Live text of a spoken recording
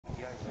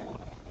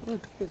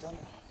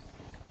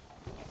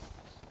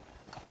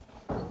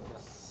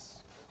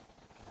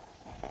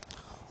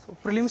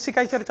प्रिलिम्सची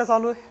काय चर्चा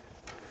चालू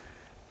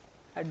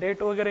आहे?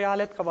 डेट वगैरे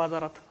आल्यात का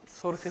बाजारात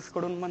सोर्सेस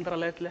कडून,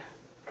 मंत्रालयातल्या?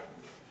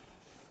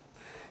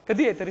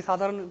 कधी आहे तरी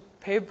साधारण?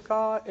 फेब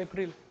का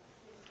एप्रिल?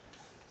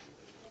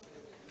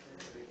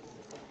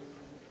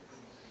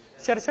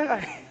 चर्चा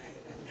काय?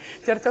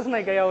 चर्चाच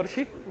नाही का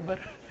यावर्षी?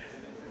 बरं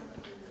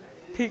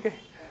ठीक आहे.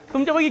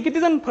 तुमच्यापैकी किती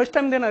जण फर्स्ट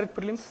टाइम देणार आहेत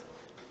प्रिलिम्स?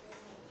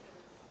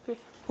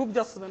 खूप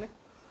जास्त जण आहे.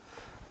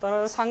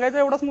 तर सांगायचा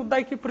एवढाच मुद्दा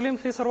आहे की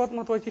प्रिलिम्स ही सर्वात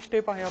महत्त्वाची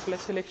स्टेप आहे आपल्या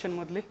सिलेक्शन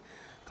मधली.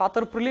 का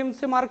तर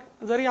प्रिलिम्सचे मार्क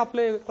जरी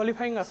आपले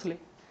क्वालिफाईंग असले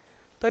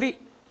तरी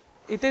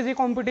इथे जे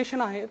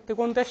कॉम्पिटिशन आहे ते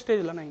कोणत्या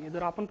स्टेजला नाही आहे.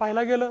 जर आपण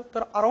पाहायला गेलं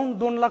तर अराउंड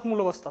 2 लाख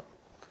मुलं बसतात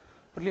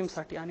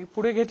प्रिलिम्ससाठी आणि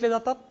पुढे घेतले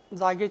जातात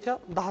जागेच्या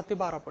 10 ते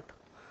 12 पट.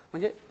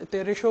 म्हणजे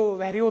ते रेशो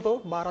व्हॅरी होतो,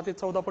 12 ते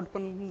 14 पट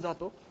पण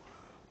जातो.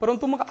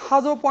 परंतु मग हा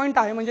जो पॉईंट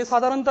आहे म्हणजे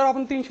साधारणतः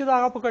आपण 300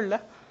 जागा पकडल्या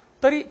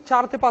तरी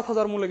 4 ते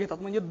 5,000 मुलं घेतात.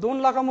 म्हणजे 2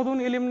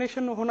 लाखामधून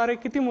एलिमिनेशन होणारे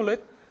किती मुलं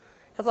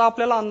आहेत याचा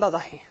आपल्याला अंदाज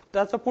आहे.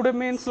 त्याच्या पुढे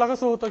मेन्सला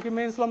कसं होतं की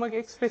मेन्सला मग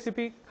एक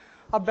स्पेसिफिक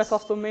अभ्यास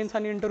असतो. मेन्स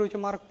आणि इंटरव्ह्यूचे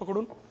मार्क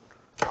पकडून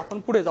आपण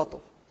पुढे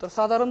जातो. तर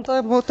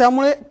साधारणतः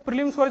त्यामुळे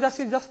प्रिलिम्सवर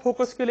जास्तीत जास्त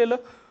फोकस केलेलं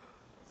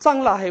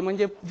चांगलं आहे.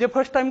 म्हणजे जे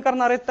फर्स्ट टाइम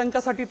करणार आहेत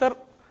त्यांच्यासाठी तर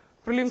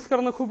प्रिलिम्स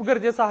करणं खूप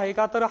गरजेचं आहे.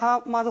 का तर हा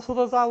माझा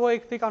स्वतःचा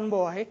वैयक्तिक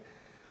अनुभव आहे.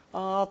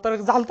 तर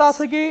झालं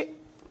असं की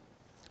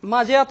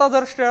माझे आता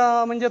जर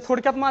म्हणजे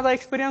थोडक्यात माझा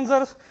एक्सपिरियन्स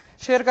जर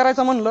शेअर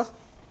करायचं म्हणलं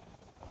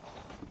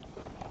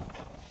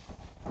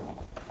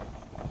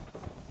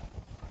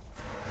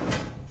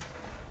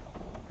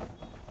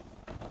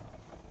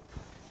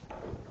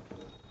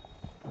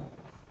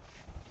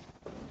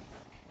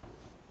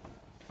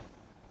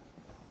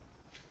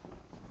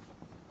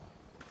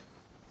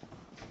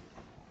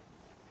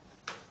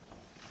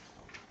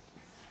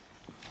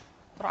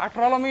तर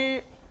 18ला मी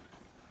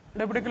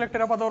डेप्युटी कलेक्टर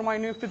या पदावर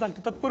माझी नियुक्ती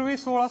झाली. तत्पूर्वी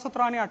 16,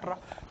 17 आणि 18.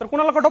 तर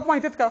कुणाला कट ऑफ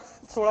माहिती आहेत का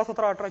 16,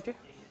 17, 18चे?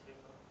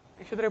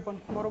 153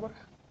 बरोबर.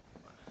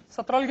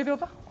 17ला किती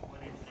होता?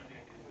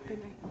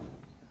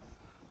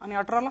 आणि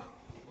 18ला?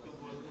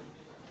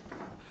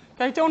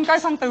 त्याच्याहून काय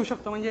सांगता येऊ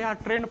शकतं म्हणजे हा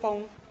ट्रेंड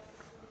पाहून?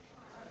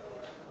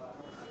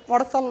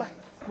 वाढत चाललाय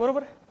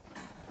बरोबर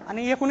आहे.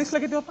 आणि 19ला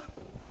किती होता?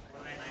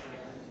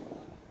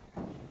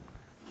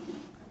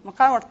 मग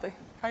काय वाटतंय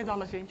काय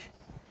झालं चेंज?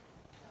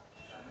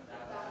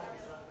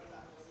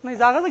 नाही,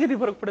 जागाचा किती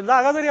फरक पडेल?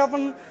 जागा जरी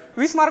आपण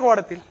 20 मार्क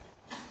वाढतील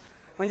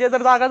म्हणजे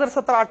जर जागा जर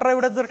 17, 18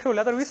 एवढ्यात जर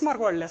ठेवल्या तर 20 मार्क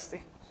वाढले असते.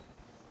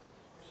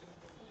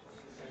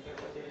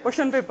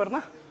 क्वेश्चन पेपर ना.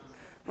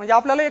 म्हणजे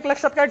आपल्याला एक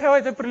लक्षात काय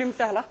ठेवायचं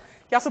प्रिलिम्सच्या ह्याला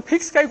की असं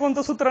फिक्स काही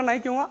कोणतं सूत्र नाही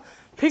किंवा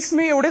फिक्स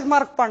मी एवढेच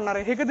मार्क पाडणार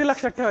आहे हे कधी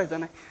लक्षात ठेवायचं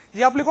नाही.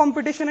 जी आपली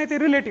कॉम्पिटिशन आहे ती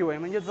रिलेटिव्ह आहे.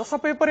 म्हणजे जसा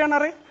पेपर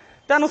येणार आहे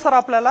त्यानुसार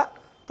आपल्याला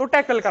तो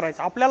टॅकल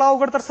करायचा. आपल्याला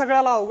अवघड तर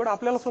सगळ्याला अवघड,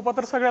 आपल्याला सोपा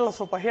तर सगळ्याला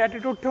सोपा, हे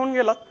ॲटिट्यूड ठेवून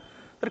गेलात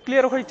तर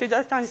क्लिअर व्हायचे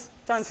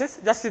चान्सेस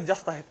जास्तीत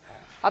जास्त आहेत.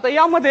 आता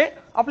यामध्ये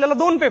आपल्याला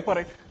 2 पेपर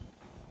आहेत.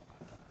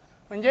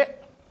 म्हणजे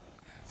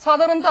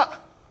साधारणतः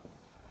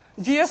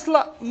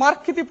जीएसला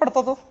मार्क किती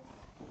पडतात तो?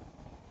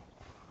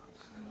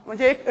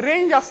 म्हणजे एक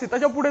रेंज असते,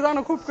 त्याच्या पुढे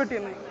जाणं खूप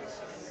कठीण आहे.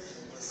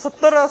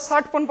 70,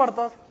 60 पण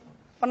पडतात,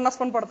 50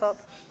 पण पडतात.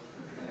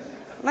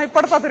 नाही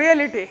पडतात,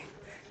 रियालिटी आहे.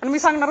 आणि मी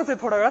सांगणारच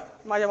आहे थोड्या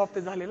वेळात माझ्या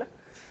बाबतीत झालेलं.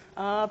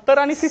 तर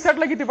आणि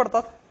सीसॅटला किती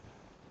पडतात?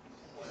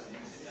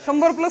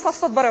 100 प्लस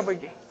असतात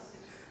बऱ्यापैकी.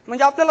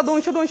 म्हणजे आपल्याला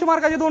 200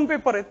 मार्काचे 2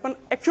 पेपर आहेत. पण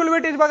ऍक्च्युअल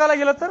वेटेज बघायला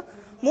गेलं तर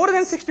मोर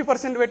दॅन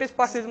 60% वेटेज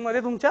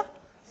पासेसमध्ये तुमच्या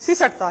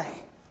सीसॅटचं आहे.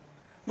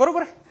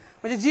 बरोबर आहे.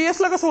 म्हणजे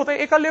जीएसला कसं होतं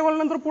एका लेवल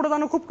नंतर पुढे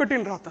जाणं खूप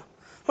कठीण राहतं.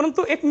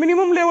 परंतु एक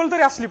मिनिमम लेवल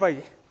तरी असली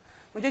पाहिजे.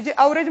 म्हणजे जे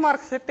ॲव्हरेज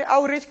मार्क्स आहेत ते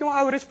ॲव्हरेज किंवा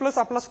ॲव्हरेज प्लस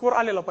आपला स्कोर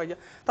आलेला पाहिजे.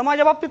 तर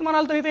माझ्या बाबतीत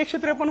म्हणाल तर इथे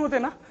 153 होते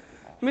ना,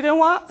 मी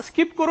तेव्हा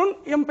स्किप करून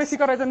एमपीएससी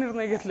करायचा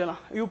निर्णय घेतलेला,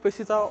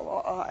 यूपीएससीचा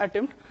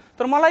अटेम्प्ट.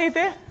 तर मला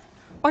इथे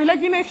पहिल्या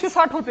की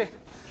 160 होते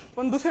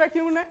पण दुसऱ्या की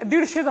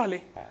 150 झाले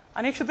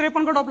आणि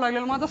 153 कट ऑफ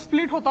लागलेला. माझा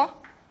स्प्लिट होता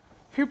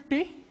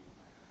 50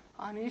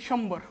 आणि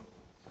 100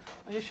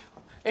 म्हणजे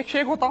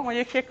 101 होता.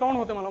 म्हणजे 151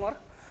 होते मला मार्क.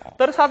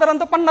 तर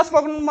साधारणतः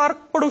 50 मार्क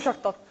पडू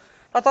शकतात.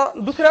 आता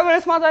दुसऱ्या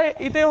वेळेस माझा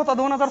इथे होता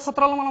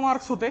 2017ला मला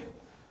मार्क्स होते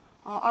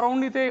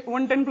अराउंड इथे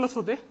 110 प्लस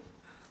होते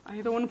आणि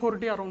इथे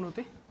 140 अराउंड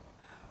होते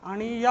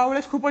आणि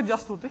यावेळेस खूपच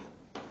जास्त होते.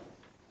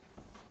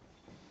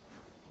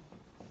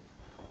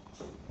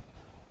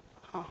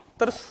 हा,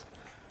 तर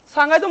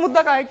सांगायचा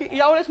मुद्दा काय की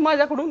यावेळेस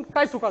माझ्याकडून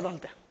काय चुका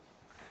झाल्या,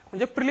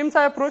 म्हणजे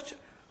प्रिलिमचा अप्रोच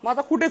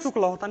माझा कुठे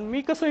चुकला होता आणि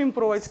मी कसं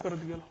इम्प्रोव्हाइज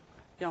करत गेलो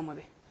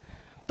यामध्ये.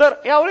 तर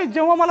यावेळेस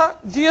जेव्हा मला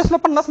जीएसला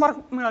 50 मार्क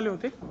मिळाले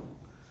होते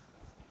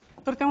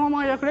तर तेव्हा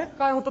माझ्याकडे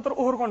काय होतं तर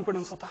ओव्हर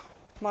कॉन्फिडन्स होता.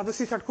 माझं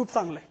सीसॅट खूप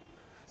चांगलं आहे,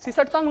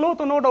 सीसॅट चांगलं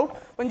होतं नो डाऊट,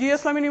 पण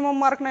जीएसला मिनिमम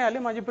मार्क नाही आले,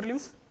 माझी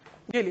प्रिलिम्स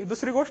गेली.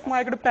 दुसरी गोष्ट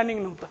माझ्याकडे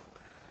प्लॅनिंग नव्हतं.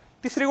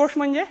 तिसरी गोष्ट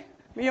म्हणजे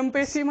मी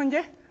एमपीएससी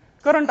म्हणजे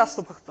करंट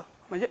असतो फक्त,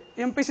 म्हणजे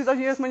एमपीएससीचा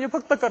जीएस म्हणजे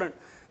फक्त करंट.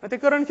 ते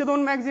करंटचे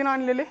 2 मॅगझिन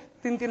आणलेले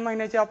 3-3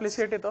 महिन्याचे आपले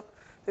सेट येतात,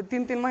 ते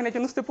 3-3 महिन्याचे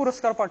नुसते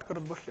पुरस्कार पाठ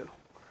करत बसलेलो.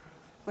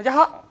 म्हणजे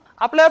हा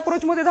आपल्या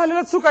अप्रोचमध्ये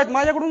झालेल्या चुका आहेत,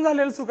 माझ्याकडून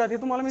झालेल्या चुका आहेत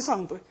हे तुम्हाला मी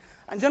सांगतोय.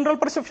 आणि जनरल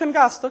परसेप्शन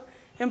काय असतं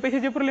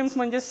एमपीएससी प्रिलिम्स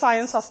म्हणजे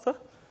सायन्स असतं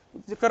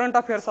जे करंट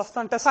अफेअर्स असतात,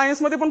 आणि त्या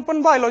सायन्समध्ये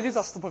पण बायोलॉजीच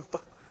असतं फक्त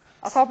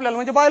असं आपल्याला,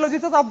 म्हणजे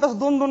बायोलॉजीचाच अभ्यास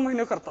 2-2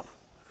 महिने करतात.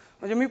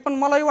 म्हणजे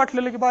मलाही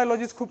वाटलेलं की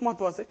बायोलॉजीच खूप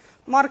महत्वाचं आहे,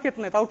 मार्क येत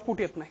नाहीत,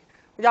 आउटपुट येत नाही.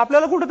 म्हणजे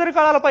आपल्याला कुठेतरी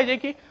कळायला पाहिजे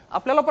की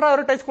आपल्याला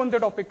प्रायोरिटाईज कोणते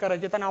टॉपिक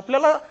करायचे, आणि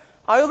आपल्याला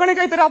आयोगाने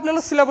काहीतरी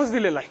आपल्याला सिलेबस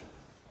दिलेला आहे,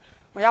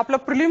 म्हणजे आपला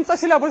प्रिलिमचा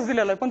सिलेबस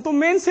दिलेला आहे, पण तो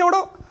मेन्स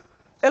एवढं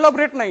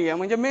एलॉबरेट नाही आहे.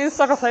 म्हणजे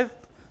मेन्सचा कसं आहे,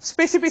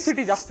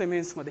 स्पेसिफिसिटी जास्त आहे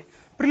मेन्समध्ये.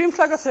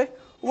 प्रिलिम्सला कसं आहे,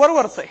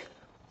 वरवरचं आहे.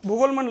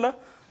 भूगोल म्हणलं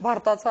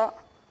भारताचा,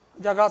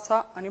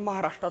 जगाचा आणि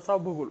महाराष्ट्राचा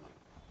भूगोल,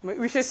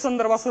 विशेष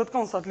संदर्भासह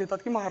कंसात लिहितात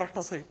की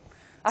महाराष्ट्राचं आहे.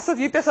 असंच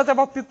इतिहासाच्या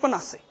बाबतीत पण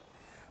असं आहे.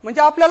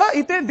 म्हणजे आपल्याला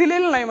इथे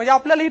दिलेलं नाही, म्हणजे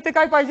आपल्याला इथे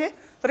काय पाहिजे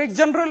तर एक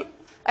जनरल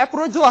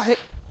अप्रोच जो आहे,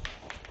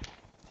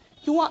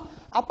 किंवा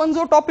आपण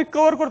जो टॉपिक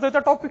कव्हर करतोय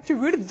त्या टॉपिकची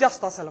विड्थ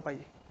जास्त असायला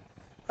पाहिजे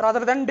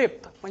रादर दॅन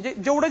डेप्थ. म्हणजे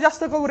जेवढं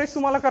जास्त कव्हरेज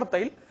तुम्हाला करता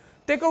येईल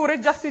ते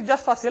कव्हरेज जास्तीत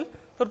जास्त असेल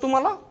तर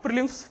तुम्हाला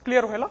प्रिलिम्स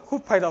क्लिअर व्हायला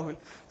खूप फायदा होईल.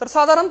 तर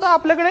साधारणतः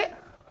आपल्याकडे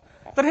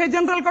तर हे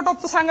जनरल कट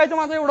ऑफचं सांगायचं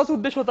माझा एवढाच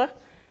उद्देश होता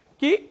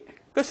की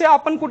कसे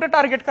आपण कुठे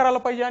टार्गेट करायला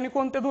पाहिजे आणि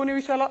कोणत्या दोन्ही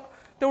विषयाला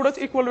तेवढंच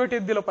इक्वल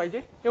वेटेज दिलं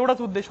पाहिजे,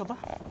 एवढाच उद्देश होता.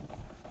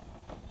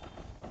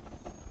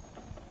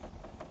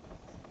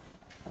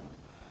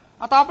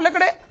 आता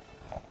आपल्याकडे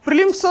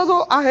प्रिलिम्सचा जो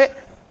आहे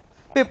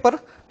पेपर,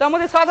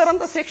 त्यामध्ये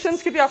साधारणतः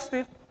सेक्शन्स किती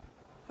असतील,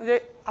 म्हणजे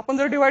आपण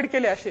जर डिवाइड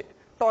केले असे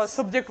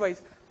सब्जेक्ट वाईज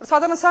तर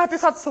साधारण 6 ते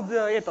 7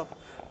 सब्जेक्ट येतात.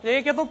 म्हणजे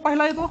एक येतो,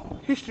 पहिला येतो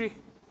हिस्ट्री,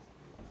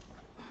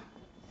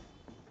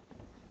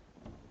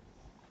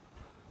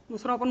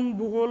 दुसरा आपण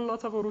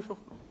भूगोलाचा करू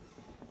शकतो,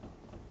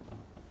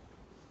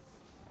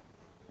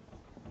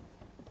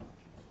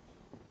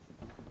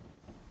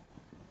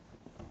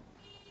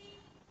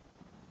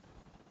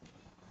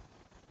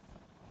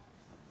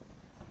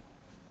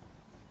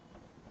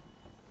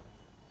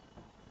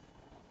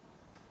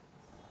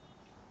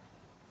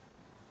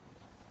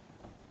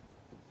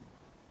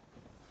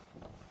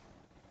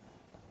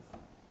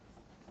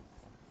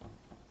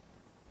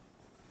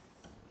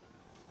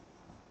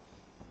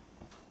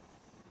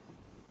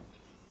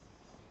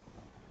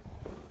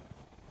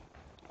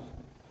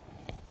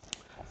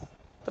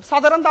 तर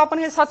साधारणतः आपण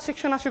हे 7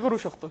 सेक्शन असे करू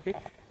शकतो की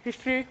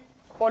history,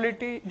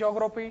 polity,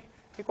 geography,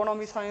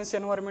 economy, science,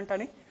 environment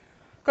आणि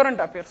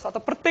करंट अफेअर्स. आता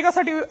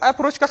प्रत्येकासाठी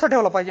अप्रोच कसा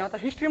ठेवला पाहिजे, आता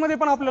हिस्ट्रीमध्ये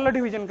पण आपल्याला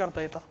डिव्हिजन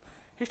करता येतं.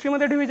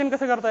 हिस्ट्रीमध्ये डिव्हिजन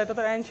कसं करता येतं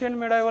तर एन्शियंट,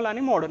 मिडायवल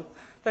आणि मॉडर्न,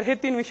 तर हे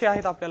 3 विषय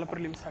आहेत आपल्याला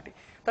प्रिलिम्ससाठी.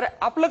 तर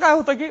आपलं काय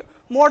होतं की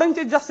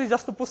मॉडर्नचे जास्तीत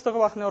जास्त पुस्तकं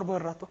वाचण्यावर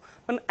भर राहतो,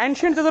 पण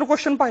एन्शियंटचे जर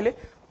क्वेश्चन पाहिले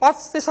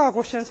 5 ते 6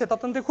 क्वेश्चन्स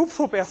येतात आणि ते खूप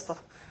सोपे असतात,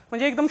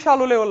 म्हणजे एकदम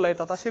शालो लेवलला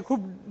येतात, असे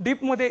खूप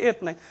डीपमध्ये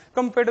येत नाही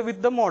कम्पेअर्ड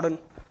विथ द मॉडर्न.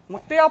 मग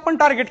ते आपण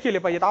टार्गेट केले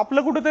पाहिजेत.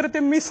 आपलं कुठेतरी ते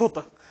मिस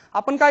होतं.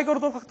 आपण काय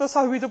करतो, फक्त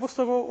 6वीचं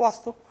पुस्तक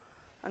वाचतो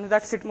आणि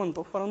दॅट्स इट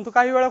म्हणतो, परंतु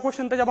काही वेळा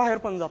क्वेश्चन त्याच्या बाहेर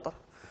पण जातात.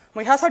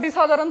 मग ह्यासाठी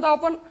साधारणतः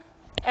आपण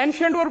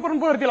एन्शियंटवर पण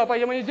भर दिला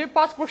पाहिजे, म्हणजे जे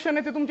 5 क्वेश्चन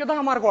आहेत ते तुमचे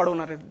 10 मार्क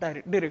वाढवणार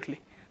आहेत डिरेक्टली.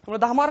 त्यामुळे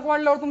 10 मार्क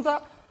वाढल्यावर तुमचा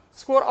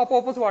स्कोअर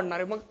आपोआपच वाढणार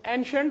आहे. मग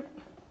एन्शियंट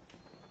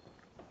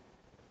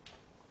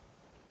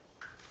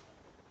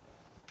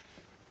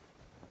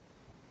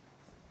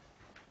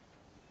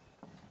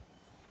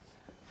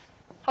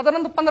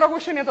साधारणतः 15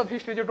 क्वेश्चन येतात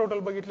हिस्ट्रीचे टोटल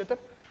बघितले तर.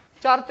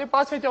 4 ते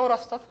 5 ह्याच्यावर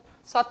असतात,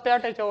 7 ते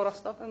 8 ह्याच्यावर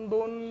असतात आणि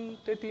 2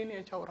 ते 3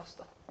 ह्याच्यावर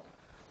असतात.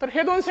 तर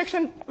हे 2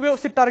 सेक्शन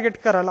व्यवस्थित टार्गेट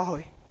करायला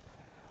हवे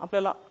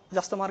आपल्याला.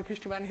 जास्त मार्क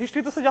हिस्ट्री, आणि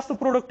हिस्ट्री तसं जास्त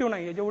प्रोडक्टिव्ह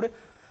नाहीये, जेवढे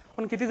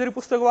पण किती जरी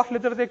पुस्तकं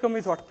वाचले तर ते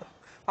कमीच वाटतं.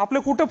 आपलं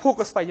कुठे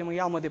फोकस पाहिजे मग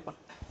यामध्ये पण.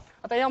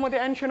 आता यामध्ये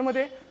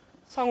एन्शियंटमध्ये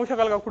सांगू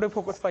शकाल का कुठे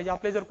फोकस पाहिजे,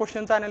 आपले जर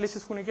क्वेश्चनचं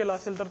अनालिसिस कुणी केलं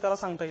असेल तर त्याला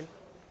सांगता येईल.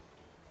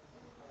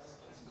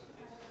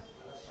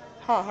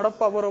 हां,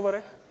 हडप्पा बरोबर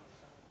आहे.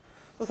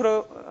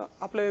 दुसरं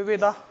आपले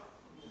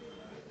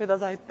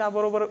वेदाज आहेत,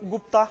 त्याबरोबर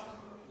गुप्ता,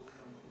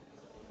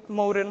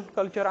 मौर्यन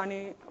कल्चर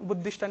आणि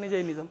बुद्धिस्ट आणि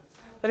जैनिझम.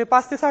 तर हे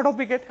 5 ते 6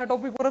 टॉपिक आहेत, ह्या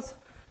टॉपिकवरच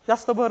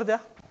जास्त भर द्या.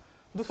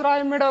 दुसरा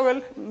आहे मिडावेल,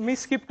 मी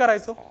स्किप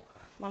करायचो,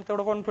 मला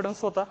तेवढा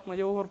कॉन्फिडन्स होता,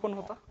 म्हणजे ओव्हर पण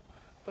होता,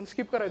 पण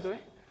स्किप करायचोय.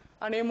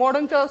 आणि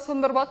मॉडर्नच्या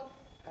संदर्भात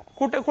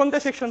कोणत्या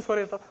सेक्शन्सवर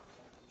येतात,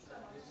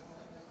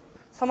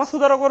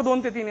 समाजसुधारकवर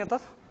 2 ते 3 येतात,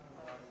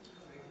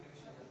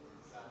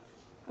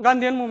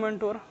 गांधीयन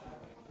मुवमेंटवर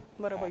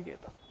बऱ्यापैकी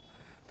येतात.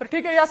 तर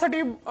ठीक आहे,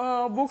 यासाठी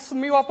बुक्स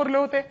मी वापरले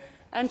होते.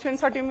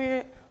 एन्शियंटसाठी मी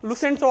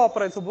लुसेंटचं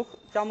वापरायचो बुक,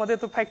 ज्यामध्ये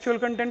तो फॅक्च्युअल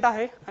कंटेंट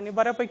आहे आणि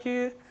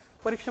बऱ्यापैकी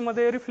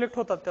परीक्षेमध्ये रिफ्लेक्ट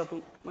होतात त्यातून,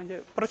 म्हणजे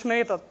प्रश्न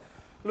येतात.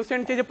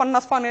 लुसेंटचे जे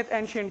 50 पान आहेत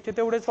एन्शियंटचे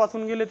तेवढेच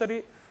वाचून गेले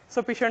तरी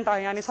सफिशियंट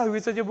आहे. आणि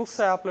 6वीचं जे बुक्स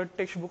आहे आपलं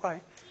टेक्स्ट बुक आहे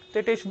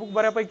ते टेक्स्ट बुक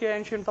बऱ्यापैकी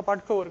एन्शियंटचा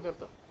पार्ट कव्हर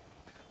करतं.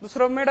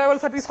 दुसरं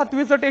मेडायवलसाठी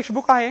 7वीचं टेक्स्ट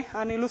बुक आहे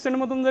आणि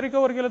लुसेंटमधून जरी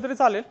कव्हर केलं तरी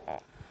चालेल.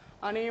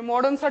 आणि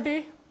मॉडर्नसाठी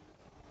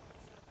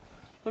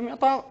तुम्ही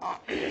आता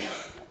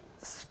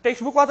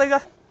टेक्स्ट बुक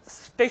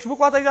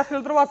वाचायचे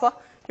असेल तर वाचा,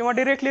 किंवा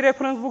डिरेक्टली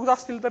रेफरन्स बुक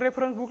असतील तर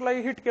रेफरन्स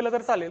बुकलाही हिट केलं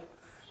तर चालेल.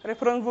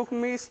 रेफरन्स बुक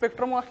मी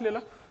स्पेक्ट्रम वाचलेलं,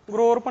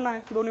 ग्रोवर पण आहे,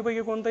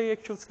 दोन्हीपैकी कोणताही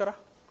एक चूज करा,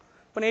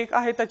 पण एक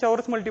आहे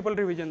त्याच्यावरच मल्टिपल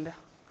रिव्हिजन द्या.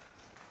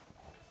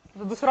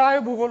 दुसरा आहे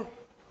भूगोल.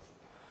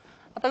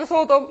 आता कसं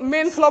होतं,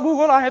 मेन्सला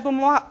भूगोल आहे तो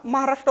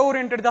महाराष्ट्र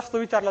ओरिएंटेड जास्त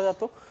विचारला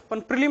जातो, पण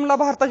प्रिलिमला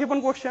भारताचे पण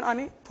क्वेश्चन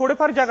आणि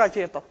थोडेफार जगाचे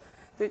येतात.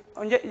 ते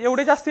म्हणजे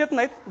एवढे जास्त येत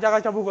नाहीत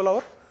जगाच्या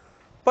भूगोलावर,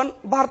 पण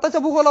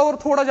भारताच्या भूगोलावर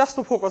थोडा जास्त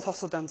फोकस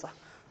असतो त्यांचा.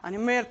 आणि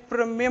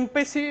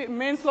MPSC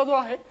मेन्सला जो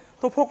आहे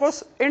तो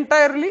फोकस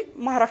एंटायरली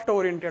महाराष्ट्र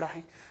ओरिएंटेड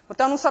आहे.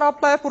 त्यानुसार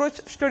आपला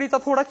अप्रोच स्टडीचा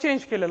थोडा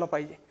चेंज केलेला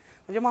पाहिजे.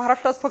 म्हणजे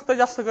महाराष्ट्रात फक्त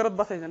जास्त करत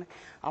बसायचं नाही.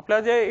 आपल्या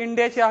जे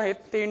इंडियाचे आहेत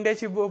ते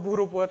इंडियाची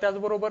भूरूप,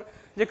 त्याचबरोबर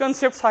जे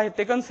कन्सेप्ट्स आहेत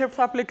ते कन्सेप्ट्स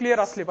आपले क्लिअर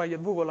असले पाहिजेत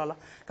भूगोलाला.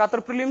 का तर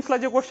प्रिलिम्सला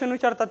जे क्वेश्चन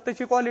विचारतात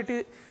त्याची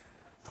क्वालिटी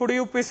थोडी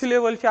UPSC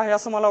लेवलची आहे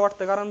असं मला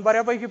वाटतं. कारण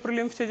बऱ्यापैकी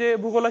प्रिलिम्सचे जे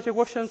भूगोलाचे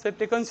क्वेश्चन्स आहेत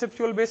ते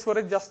कन्सेप्च्युअल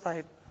बेसवरच जास्त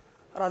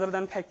आहेत रादर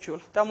दॅन फॅक्च्युअल.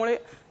 त्यामुळे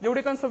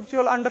जेवढी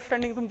कन्सेप्च्युअल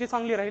अंडरस्टँडिंग तुमची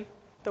चांगली राहील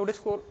तेवढे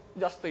स्कोर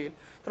जास्त येईल.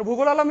 तर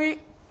भूगोलाला मी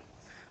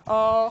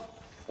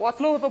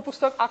वाचलं होतं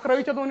पुस्तक,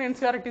 11वीच्या 2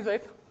 NCERTs आहेत,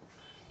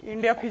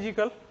 इंडिया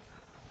फिजिकल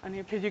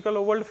आणि फिजिकल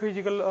वर्ल्ड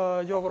फिजिकल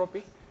जिओग्राफी,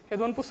 हे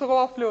 2 पुस्तकं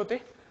वाचले होते.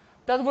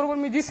 त्याचबरोबर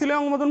मी जी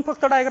सिलेबसमधून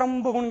फक्त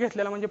डायग्राम बघून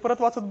घेतलेला, म्हणजे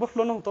परत वाचत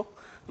बसलो नव्हतो.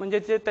 म्हणजे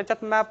जे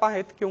त्याच्यात मॅप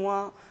आहेत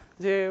किंवा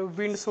जे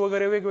विंड्स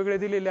वगैरे वेगवेगळे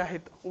दिलेले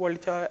आहेत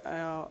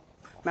वर्ल्डच्या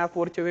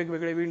मॅपवरचे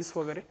वेगवेगळे विंड्स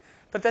वगैरे,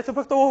 तर त्याचं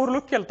फक्त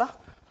ओव्हरलुक केलता.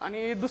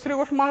 आणि दुसरी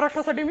गोष्ट,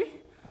 महाराष्ट्रासाठी मी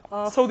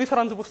सौदी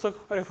सरांचं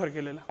पुस्तक रेफर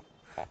केलेलं.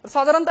 तर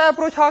साधारणतः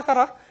अप्रोच हा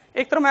करा,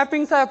 एकतर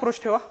मॅपिंगचा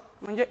अप्रोच ठेवा,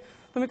 म्हणजे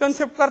तुम्ही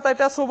कन्सेप्ट करताय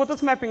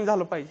त्यासोबतच मॅपिंग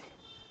झालं पाहिजे.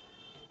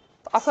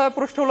 असा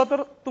अप्रोच ठेवला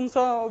तर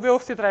तुमचं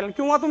व्यवस्थित राहील.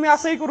 किंवा तुम्ही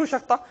असंही करू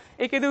शकता,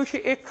 एके दिवशी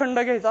एक खंड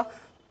घ्यायचा,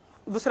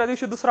 दुसऱ्या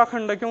दिवशी दुसरा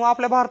खंड, किंवा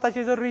आपल्या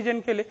भारताचे जर रिजन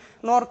केले,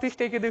 नॉर्थ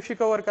ईस्ट एके दिवशी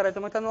कव्हर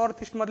करायचं. मग त्या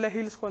नॉर्थ ईस्ट मधल्या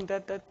हिल्स कोणत्या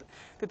आहेत,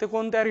 तिथे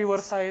कोणत्या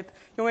रिव्हर्स आहेत,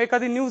 किंवा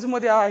एखादी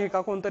न्यूजमध्ये आहे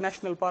का कोणतं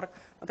नॅशनल पार्क,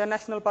 त्या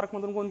नॅशनल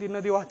पार्कमधून कोणती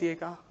नदी वाहतीये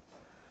का,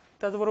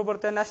 त्याचबरोबर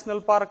त्या नॅशनल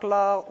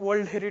पार्कला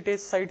वर्ल्ड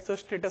हेरिटेज साईटचं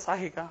स्टेटस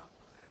आहे का.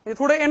 म्हणजे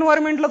थोडं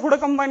एन्व्हायरमेंटला थोडं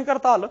कंबाईन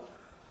करता आलं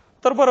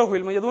तर बरं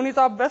होईल. म्हणजे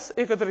दोन्हीचा अभ्यास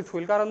एकत्रित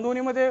होईल, कारण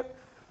दोन्हीमध्ये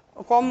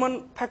कॉमन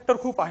फॅक्टर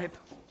खूप आहेत.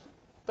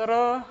 तर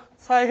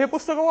हे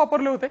पुस्तकं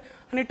वापरले होते.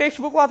 आणि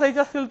टेक्स्टबुक वाचायचे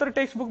असतील तर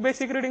टेक्स्टबुक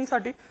बेसिक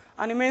रिडिंगसाठी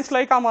आणि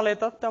मेन्सलाही कामाला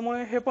येतात,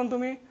 त्यामुळे हे पण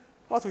तुम्ही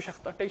वाचू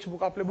शकता.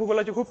 टेक्स्टबुक आपले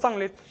भूगोलाचे खूप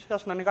चांगले आहेत,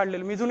 शासनाने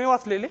काढलेले. मी जुने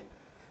वाचलेले,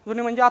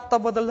 जुने म्हणजे आत्ता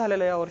बदल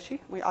झालेला यावर्षी,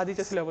 म्हणजे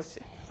आधीच्या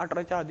सिलेबसचे,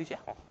 18च्या आधीच्या,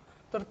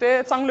 तर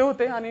ते चांगले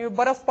होते. आणि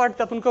बऱ्याच पार्ट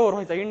त्यातून कव्हर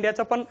व्हायचा.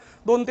 इंडियाचा पण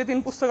 2 ते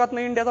 3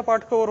 पुस्तकातनं इंडियाचा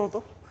पार्ट कव्हर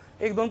होतो,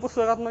 1-2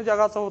 पुस्तकातनं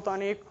जगाचा होता,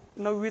 आणि एक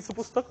 9वीचं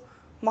पुस्तक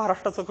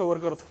महाराष्ट्राचं कव्हर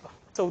करत होता,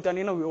 4थी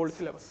आणि 9वी ओल्ड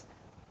सिलेबस.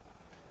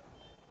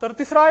 तर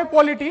तिसरा आहे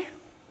पॉलिटी.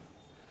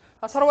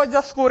 हा सर्वात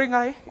जास्त स्कोरिंग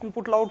आहे,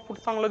 इनपुटला आउटपुट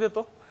चांगलं देतो.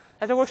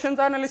 याच्या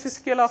क्वेश्चनचं अनालिसिस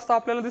केलं असता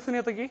आपल्याला दिसून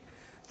येतं की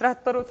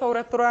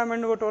 73-74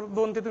 अमेंडमेंटवर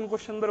 2 ते 3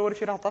 क्वेश्चन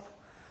दरवर्षी राहतात.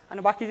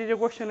 आणि बाकीचे जे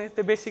क्वेश्चन आहेत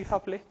ते बेसिक्स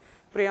आपले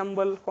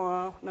प्रिअम्बल,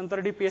 नंतर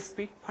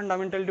DPSP,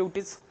 फंडामेंटल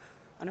ड्युटीज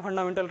आणि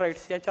फंडामेंटल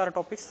राईट्स, या 4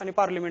 टॉपिक्स, आणि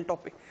पार्लिमेंट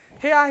टॉपिक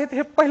हे आहेत.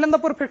 हे पहिल्यांदा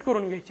परफेक्ट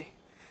करून घ्यायचे,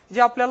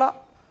 जे आपल्याला,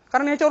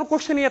 कारण याच्यावर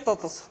क्वेश्चन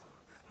येतातच.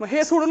 मग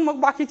हे सोडून मग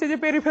बाकीचे जे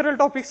पेरिफेरल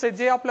टॉपिक्स आहेत,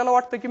 जे आपल्याला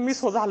वाटतं की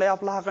मिस झालाय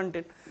आपला हा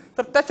कंटेंट,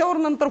 तर त्याच्यावर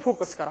नंतर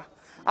फोकस करा.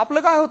 आपलं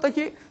काय होतं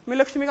की मी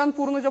लक्ष्मीकांत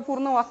पूर्णच्या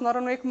पूर्ण वाचणार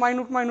आणि एक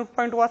मायन्यूट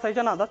पॉईंट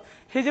वाचायच्या नादात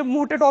हे जे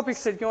मोठे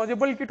टॉपिक्स आहेत किंवा जे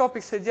बल्की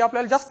टॉपिक्स आहेत, जे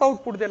आपल्याला जास्त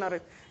आउटपुट देणार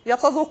आहेत,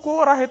 याचा जो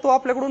कोअर आहे तो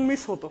आपल्याकडून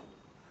मिस होतो.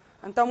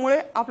 आणि त्यामुळे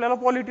आपल्याला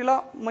पॉलिटीला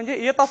म्हणजे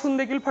येत असून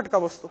देखील फटका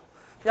बसतो.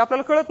 हे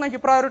आपल्याला कळत नाही की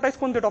प्रायोरिटाईज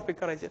कोणते टॉपिक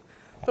करायचे.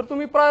 तर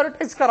तुम्ही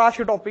प्रायोरिटाईज करा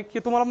असे टॉपिक की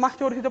तुम्हाला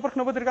मागच्या वर्षीच्या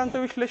प्रश्नपत्रिकांचं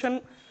विश्लेषण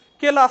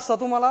केलं असता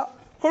तुम्हाला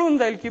कळून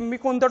जाईल की मी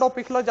कोणत्या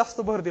टॉपिकला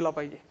जास्त भर दिला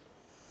पाहिजे.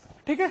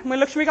 ठीक आहे. मग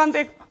लक्ष्मीकांत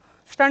एक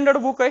स्टँडर्ड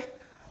बुक आहे,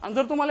 आणि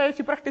जर तुम्हाला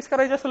याची प्रॅक्टिस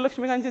करायची असेल,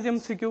 लक्ष्मीकांतची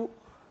MCQ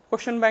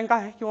क्वेश्चन बँक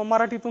आहे, किंवा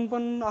मराठीतून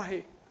पण आहे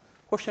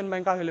क्वेश्चन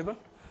बँक अवेलेबल.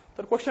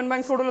 तर क्वेश्चन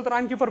बँक सोडवलं तर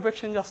आणखी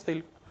परफेक्शन जास्त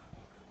येईल.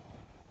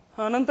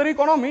 नंतर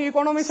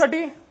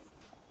इकॉनॉमीसाठी,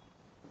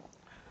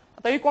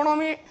 आता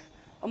इकॉनॉमी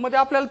मध्ये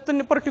आपल्याला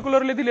त्यांनी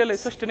पर्टिक्युलरली दिलेलं आहे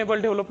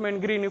सस्टेनेबल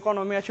डेव्हलपमेंट, ग्रीन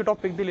इकॉनॉमी असे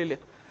टॉपिक दिलेले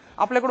आहेत.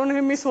 आपल्याकडून हे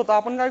मिस होतं.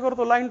 आपण काय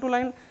करतो, लाईन टू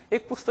लाईन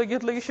एक पुस्तक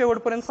घेतलं की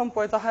शेवटपर्यंत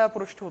संपवायचा हा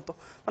अप्रोच ठेवतो.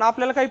 पण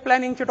आपल्याला काही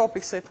प्लॅनिंगचे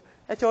टॉपिक्स आहेत,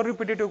 याच्यावर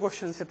रिपिटेटिव्ह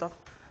क्वेश्चन्स येतात.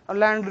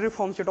 लँड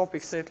रिफॉर्मचे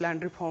टॉपिक्स आहेत,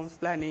 लँड रिफॉर्म्स,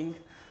 प्लॅनिंग,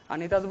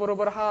 आणि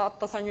त्याचबरोबर हा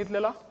आत्ता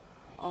सांगितलेला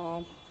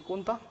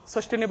कोणता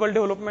सस्टेनेबल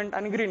डेव्हलपमेंट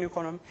आणि ग्रीन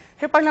इकॉनॉमी,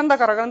 हे पहिल्यांदा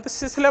करा, कारण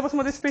ते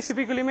सिलेबसमध्ये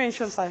स्पेसिफिकली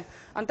मेन्शन्स आहे.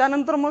 आणि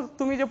त्यानंतर मग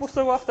तुम्ही जे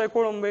पुस्तक वाचताय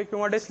कोळंबे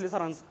किंवा डेसले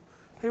सरांचं,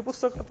 हे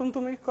पुस्तकातून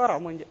तुम्ही करा.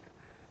 म्हणजे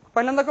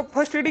पहिल्यांदा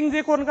फर्स्ट रिडिंग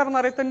जे कोण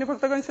करणार आहे त्यांनी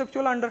फक्त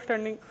कन्सेप्च्युअल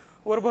अंडरस्टँडिंग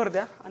वर भर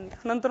द्या, आणि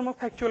नंतर मग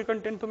फॅक्च्युअल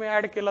कंटेंट तुम्ही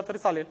ऍड केला तरी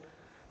चालेल.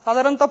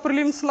 साधारणतः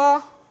प्रिलिम्सला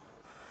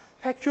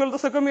फॅक्च्युअल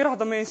तसं कमी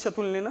राहतं मेन्सच्या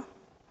तुलनेनं.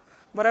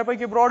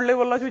 बऱ्यापैकी ब्रॉड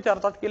लेवललाच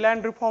विचारतात की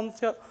लँड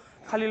रिफॉर्मच्या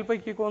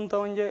खालीलपैकी कोणतं,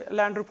 म्हणजे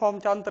लँड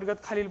रिफॉर्मच्या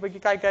अंतर्गत खालीलपैकी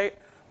काय काय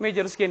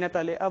मेजर्स घेण्यात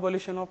आले,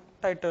 अबॉलिशन ऑफ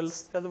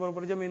टायटल्स,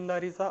 त्याचबरोबर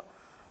जमीनदारीचा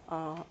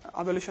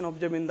अबॉलिशन ऑफ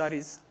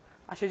जमीनदारीज,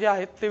 असे जे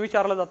आहेत ते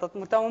विचारले जातात.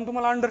 मग त्यावरून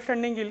तुम्हाला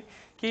अंडरस्टँडिंग येईल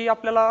की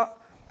आपल्याला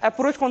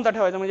अप्रोच कोणता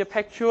ठेवायचा, म्हणजे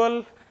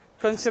फॅक्च्युअल,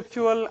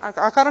 कन्सेप्च्युअल.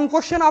 कारण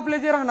क्वेश्चन आपले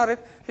जे राहणार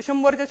आहेत ते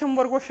 100च्या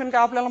 100 क्वेश्चन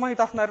काय आपल्याला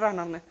माहित असणार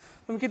राहणार नाही.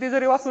 तुम्ही किती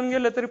जरी वाचून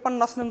गेले तरी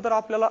 50 नंतर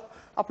आपल्याला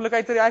आपलं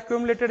काहीतरी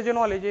अक्युमुलेटेड जे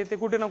नॉलेज आहे ते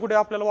कुठे ना कुठे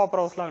आपल्याला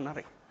वापरावंच लागणार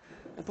आहे.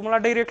 तुम्हाला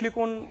डायरेक्टली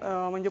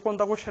म्हणजे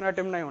कोणता क्वेश्चन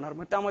अटेम्प्ट नाही होणार.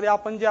 मग त्यामध्ये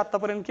आपण जे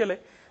आतापर्यंत केलंय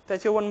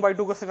त्याचे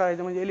 1/2 कसं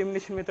करायचं, म्हणजे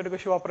एलिमिनेशन मेथड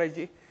कशी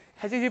वापरायची,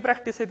 ह्याची जी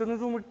प्रॅक्टिस आहे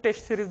तुम्ही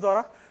टेस्ट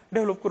सिरीजद्वारा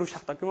डेव्हलप करू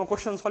शकता, किंवा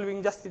क्वेश्चन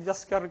सॉल्व्हिंग जास्तीत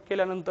जास्त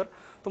केल्यानंतर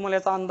तुम्हाला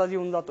याचा अंदाज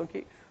येऊन जातो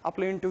की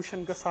आपलं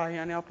इंट्युशन कसं आहे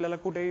आणि आपल्याला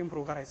कुठे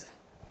इम्प्रूव्ह करायचं आहे.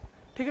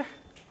 ठीक आहे.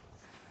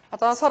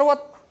 आता सर्वात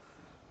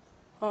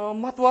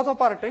महत्त्वाचा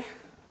पार्ट आहे,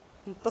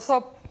 तसा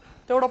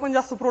तेवढा पण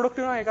जास्त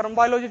प्रोडक्टिव्ह नाही, कारण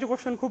बायोलॉजीचे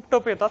क्वेश्चन खूप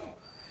टफ येतात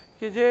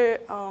की जे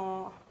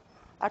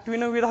 8वी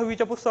 9वी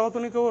 10वीच्या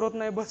पुस्तकातूनही कव्हर होत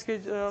नाही, भस्के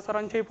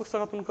सरांच्याही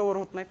पुस्तकातून कव्हर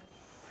होत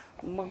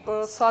नाहीत.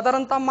 मग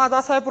साधारणतः माझा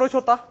असा अप्रोच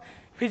होता,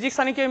 फिजिक्स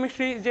आणि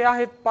केमिस्ट्री जे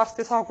आहेत 5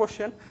 ते 6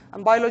 क्वेश्चन,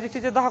 आणि बायोलॉजीचे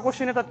जे 10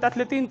 क्वेश्चन येतात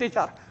त्यातले 3 ते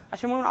 4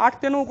 असे म्हणून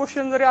 8 ते 9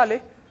 क्वेश्चन जरी आले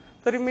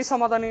तरी मी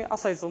समाधानी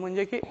असायचो.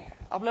 म्हणजे की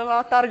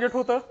आपल्याला टार्गेट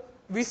होतं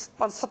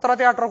 17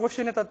 ते 18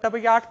 क्वेश्चन येतात,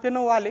 त्यापैकी 8 ते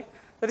 9 आले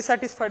तरी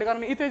सॅटिस्फाईड,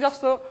 कारण इथे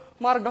जास्त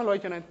मार्क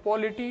घालवायचे नाहीत.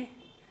 पॉलिटी,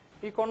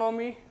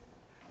 इकॉनॉमी,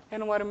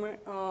 एन्व्हायरमेंट,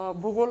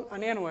 भूगोल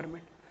आणि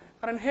एन्व्हायरमेंट,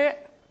 कारण हे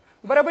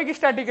बऱ्यापैकी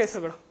स्टॅटिक आहे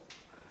सगळं.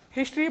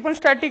 हिस्ट्री पण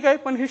स्टॅटिक आहे,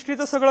 पण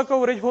हिस्ट्रीचं सगळं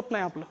कव्हरेज होत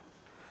नाही आपलं,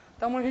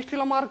 त्यामुळे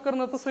हिस्ट्रीला मार्क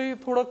करणं तसंही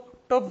थोडं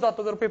टफ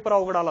जातं. जर पेपर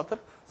अवघड आला तर,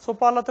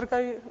 सोपा आला तर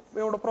काही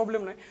एवढा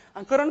प्रॉब्लेम नाही.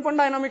 आणि करंट पण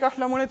डायनामिक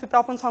असल्यामुळे तिथं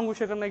आपण सांगू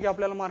शकत नाही की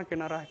आपल्याला मार्क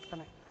येणार आहेत का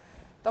नाही.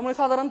 त्यामुळे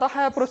साधारणतः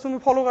हा अप्रोच तुम्ही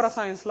फॉलो करा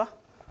सायन्सला,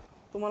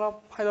 तुम्हाला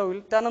फायदा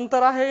होईल.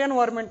 त्यानंतर आहे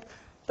एन्व्हायरमेंट.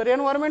 तर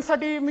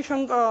एन्व्हायरमेंटसाठी मी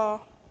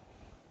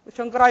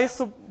शंकर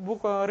आयसचं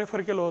बुक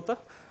रेफर केलं होतं.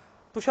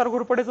 तुषार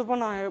घोरपडेचं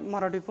पण आहे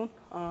मराठीतून,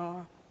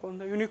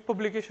 कोणतं युनिक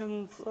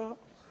पब्लिकेशनचं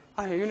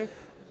आहे,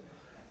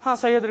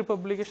 सह्याद्री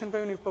पब्लिकेशन का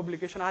युनिक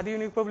पब्लिकेशन, आधी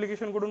युनिक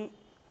पब्लिकेशनकडून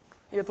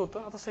येत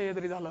होतं, आता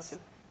सह्याद्री झालं असेल.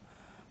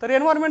 तर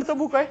एन्व्हायरमेंटचं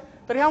बुक आहे.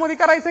 तर ह्यामध्ये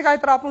करायचं काय,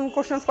 तर आपण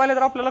क्वेश्चन्स पाहिले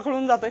तर आपल्याला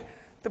कळून जाते.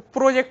 ते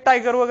प्रोजेक्ट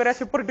टायगर वगैरे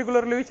असे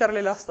पर्टिक्युलरली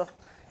विचारलेले असतात,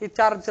 हे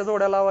चार्जच्या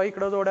जोड्या लावा,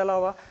 इकडं जोड्या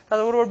लावा.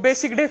 त्याचबरोबर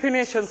बेसिक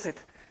डेफिनेशन्स आहेत.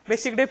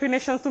 बेसिक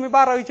डेफिनेशन्स तुम्ही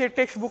 12वीचे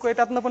टेक्स्ट बुक आहे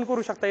त्यातनं पण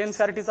करू शकता,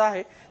 NCERTचं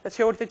आहे, त्यात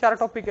शेवटचे 4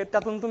 टॉपिक आहेत,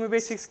 त्यातून तुम्ही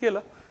बेसिक्स केलं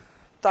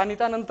आणि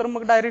त्यानंतर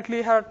मग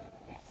डायरेक्टली ह्या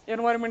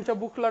एन्व्हायरमेंटच्या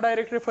बुकला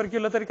डायरेक्ट रेफर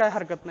केलं तरी काय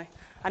हरकत नाही.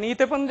 आणि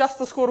इथे पण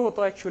जास्त स्कोर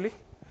होतो ऍक्च्युली,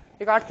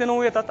 एक 8 ते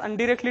 9 येतात. आणि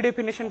डिरेक्टली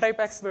डेफिनेशन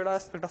टाईप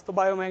ऍस्पेक्ट असतो,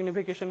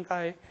 बायोमॅग्निफिकेशन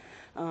काय,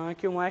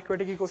 किंवा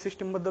ॲक्वेटिक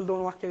इकोसिस्टीम बद्दल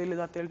 2 वाक्य दिले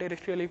जातील,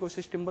 टेरेस्ट्रियल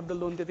इकोसिस्टीम बद्दल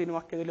 2 ते 3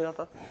 वाक्य दिले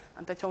जातात,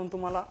 आणि त्याच्यावरून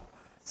तुम्हाला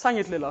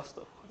सांगितलेलं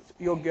असतं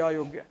योग्य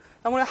अयोग्य.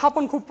 त्यामुळे हा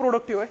पण खूप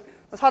प्रोडक्टिव्ह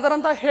आहे.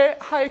 साधारणतः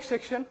हा एक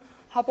सेक्शन,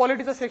 हा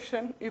पॉलिटीचा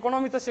सेक्शन,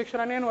 इकॉनॉमीचा सेक्शन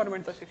आणि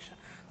एन्व्हायरमेंटचा सेक्शन.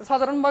 तर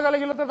साधारण बघायला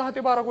गेलं तर 10 ते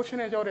 12 क्वेश्चन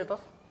याच्यावर येतात,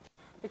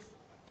 एक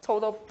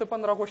 14 ते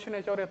 15 क्वेश्चन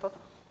याच्यावर येतात.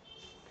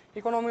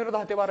 इकॉनॉमीवर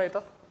 10 ते 12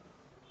 येतात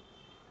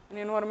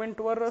आणि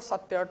एन्व्हायरमेंटवर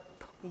 7 ते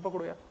 8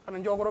 पकडूया,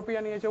 कारण जिओग्राफी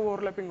आणि याचे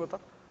ओव्हरलॅपिंग होतात.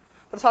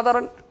 तर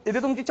साधारण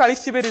इथे तुमची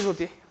 40ची बेरीज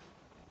होती.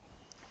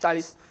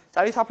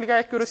 40 आपली काय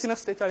ॲक्युरेसी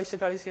नसते, 40चे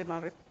 40 येणार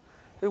आहेत.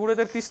 ते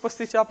कुठेतरी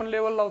 30-35चे आपण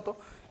लेवल लावतो.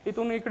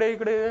 इथून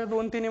इकडे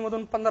 2-3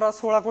 मधून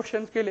 15-16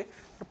 क्वेश्चन केले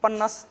तर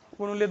 50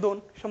 गुणिले 2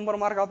 100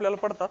 मार्क आपल्याला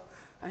पडतात.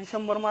 आणि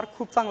 100 मार्क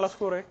खूप चांगला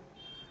स्कोर आहे,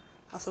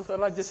 असं सर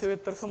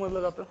राज्यसेवेत तर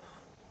समजलं जातं.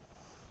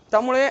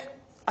 त्यामुळे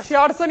अशी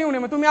अडचण येऊ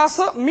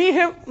नये. मी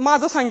हे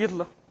माझं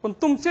सांगितलं, पण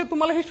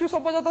तुम्हाला हिस्ट्री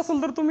सोपं जात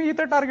असेल तर तुम्ही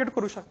इथे टार्गेट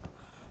करू शकता.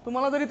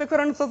 तुम्हाला जर इथे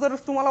करंटचं जर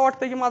तुम्हाला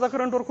वाटतं की माझा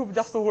करंटवर खूप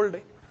जास्त होल्ड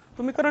आहे,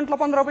 तुम्ही करंटला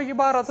 15 पैकी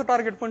 12चं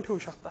टार्गेट पण ठेवू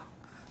शकता.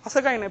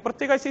 असं काही नाही,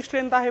 प्रत्येकाची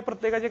स्ट्रेंथ आहे,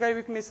 प्रत्येकाचे काही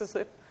विकनेसेस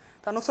आहेत,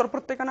 त्यानुसार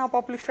प्रत्येकाने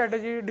आपापली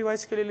स्ट्रॅटेजी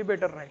डिव्हाइस केलेली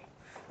बेटर राहील.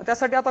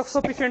 त्यासाठी आता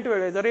सफिशियंट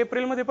वेळ आहे. जर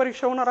एप्रिलमध्ये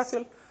परीक्षा होणार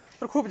असेल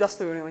तर खूप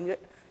जास्त वेळ आहे, म्हणजे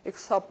एक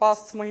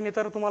 5 महिने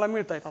तर तुम्हाला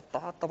मिळत आहेत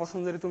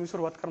आत्तापासून जरी तुम्ही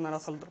सुरुवात करणार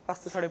असाल तर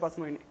 5 ते 5.5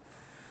 महिने.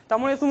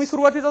 त्यामुळे तुम्ही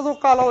सुरुवातीचा जो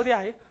कालावधी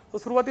आहे तो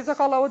सुरुवातीचा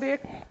कालावधी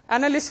एक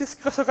ॲनालिसिस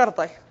कसं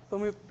करताय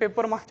तुम्ही.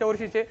 पेपर मागच्या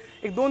वर्षीचे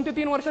एक 2 ते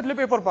 3 वर्षातले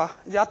पेपर पहा,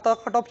 जे आता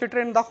कट ऑफचे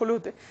ट्रेंड दाखवले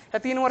होते. या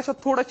 3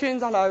 वर्षात थोडा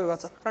चेंज झाला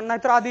आयोगाचा, कारण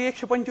नाहीतर आधी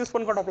 125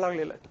 पण कट ऑफ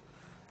लागलेला आहे.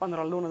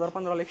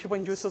 2015ला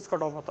 125च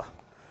कट ऑफ होता.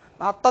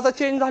 आत्ताचा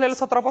चेंज झालेला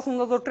 17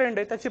 पासूनचा जो ट्रेंड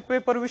आहे त्याचे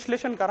पेपर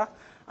विश्लेषण करा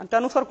आणि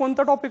त्यानुसार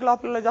कोणत्या टॉपिकला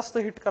आपल्याला जास्त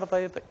हिट करता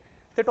येतं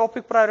ते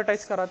टॉपिक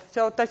प्रायोरिटाईज करा,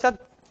 त्याच्यात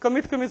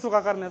कमीत कमी चुका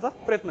करण्याचा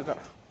प्रयत्न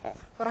करा.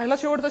 राहिला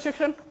शेवटचं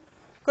सेक्शन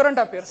करंट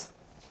अफेअर्स.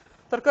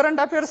 तर करंट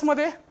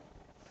अफेअर्समध्ये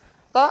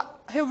आता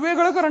हे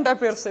वेगळं करंट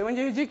अफेअर्स आहे,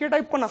 म्हणजे जी के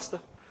टाईप पण असतं.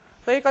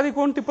 तर एखादी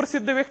कोणती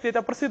प्रसिद्ध व्यक्ती आहे,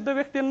 त्या प्रसिद्ध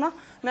व्यक्तींना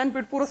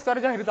ज्ञानपीठ पुरस्कार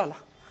जाहीर झाला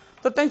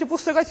तर त्यांची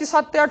पुस्तकाची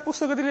 7 ते 8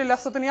 पुस्तकं दिलेली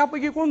असतात आणि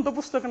यापैकी कोणतं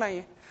पुस्तक नाही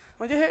आहे.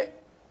 म्हणजे हे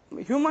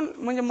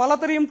म्हणजे मला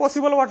तरी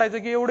इम्पॉसिबल वाटायचं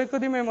की एवढे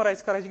कधी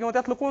मेमोराईज करायचे, किंवा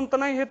त्यातलं कोणतं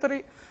नाही हे तरी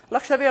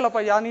लक्षात यायला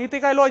पाहिजे. आणि इथे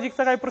काय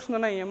लॉजिकचा काही प्रश्न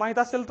नाही आहे, माहीत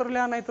असेल तर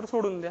लिहा, नाही तर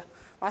सोडून द्या.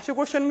 असे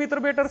क्वेश्चन मी तर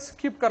बेटर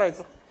स्किप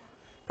करायचो,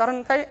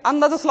 कारण काही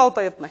अंदाजच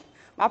लावता येत नाही.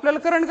 आपल्याला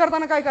करंट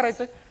करताना काय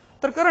करायचं,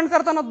 तर करंट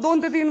करताना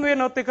 2 ते 3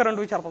 वेळेनं ते करंट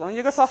विचारतात.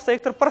 म्हणजे कसं असतं,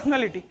 एक तर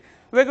पर्सनॅलिटी,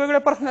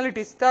 वेगवेगळ्या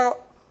पर्सनॅलिटीज, त्या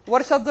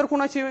वर्षात जर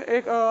कुणाची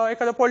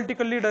एखादा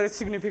पॉलिटिकल लीडर आहे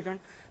सिग्निफिकंट,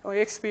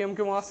 XPM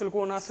किंवा असेल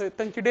कोण असेल,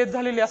 त्यांची डेथ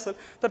झालेली असेल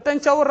तर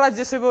त्यांच्यावर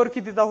राज्यसभेवर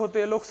कितीदा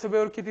होते,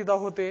 लोकसभेवर कितीदा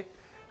होते,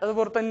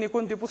 त्याचबरोबर त्यांनी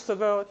कोणती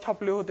पुस्तकं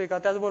छापली होते का,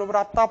 त्याचबरोबर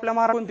आत्ता आपल्या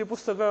महाराष्ट्रात कोणती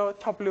पुस्तकं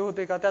छापली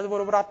होते का,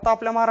 त्याचबरोबर आत्ता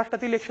आपल्या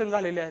महाराष्ट्रात इलेक्शन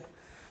झालेले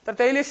आहेत तर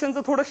त्या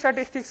इलेक्शनचं थोडं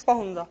स्टॅटिस्टिक्स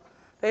पाहून जा.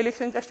 त्या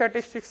इलेक्शनच्या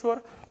स्टॅटिस्टिक्सवर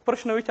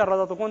प्रश्न विचारला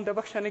जातो, कोणत्या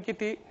पक्षाने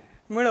किती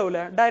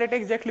मिळवल्या डायरेक्ट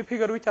एक्झॅक्टली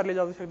फिगर विचारली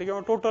जाऊ शकते किंवा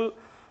टोटल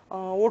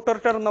वोटर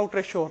टर्नआउट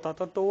रेशो होता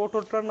तर तो वोटर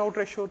टर्नआउट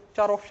रेशो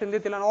 4 ऑप्शन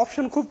देतील आणि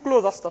ऑप्शन खूप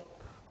क्लोज असतात.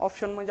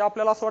 ऑप्शन म्हणजे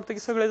आपल्याला असं वाटतं की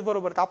सगळेच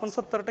बरोबर आहेत. आपण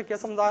 70%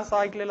 समजा असं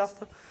ऐकलेलं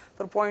असतं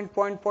तर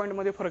पॉईंट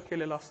मध्ये फरक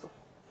केलेला असतो.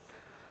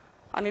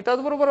 आणि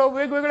त्याचबरोबर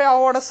वेगवेगळे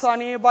अवॉर्ड्स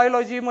आणि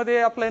बायोलॉजीमध्ये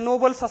आपले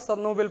नोबल्स असतात,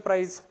 नोबेल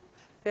प्राईज.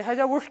 ह्या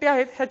ज्या गोष्टी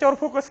आहेत ह्याच्यावर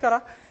फोकस करा.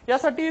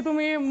 यासाठी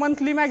तुम्ही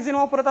मंथली मॅगझिन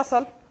वापरत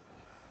असाल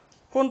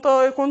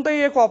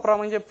कोणतंही एक वापरा,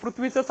 म्हणजे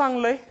पृथ्वीचं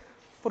चांगलं आहे,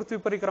 पृथ्वी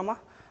परिक्रमा.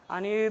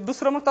 आणि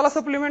दुसरं मग त्याला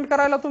सप्लिमेंट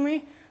करायला तुम्ही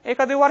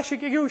एखादी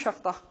वार्षिकी घेऊ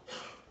शकता.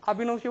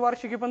 अभिनवची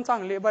वार्षिकी पण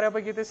चांगली आहे,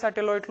 बऱ्यापैकी ते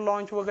सॅटेलाइट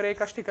लॉन्च वगैरे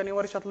एकाच ठिकाणी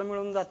वर्षातलं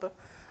मिळून जातं.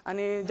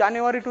 आणि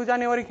जानेवारी टू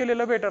जानेवारी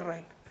केलेलं बेटर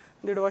राहील.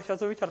 1.5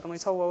 वर्षाचं विचारतं,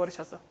 म्हणजे 6व्या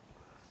वर्षाचं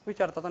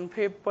विचारतात. आणि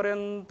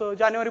फेबपर्यंत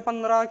जानेवारी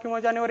 15 किंवा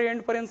जानेवारी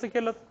एंडपर्यंत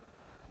केलं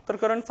तर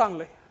करंट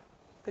चांगलं आहे.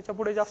 त्याच्या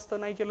पुढे जास्त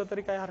नाही केलं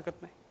तरी काही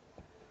हरकत नाही.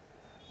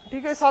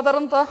 ठीक आहे,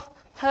 साधारणतः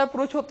हा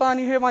अप्रोच होता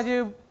आणि हे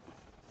माझे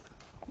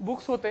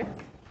बुक्स होते.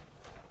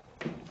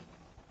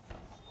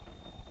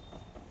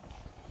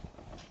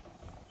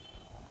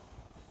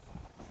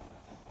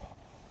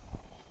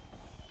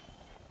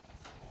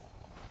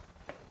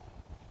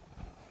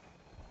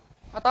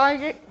 आता आहे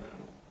की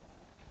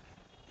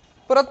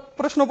परत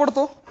प्रश्न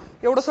पडतो,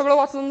 एवढं सगळं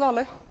वाचून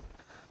झालंय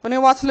पण हे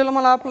वाचलेलं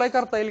मला अप्लाय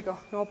करता येईल का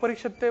किंवा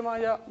परीक्षेत ते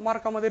माझ्या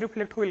मार्कामध्ये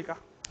रिफ्लेक्ट होईल का,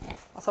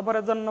 असा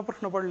बऱ्याच जणांना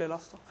प्रश्न पडलेला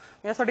असतो.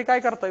 यासाठी काय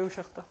करता येऊ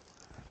शकतं,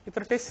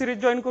 इतर टेस्ट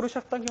सिरीज जॉईन करू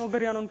शकता किंवा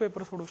घरी आणून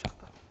पेपर सोडू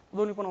शकता.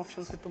 दोन्ही पण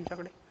ऑप्शन्स आहेत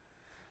तुमच्याकडे.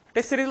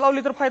 टेस्ट सिरीज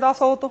लावली तर फायदा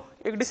असा होतो,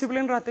 एक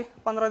डिसिप्लिन राहते,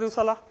 15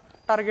 दिवसाला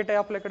टार्गेट आहे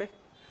आपल्याकडे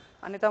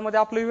आणि त्यामध्ये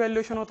आपलं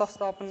इव्हॅल्युएशन होत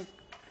असतं, आपण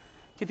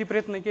किती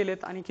प्रयत्न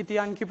केलेत आणि किती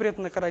आणखी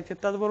प्रयत्न करायचे.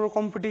 त्याचबरोबर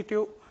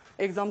कॉम्पिटिटिव्ह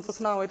एक्झामचंच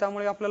नाव आहे,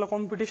 त्यामुळे आपल्याला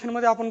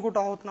कॉम्पिटिशनमध्ये आपण कुठं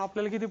आहोत ना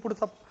आपल्याला किती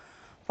पुढचा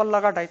पल्ला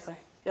गाठायचा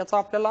आहे याचा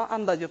आपल्याला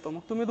अंदाज येतो.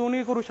 मग तुम्ही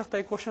दोन्ही करू शकता.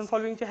 एक क्वेश्चन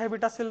सॉल्व्हिंगची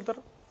हॅबिट असेल तर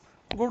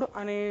गुड,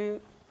 आणि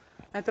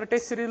नाहीतर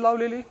टेस्ट सिरीज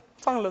लावलेली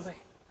चांगलंच आहे.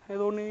 हे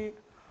दोन्ही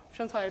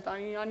ऑप्शन्स आहेत.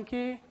 आणि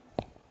आणखी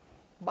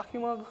बाकी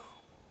मग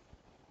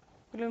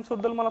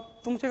प्रिलिम्सबद्दल मला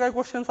तुमचे काही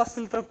क्वेश्चन्स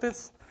असतील तर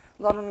तेच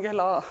जाणून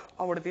घ्यायला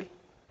आवडतील.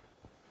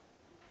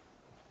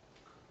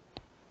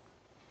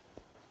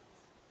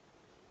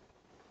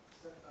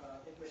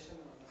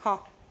 हां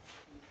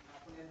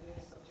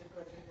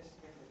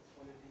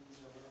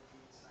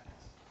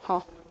हां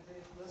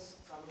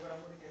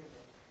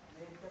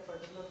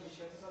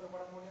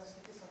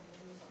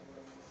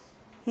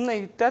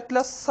नाही,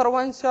 त्यातल्या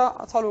सर्वांच्या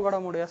चालू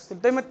घडामोडी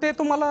असतील ते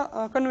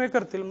तुम्हाला कन्वे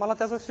करतील. मला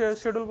त्याचं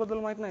शेड्यूलबद्दल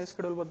माहीत नाही.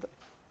 शेड्यूलबद्दल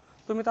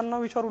तुम्ही त्यांना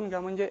विचारून घ्या.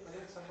 म्हणजे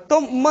तो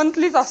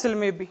मंथलीच असेल,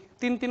 मे बी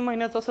 3-3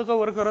 महिन्याचं असं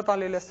कव्हर करत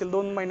आलेले असतील,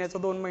 2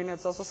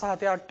 महिन्याचं असं 6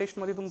 ते 8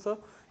 टेस्टमध्ये तुमचं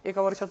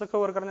एका वर्षाचं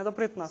कव्हर करण्याचा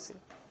प्रयत्न असेल.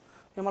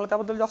 हे मला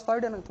त्याबद्दल जास्त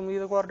आयडिया नाही,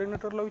 तुम्ही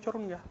कोऑर्डिनेटरला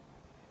विचारून घ्या.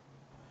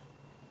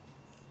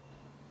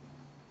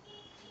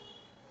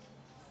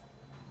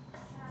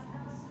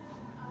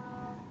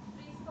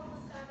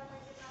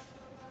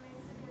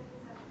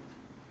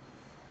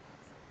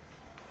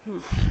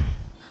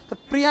 तर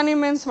प्री आणि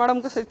मेन्स मॅडम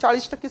कसं आहे,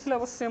 40%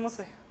 सिलेबस सेमच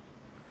आहे.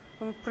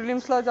 तुम्ही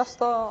प्रिलिम्सला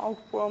जास्त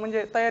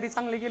म्हणजे तयारी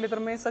चांगली केली तर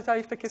मेन्सचा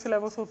 40%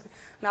 सिलेबस होते.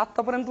 आणि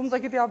आत्तापर्यंत तुमचा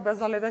किती अभ्यास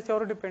झाला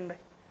त्याच्यावर डिपेंड आहे.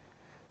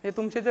 हे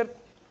तुमचे जर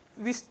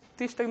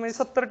 20-30% म्हणजे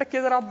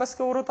 70% जर अभ्यास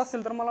कव्हर होत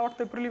असेल तर मला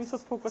वाटतं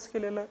प्रिलिम्सच फोकस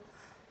केलेलं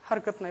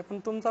हरकत नाही. पण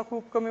तुमचा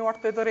खूप कमी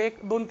वाटतंय तर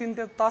 1-2-3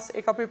 तास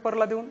एका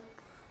पेपरला देऊन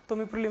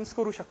तुम्ही प्रिलिम्स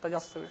करू शकता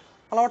जास्त वेळ.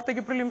 मला वाटतं की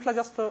प्रिलिम्सला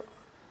जास्त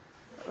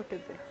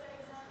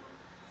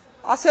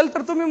असेल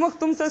तर तुम्ही मग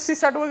तुमचं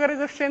सीसॅट वगैरे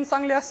जर स्ट्रेंथ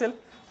चांगली असेल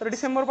तर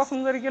डिसेंबर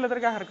पासून जरी केलं तरी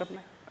काय हरकत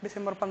नाही.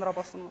 डिसेंबर 15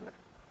 पासून वगैरे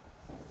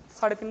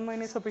 3.5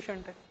 महिने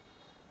सफिशियंट आहे.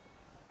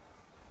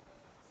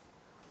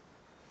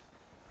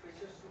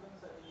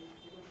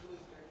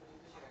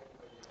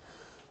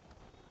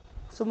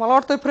 सो मला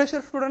वाटतं फ्रेशर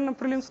स्टुडंटने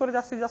प्रिलिम्सवर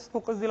जास्तीत जास्त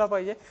फोकस दिला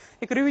पाहिजे.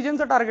 एक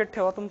रिव्हिजनचं टार्गेट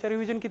ठेवा, तुमच्या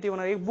रिव्हिजन किती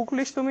होणार. एक बुक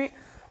लिस्ट तुम्ही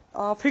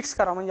फिक्स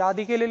करा, म्हणजे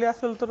आधी केलेली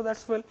असेल तर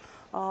दॅट्स वेल.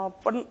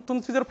 पण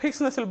तुमची जर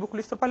फिक्स नसेल बुक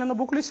लिस्ट तर पहिल्यांदा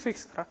बुक लिस्ट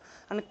फिक्स करा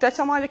आणि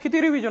त्याच्या माझ्या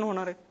किती रिव्हिजन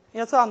होणार आहे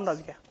याचा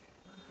अंदाज घ्या.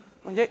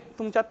 म्हणजे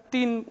तुमच्या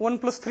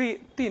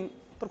 1+3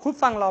 तर खूप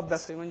चांगला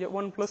अभ्यास आहे. म्हणजे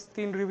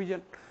 1+3 रिव्हिजन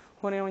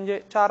होणे म्हणजे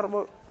 4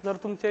 जर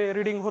तुमचे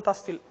रिडिंग होत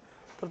असतील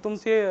तर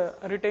तुमचे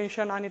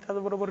रिटेन्शन आणि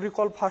त्याचबरोबर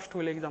रिकॉल फास्ट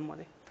होईल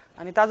एक्झाममध्ये.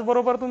 आणि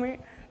त्याचबरोबर तुम्ही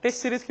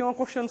टेस्ट सिरीज किंवा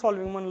क्वेश्चन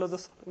सॉल्व्हिंग म्हणलं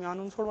जसं तुम्ही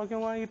आणून सोडवा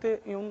किंवा इथे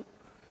येऊन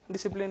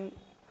डिसिप्लिन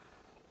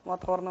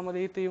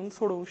वातावरणामध्ये इथे येऊन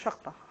सोडवू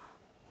शकता.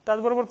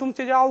 त्याचबरोबर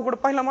तुमचे जे अवघड,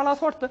 पहिला मला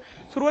असं वाटतं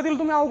सुरुवातीला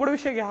तुम्ही अवघड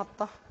विषय घ्या.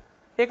 आत्ता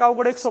एक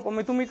अवघड एक सोपा,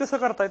 म्हणजे तुम्ही कसं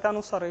करताय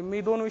त्यानुसार आहे.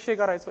 मी 2 विषय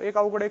करायचो, एक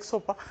अवघड एक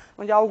सोपा,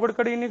 म्हणजे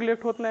अवघडकडे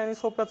निग्लेक्ट होत नाही आणि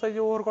सोप्याचा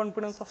जो ओव्हर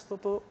कॉन्फिडन्स असतो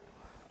तो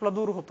आपला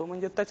दूर होतो.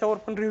 म्हणजे त्याच्यावर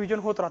पण रिव्हिजन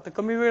होत राहतं.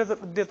 कमी वेळ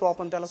देतो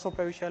आपण त्याला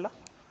सोप्या विषयाला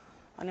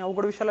आणि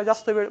अवघड विषयाला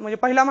जास्त वेळ. म्हणजे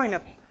पहिल्या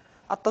महिन्यात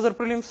आत्ता जर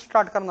प्रिलिम्स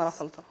स्टार्ट करणार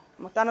असाल तर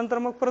मग त्यानंतर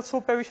मग परत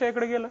सोप्या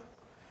विषयाकडे गेलं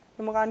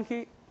की मग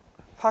आणखी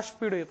फास्ट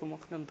स्पीड येतो.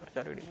 मग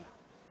नंतरच्या रिडिंगला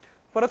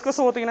परत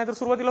कसं होतं की नाहीतर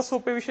सुरुवातीला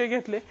सोपे विषय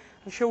घेतले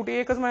शेवटी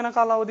 1च महिना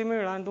कालावधी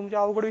मिळाला आणि तुमचे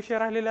अवघड विषय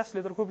राहिलेले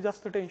असले तर खूप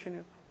जास्त टेन्शन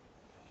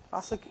येतं.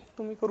 असं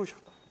तुम्ही करू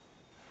शकता.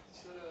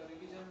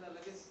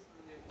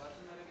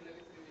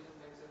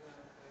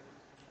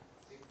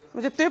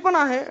 म्हणजे ते पण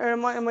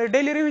आहे,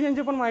 डेली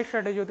रिव्हिजनची पण माझी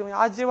स्ट्रॅटेजी होती. म्हणजे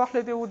आज जे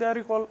वाचले ते उद्या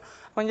रिकॉल,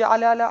 म्हणजे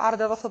आल्या आल्या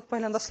अर्ध्या तासात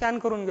पहिल्यांदा स्कॅन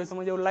करून घ्यायचं,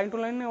 म्हणजे लाईन टू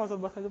लाईन नाही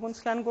वाचत बसायचं, पण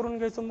स्कॅन करून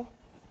घ्यायचं, मग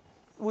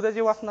उद्या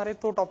जे वाचणार आहे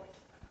तो टॉपिक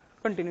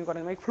कंटिन्यू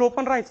करायचा. एक फ्लो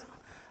पण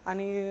राहायचा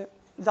आणि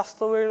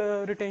जास्त वेळ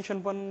रिटेन्शन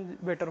पण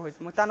बेटर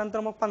व्हायचं. मग त्यानंतर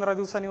मग 15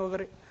 दिवसांनी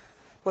वगैरे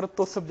परत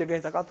तोच सब्जेक्ट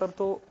घ्यायचा, का तर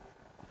तो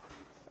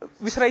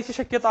विसरायची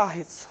शक्यता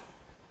आहेच.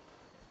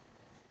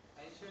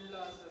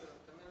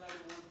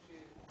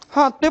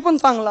 हां, ते पण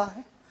चांगलं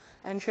आहे.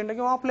 एन्शियंट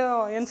किंवा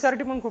आपल्या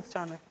एनसीआरटी पण खूप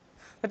छान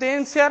आहे. ते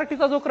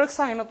एनसीआरटीचा जो क्रक्स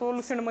आहे ना, तो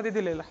लुसेंटमध्ये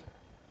दिलेला आहे.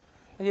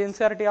 म्हणजे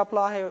एनसीआरटी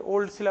आपला आहे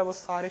ओल्ड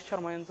सिलेबस आर.एस.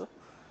 शर्मा यांचं,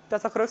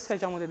 त्याचा क्रक्स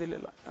ह्याच्यामध्ये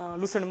दिलेला,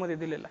 लुसेंटमध्ये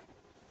दिलेला आहे.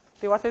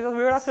 ते वाचायचा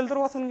वेळ असेल तर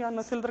वाचून घ्या,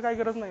 नसेल तर काही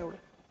गरज नाही एवढं.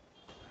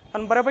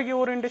 आणि बऱ्यापैकी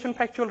ओरिएंटेशन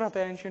फॅक्च्युअल राहतं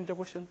एन्शियंटचे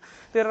क्वेश्चन.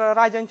 ते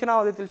राजांची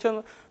नाव देतील,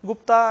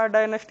 गुप्ता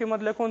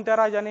डायनेस्टीमधल्या कोणत्या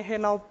राजाने हे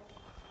नाव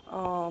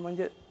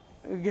म्हणजे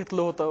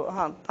घेतलं होतं,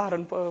 हां,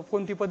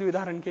 कोणती पदवी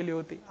धारण केली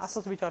होती,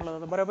 असंच विचारलं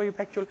जातं बऱ्यापैकी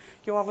फॅक्च्युअल.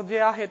 किंवा जे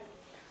आहेत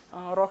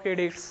रॉक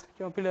एडिक्ट्स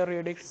किंवा पिलर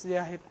एडिक्ट्स जे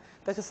आहेत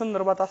त्याच्या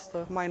संदर्भात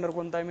असतं, मायनर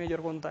कोणता आहे,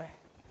 मेजर कोणता आहे,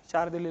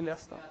 4 दिलेले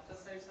असतात.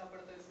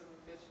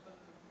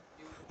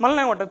 मला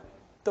नाही वाटत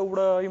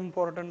तेवढं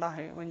इम्पॉर्टंट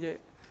आहे, म्हणजे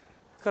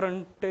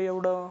करंट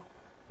एवढं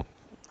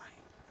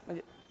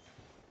म्हणजे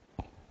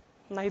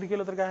नाही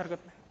केलं तर काय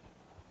हरकत नाही.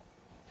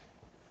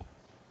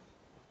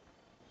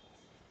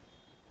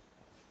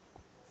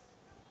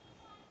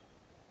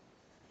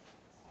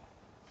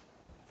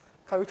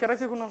 काय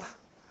विचारायचं कुणाला?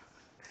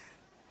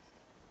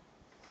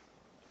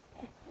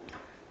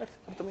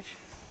 प्रथमेश.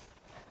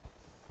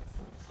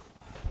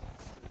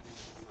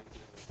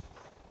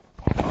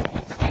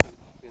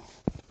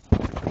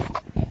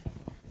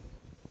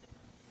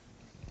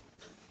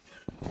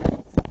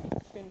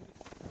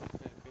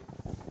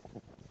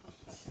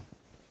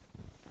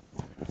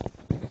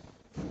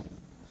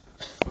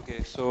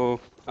 ओके, सो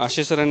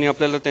आशिष सरांनी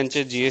आपल्याला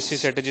त्यांचे GSC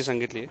स्ट्रॅटेजी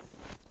सांगितली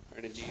आहे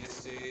आणि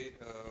GSC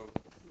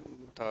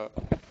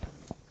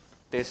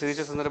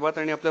टेस्टच्या संदर्भात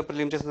आणि आपल्या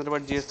प्रिलिमच्या संदर्भात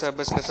GSचा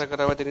अभ्यास कसा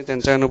करावा त्यांनी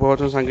त्यांच्या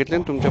अनुभवातून सांगितले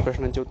आणि तुमच्या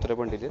प्रश्नांची उत्तरं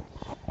पण दिली.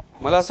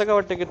 मला असं काय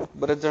वाटतं की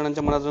बरेच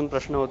जणांच्या मनात अजून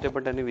प्रश्न होते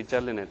पण त्यांनी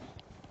विचारले नाहीत.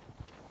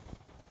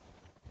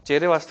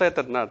 चेहरे वाचता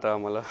येतात ना आता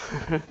आम्हाला.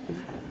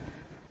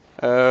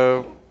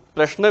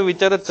 प्रश्न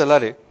विचारत चला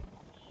रे.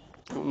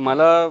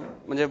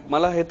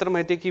 मला हे तर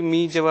माहिती आहे की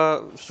मी जेव्हा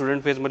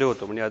स्टुडंट फेजमध्ये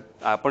होतो, म्हणजे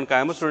आपण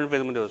कायमच स्टुडंट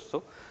फेजमध्ये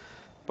असतो,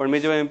 पण मी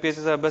जेव्हा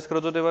MPSCचा अभ्यास करत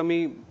होतो तेव्हा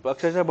मी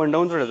अक्षरशः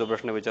बंडावून सोडायचो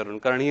प्रश्न विचारून,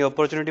 कारण ही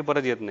ऑपॉर्च्युनिटी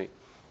परत येत नाही.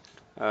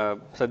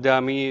 सध्या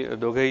आम्ही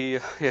दोघेही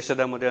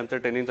यशदामध्ये आमचं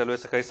ट्रेनिंग चालू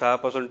आहे. सकाळी 6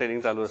 पासून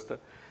ट्रेनिंग चालू असतं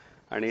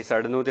आणि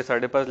 9:30 ते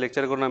 5:30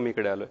 लेक्चर करून आम्ही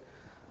इकडे आलोय.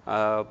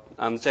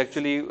 आमचं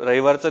ॲक्च्युली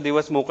रविवारचा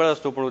दिवस मोकळा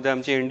असतो, पण उद्या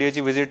आमची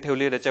NDAची व्हिजिट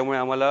ठेवली आहे, त्याच्यामुळे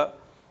आम्हाला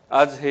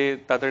आज हे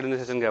तातडीने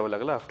सेशन घ्यावं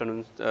लागलं,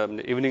 आफ्टरनून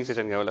इव्हिनिंग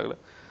सेशन घ्यावं लागलं.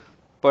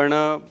 पण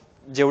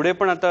जेवढे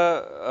पण आता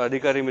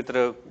अधिकारी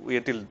मित्र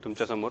येतील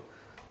तुमच्यासमोर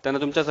त्यांना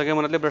तुमच्या सगळ्या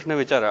मनातले प्रश्न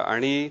विचारा.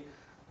 आणि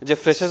जे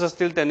फ्रेशर्स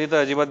असतील त्यांनी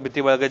तर अजिबात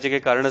भीती बाळगायची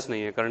काही कारणच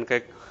नाही आहे, कारण काय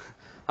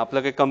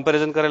आपलं काही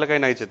कंपॅरिझन करायला काही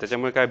नाहीच आहे,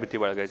 त्याच्यामुळे काय भीती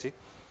बाळगायची.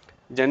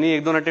 ज्यांनी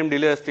 1-2 अटेम्प्ट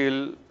दिले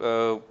असतील,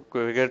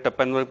 वेगवेगळ्या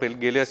टप्प्यांवर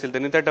गेले असतील,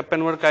 त्यांनी त्या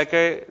टप्प्यांवर काय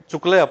काय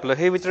चुकलंय आपलं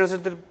हे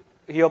विचारण्यासाठी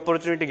तर ही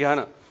ऑपॉर्च्युनिटी घ्या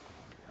ना.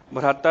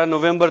 बरं, आता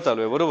नोव्हेंबर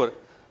चालू आहे बरोबर.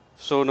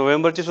 सो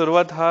नोव्हेंबरची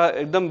सुरुवात हा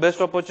एकदम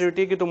बेस्ट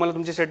ऑपॉर्च्युनिटी की तुम्हाला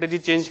तुमची स्ट्रॅटेजी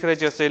चेंज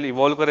करायची असेल,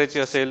 इव्हॉल्व करायची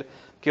असेल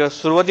किंवा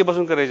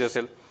सुरुवातीपासून करायची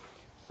असेल.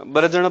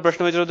 बरेच जण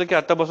प्रश्न विचारत होते की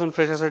आतापासून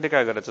फ्रेशरसाठी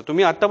काय करायचं.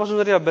 तुम्ही आतापासून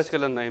जरी अभ्यास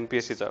केला ना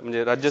MPSCचा,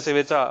 म्हणजे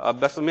राज्यसेवेचा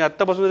अभ्यास तुम्ही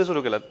आतापासून जरी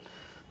सुरू केलात,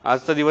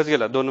 आजचा दिवस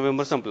गेला, 2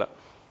 नोव्हेंबर संपला,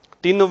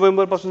 3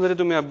 नोव्हेंबर पासून जरी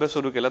तुम्ही अभ्यास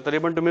सुरू केला तरी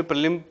पण तुम्ही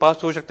प्रिलिम पास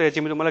होऊ शकता, याची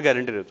मी तुम्हाला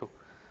गॅरंटी देतो.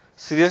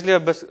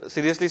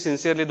 सिरियसली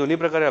सिन्सिअरली दोन्ही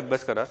प्रकारे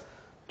अभ्यास करा,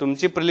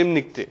 तुमची प्रिलिम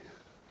निघते.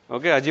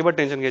 ओके, अजिबात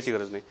टेन्शन घ्यायची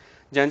गरज नाही.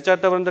 ज्यांच्या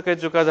आतापर्यंत काही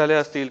चुका झाल्या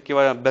असतील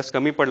किंवा अभ्यास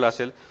कमी पडला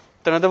असेल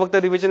त्यांना तर फक्त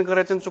रिव्हिजन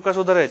करायचं आणि चुका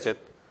सुधारायच्या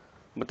आहेत.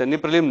 मग त्यांनी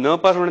प्रिलिम न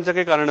पास होण्याचं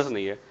काही कारणच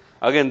नाही आहे.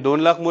 अगेन 2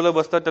 लाख मुलं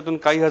बसतात, त्यातून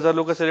काही हजार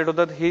लोक सिलेक्ट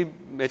होतात, ही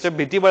याच्या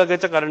भीती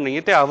बाळगायचं कारण नाही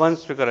आहे, ते आव्हान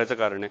स्वीकारायचं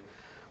कारण आहे.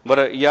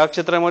 बरं, या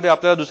क्षेत्रामध्ये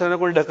आपल्याला दुसऱ्यांना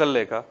कोणी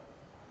ढकललंय का?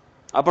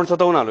 आपण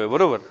स्वतःहून आलोय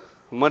बरोबर.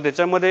 मग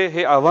त्याच्यामध्ये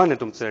हे आव्हान आहे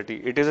तुमच्यासाठी,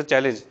 इट इज अ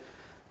चॅलेंज.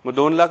 मग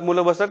 2 लाख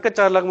मुलं बसतात का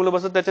 4 लाख मुलं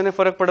बसतात त्याच्याने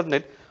फरक पडत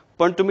नाहीत,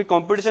 पण तुम्ही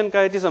कॉम्पिटिशन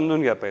काय ती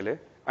समजून घ्या पहिले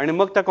आणि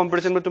मग त्या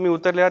कॉम्पिटिशनमध्ये तुम्ही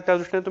उतरले आहात त्या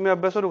दृष्टीने तुम्ही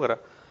अभ्यास सुरू करा.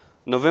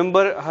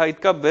 नोव्हेंबर हा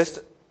इतका बेस्ट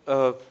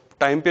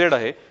टाइम पिरियड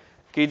आहे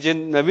की जे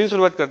नवीन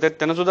सुरुवात करतात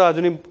त्यांना सुद्धा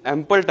अजूनही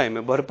ॲम्पल टाइम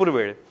आहे, भरपूर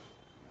वेळ.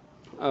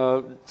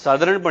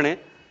 साधारणपणे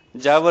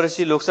ज्या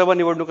वर्षी लोकसभा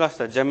निवडणुका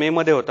असतात, ज्या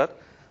मेमध्ये होतात,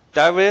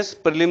 त्यावेळेस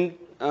प्रिलिम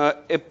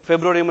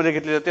फेब्रुवारीमध्ये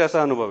घेतली जाते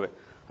असा अनुभव आहे.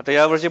 आता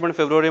यावर्षी पण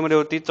फेब्रुवारीमध्ये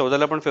होती,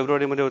 14ला पण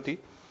फेब्रुवारीमध्ये होती,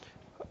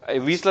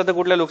 20ला तर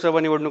कुठल्या लोकसभा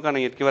निवडणुका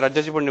नाही आहेत किंवा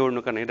राज्याची पण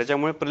निवडणुका नाही,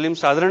 त्याच्यामुळे प्रिलिम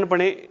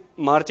साधारणपणे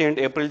मार्च एंड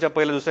एप्रिलच्या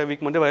पहिल्या दुसऱ्या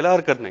वीकमध्ये व्हायला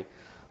हरकत नाही.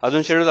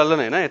 अजून शेड्यूल आलं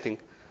नाही ना आय थिंक.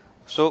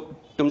 सो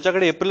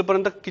तुमच्याकडे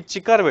एप्रिलपर्यंत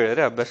चिकार वेळ आहे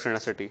रे अभ्यास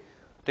करण्यासाठी.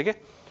 ठीक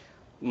आहे,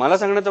 मला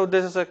सांगण्याचा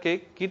उद्देश असा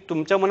की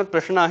तुमच्या मनात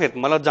प्रश्न आहेत,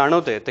 मला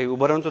जाणवतंय, ते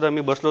उभं राहून सुद्धा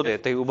मी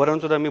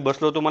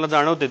बसलो होतो, मला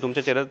जाणवतंय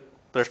तुमच्या चेहऱ्यात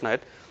प्रश्न आहेत.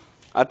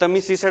 आता मी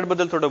CSAT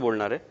बद्दल थोडं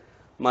बोलणार आहे,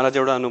 मला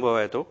जेवढा अनुभव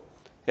आहे तो.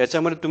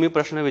 याच्यामध्ये तुम्ही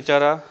प्रश्न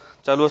विचारा,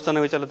 चालू असताना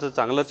विचारलं तर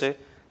चांगलंच आहे,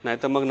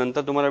 नाहीतर मग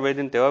नंतर तुम्हाला वेळ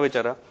देईन तेव्हा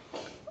विचारा.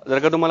 जर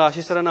का तुम्हाला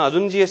आशिष सरांना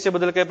अजून जीएसचे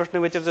बद्दल काही प्रश्न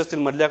विचारायचे असतील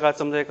मधल्या काळात,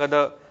 समजा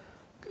एखादा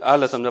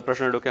आलं समजा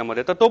प्रश्न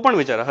डोक्यामध्ये, तर तो पण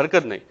विचारा,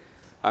 हरकत नाही.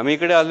 आम्ही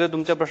इकडे आलो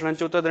तुमच्या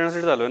प्रश्नांची उत्तर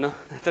देण्यासाठी आलोय ना,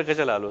 तर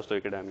कशाला आलो असतो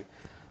इकडे आम्ही.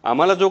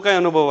 आम्हाला जो काही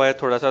अनुभव आहे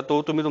थोडासा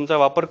तो तुम्ही तुमचा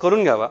वापर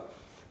करून घ्यावा.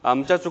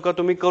 आमच्या चुका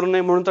तुम्ही करू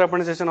नये म्हणून तर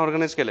आपण सेशन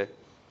ऑर्गनाईज केलंय,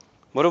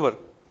 बरोबर.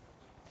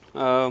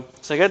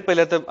 सगळ्यात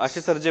पहिले तर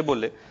आशिष सर जे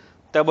बोलले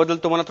त्याबद्दल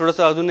तुम्हाला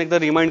थोडंसं अजून एकदा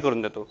रिमाइंड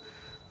करून देतो.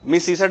 मी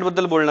सीसॅट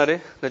बद्दल बोलणार आहे,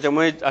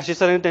 त्याच्यामुळे आशिष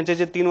सरांनी त्यांचे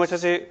जे 3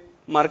 वर्षाचे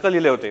मार्क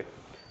लिहिले होते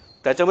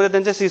त्याच्यामध्ये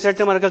त्यांचे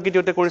सीसॅटचे मार्क किती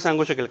होते कोणी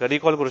सांगू शकेल का,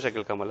 रिकॉल करू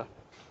शकेल का मला?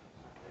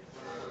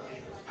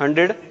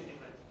 100,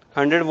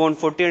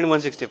 140 आणि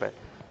 165.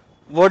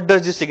 व्हॉट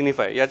डज दिस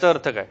सिग्निफाय? याचा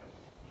अर्थ काय?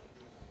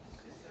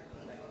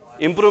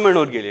 इम्प्रूव्हमेंट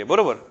होत गेली आहे,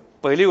 बरोबर.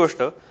 पहिली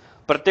गोष्ट,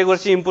 प्रत्येक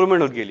वर्षी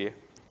इम्प्रूव्हमेंट होत गेली आहे.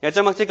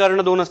 याच्या मागची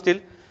कारण 2 असतील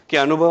की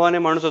अनुभवाने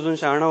माणूस अजून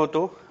शहाणा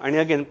होतो आणि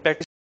अगेन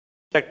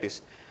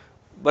प्रॅक्टिस.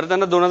 बरं,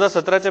 त्यांना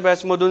 2017च्या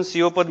बॅचमधून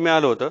सीओ पद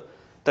मिळालं होतं,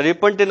 तरी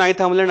पण ते नाही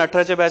थांबले आणि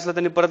 18च्या बॅचला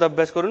त्यांनी परत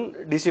अभ्यास करून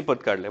डीसी पद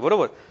काढले,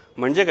 बरोबर.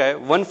 म्हणजे काय,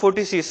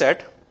 140 सीसॅट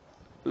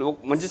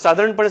म्हणजे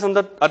साधारणपणे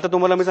समजा आता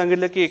तुम्हाला मी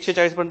सांगितलं की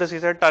 140 पर्यंत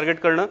सीसॅट टार्गेट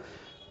करणं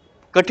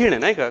कठीण आहे,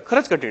 नाही का?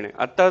 खरंच कठीण आहे.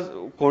 आता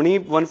कोणी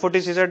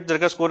 140 सीसॅट जर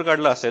का स्कोर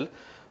काढला असेल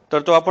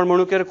तर तो आपण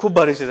म्हणू की अरे खूप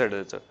भारी सीसॅट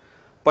आहे त्याचं.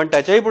 पण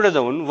त्याच्याही पुढे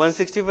जाऊन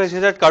 165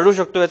 सीसॅट काढू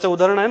शकतो याचं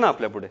उदाहरण आहे ना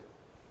आपल्या पुढे,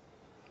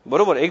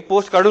 बरोबर. एक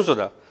पोस्ट काढून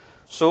सुद्धा.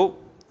 सो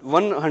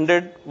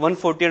 100,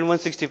 140 आणि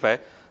 165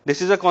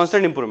 दिस इज अ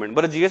कॉन्स्टंट इम्प्रूव्हमेंट.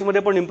 बरं, जीएस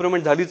मध्ये पण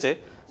इम्प्रूव्हमेंट झालीच आहे,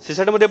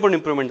 सीसॅट मध्ये पण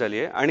इम्प्रूव्हमेंट झाली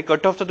आहे. आणि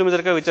कट ऑफचा तुम्ही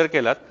जर का विचार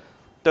केलात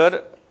तर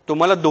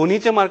तुम्हाला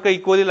दोन्हीचे मार्क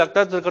इक्वली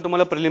लागतात जर का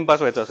तुम्हाला प्रिलिम पास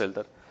व्हायचं असेल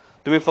तर.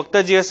 तुम्ही फक्त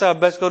जीएसचा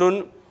अभ्यास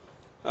करून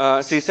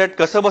सीसॅट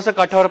कसं बसं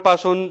काठावर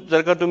पास होऊन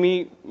जर का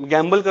तुम्ही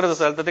गॅम्बल करत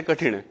असाल तर ते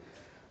कठीण आहे.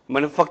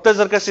 म्हणजे फक्त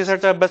जर का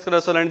सीसॅटचा अभ्यास करत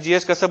असाल आणि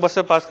जीएस कसं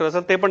बसं पास करत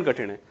असाल ते पण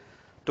कठीण आहे.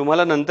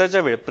 तुम्हाला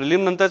नंतरच्या वेळ,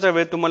 प्रिलिम नंतरच्या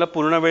वेळ तुम्हाला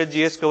पूर्ण वेळ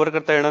जीएस कव्हर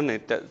करता येणार नाही,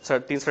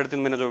 3-3.5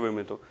 महिन्याचा वेळ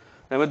मिळतो.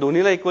 त्यामुळे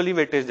दोन्हीला इक्वली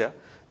वेटेज द्या.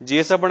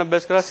 जीएसचा पण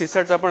अभ्यास करा,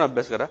 सीसॅटचा पण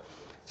अभ्यास करा.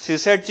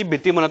 सीसॅटची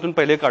भीती मनातून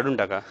पहिले काढून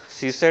टाका.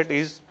 सीसॅट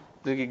इज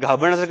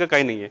घाबरण्यासारखं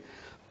काही नाहीये.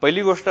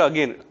 पहिली गोष्ट,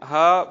 अगेन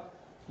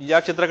या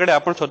क्षेत्राकडे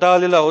आपण स्वतः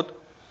आलेलो आहोत.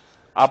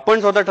 आपण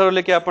स्वतः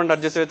ठरवले की आपण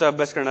राज्यसेवेचा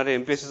अभ्यास करणार आहे,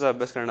 एमपीएससीचा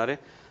अभ्यास करणार आहे.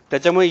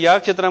 त्याच्यामुळे या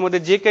क्षेत्रामध्ये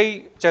जे काही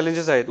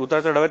चॅलेंजेस आहेत,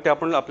 उतार चढाव आहेत, ते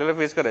आपल्याला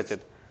फेस करायचे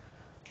आहेत.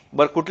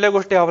 बरं, कुठल्या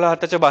गोष्टी आपल्या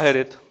हाताच्या बाहेर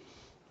आहेत?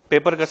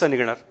 पेपर कसा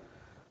निघणार,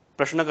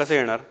 प्रश्न कसे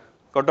येणार,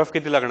 कट ऑफ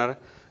किती लागणार,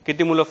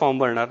 किती मुलं फॉर्म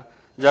भरणार,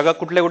 जागा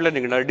कुठल्या कुठल्या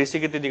निघणार, डीसी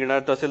किती निघणार,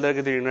 तहसीलदार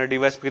किती निघणार,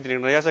 डीवायएसपी किती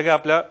निघणार, या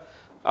सगळ्या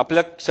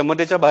आपल्या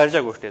क्षमतेच्या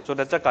बाहेरच्या गोष्टी आहेत. सो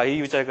त्याचा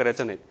काहीही विचार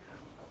करायचा नाही.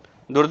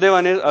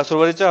 दुर्दैवाने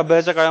सुरुवातीच्या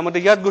अभ्यासाच्या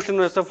काळामध्ये याच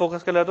गोष्टींवर जास्त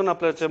फोकस केला जातो,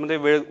 आपल्या त्याच्यामध्ये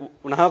वेळ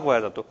नाहक वाया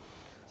जातो.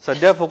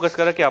 सध्या फोकस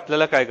करा की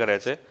आपल्याला काय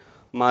करायचंय,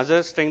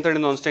 माझं स्ट्रेंथ आणि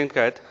नॉन स्ट्रेंथ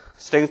काय आहेत,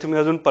 स्ट्रेंथ मी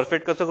अजून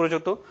परफेक्ट कसं करू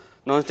शकतो,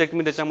 नॉन स्ट्रेंथ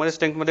मी त्याच्यामध्ये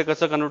स्ट्रेंथमध्ये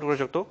कसं कन्वर्ट करू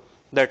शकतो,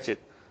 दॅट्स इट.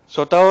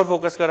 स्वतःवर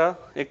फोकस करा.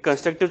 एक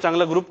कन्स्ट्रक्टिव्ह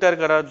चांगला ग्रुप तयार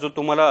करा जो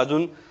तुम्हाला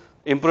अजून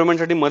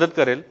इम्प्रूव्हमेंटसाठी मदत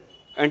करेल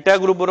आणि त्या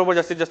ग्रुप बरोबर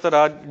जास्तीत जास्त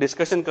राहा,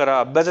 डिस्कशन करा,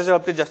 अभ्यासाच्या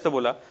बाबतीत जास्त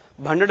बोला.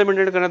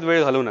 भांडण करण्यात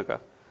वेळ घालवू नका.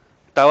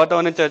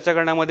 तावातावाने चर्चा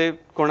करण्यामध्ये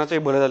कोणाचंही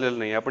भलं झालेलं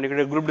नाही. आपण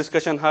इकडे ग्रुप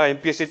डिस्कशन हा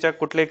एमपीएससीच्या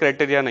कुठलाही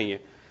क्रायटेरिया नाहीये.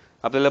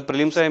 आपल्याला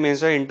प्रिलिम्स आहे,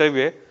 मेन्स आहे,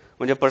 इंटरव्ह्यू आहे,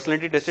 म्हणजे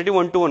पर्सनॅलिटी टेस्टसाठी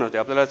 1-to-1 होते.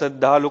 आपल्याला असं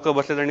 10 लोक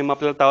बसलेत आणि मग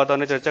आपल्याला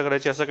तावातावाने चर्चा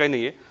करायची असं काही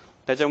नाहीये.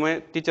 त्याच्यामुळे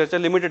ती चर्चा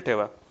लिमिटेड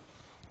ठेवा.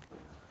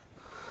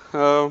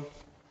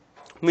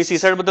 मी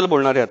सीसॅट बद्दल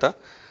बोलणार आहे आता.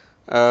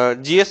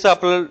 जीएसचं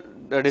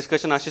आपलं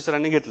डिस्कशन आशिष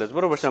सरांनी घेतलंच,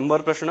 बरोबर.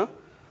 100 प्रश्न,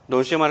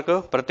 200 मार्क,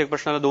 प्रत्येक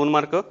प्रश्नाला 2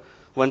 मार्क,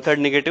 1/3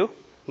 निगेटिव्ह,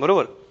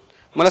 बरोबर.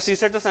 मला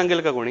सीसॅटचं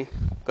सांगेल का कोणी,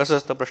 कसं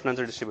असतं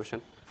प्रश्नांचं डिस्ट्रीब्युशन?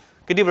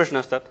 किती प्रश्न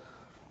असतात?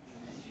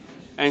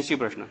 80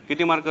 प्रश्न.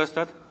 किती मार्क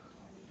असतात?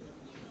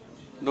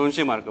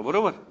 200 मार्क,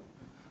 बरोबर.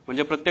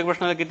 म्हणजे प्रत्येक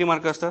प्रश्नाला किती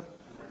मार्क असतात?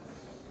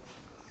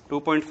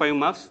 2.5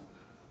 मार्क्स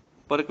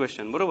पर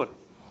क्वेश्चन, बरोबर.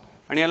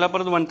 आणि याला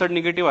परत 1/3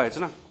 निगेटिव्ह आहेच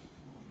ना,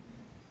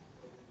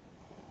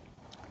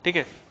 ठीक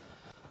आहे.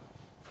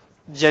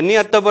 ज्यांनी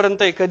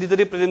आतापर्यंत एखादी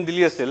तरी प्रिलिम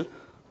दिली असेल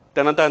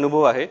त्यांना तर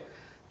अनुभव आहे.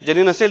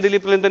 ज्यांनी नसेल दिली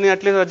प्रिलिम त्यांनी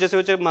ॲटलीस्ट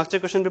राज्यसेवेचे मागचे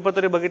क्वेश्चन पेपर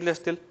तरी बघितले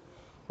असतील,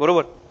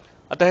 बरोबर.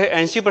 आता हे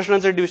 80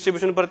 प्रश्नांचं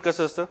डिस्ट्रीब्युशन परत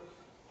कसं असतं?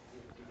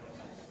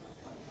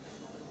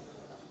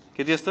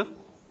 किती असतं?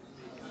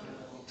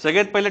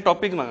 सगळ्यात पहिले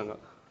टॉपिक मागा.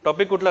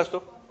 टॉपिक कुठला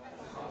असतो?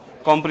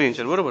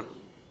 कॉम्प्रिहेन्शन, बरोबर.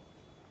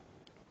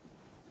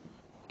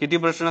 किती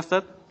प्रश्न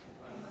असतात?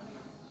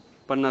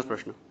 50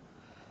 प्रश्न.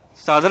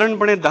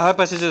 साधारणपणे 10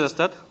 पॅसेजेस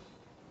असतात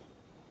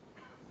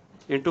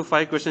इंटू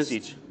 5 क्वेश्चन्स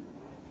इच,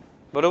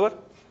 बरोबर.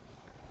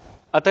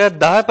 आता या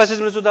 10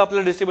 पॅसेजमध्ये सुद्धा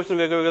आपल्याला डिस्ट्रीब्युशन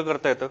वेगळं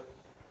करता येतं.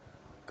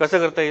 कसं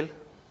करता येईल?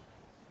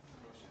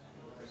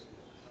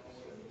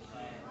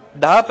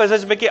 10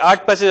 पॅसेजपैकी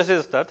 8 पॅसेज असे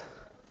असतात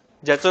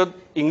ज्याचं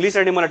इंग्लिश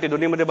आणि मराठी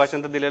दोन्हीमध्ये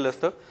भाषांतर दिलेलं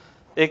असतं.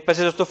 एक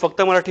पॅसेज असतो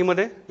फक्त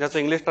मराठीमध्ये ज्याचं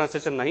इंग्लिश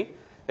ट्रान्सलेशन नाही.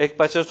 एक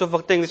पॅसेज असतो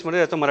फक्त इंग्लिशमध्ये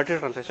ज्याचं मराठी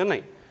ट्रान्सलेशन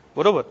नाही,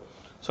 बरोबर.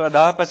 सो या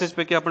 10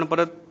 पॅसेजपैकी आपण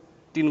परत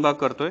 3 भाग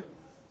करतोय.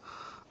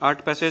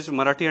 8 पॅसेज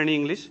मराठी आणि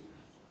इंग्लिश,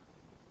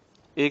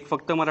 एक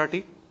फक्त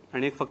मराठी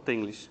आणि एक फक्त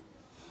इंग्लिश,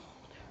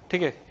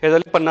 ठीक आहे. हे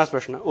झाले 50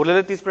 प्रश्न.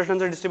 उरलेले 30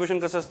 प्रश्नांचं डिस्ट्रीब्युशन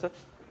कसं असतं?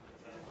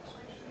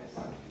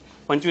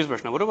 25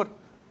 प्रश्न, बरोबर.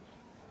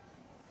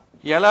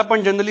 याला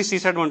आपण जनरली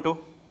सीसॅट म्हणतो,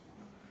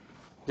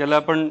 ज्याला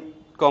आपण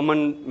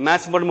कॉमन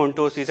मॅथ्स पण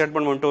म्हणतो, सीसॅट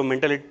पण म्हणतो,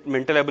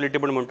 मेंटल ॲबिलिटी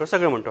पण म्हणतो,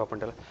 सगळं म्हणतो आपण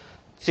त्याला.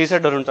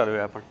 सीसॅट धरून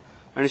चालूया आपण.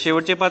 आणि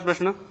शेवटचे 5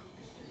 प्रश्न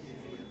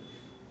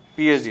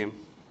पीएचडीएम.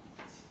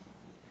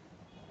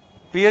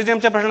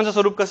 पीएचडीएमच्या प्रश्नांचं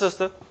स्वरूप कसं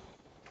असतं?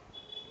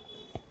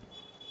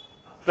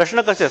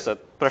 प्रश्न कसे असतात?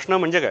 प्रश्न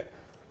म्हणजे काय?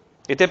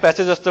 इथे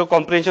पॅसेज असतं,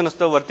 कॉम्प्रिहेन्शन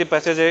असतं, वरती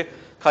पॅसेज आहे,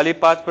 खाली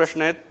 5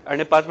 प्रश्न आहेत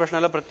आणि 5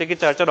 प्रश्नाला प्रत्येकी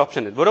 4-4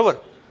 ऑप्शन आहेत, बरोबर.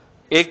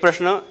 एक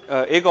प्रश्न,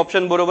 एक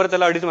ऑप्शन बरोबर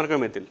त्याला 2.5 मार्क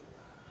मिळतील.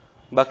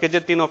 बाकीचे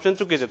 3 ऑप्शन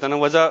चुकीचे, त्यांना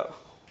वजा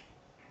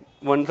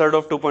 1/3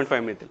 ऑफ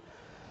 2.5 मिळतील.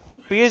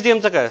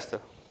 पीएचडीएमचं काय असतं?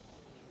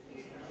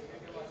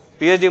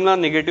 पीएचडीएमला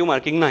निगेटिव्ह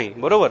मार्किंग नाही,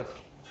 बरोबर.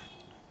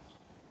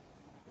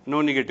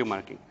 No negative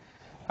marking.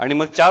 आणि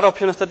मग 4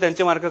 ऑप्शन असतात,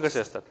 त्यांचे मार्क कसे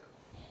असतात?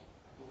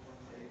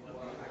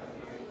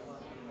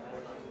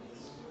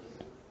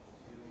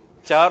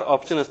 चार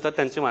ऑप्शन असतात,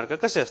 त्यांचे मार्क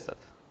कसे असतात?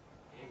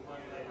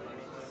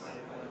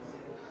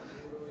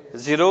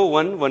 0,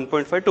 1,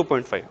 1.5,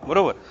 2.5,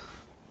 बरोबर.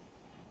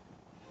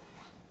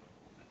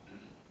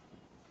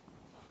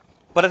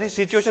 परत हे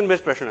सिच्युएशन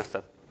बेस्ड प्रश्न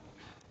असतात.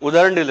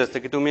 उदाहरण दिलं असतं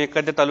की तुम्ही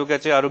एखाद्या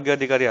तालुक्याचे आरोग्य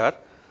अधिकारी आहात,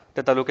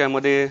 त्या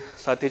तालुक्यामध्ये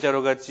साथीच्या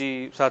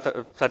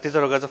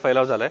रोगाचा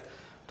फैलाव झालाय,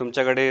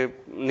 तुमच्याकडे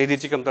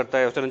निधीची कमतरता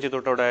आहे, औषधांची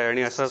तुटवडा आहे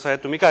आणि असं आहे,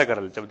 तुम्ही काय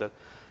कराल त्याबद्दल?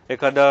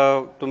 एखादा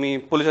तुम्ही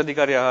पोलीस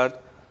अधिकारी आहात,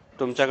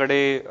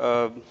 तुमच्याकडे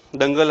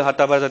दंगल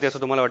हाताबाहेर जाते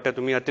असं तुम्हाला वाटतं,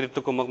 तुम्ही अतिरिक्त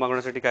कुमक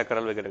मागण्यासाठी काय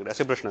कराल वगैरे वगैरे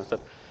असे प्रश्न असतात.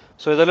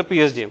 सो हे झालं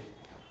पीएचडीएम.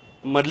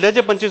 मधले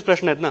जे 25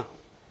 प्रश्न आहेत ना,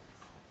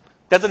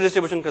 त्याचं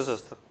डिस्ट्रीब्युशन कसं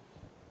असतं?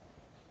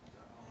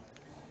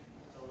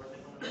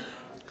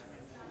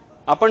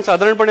 आपण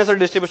साधारणपणे असं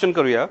डिस्ट्रीब्युशन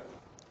करूया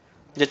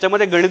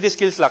ज्याच्यामध्ये गणिती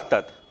स्किल्स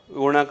लागतात.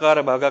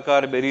 गुणाकार,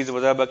 भागाकार, बेरीज,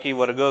 वजाबाकी,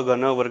 वर्ग,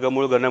 घन,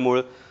 वर्गमूळ,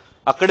 घनमूळ,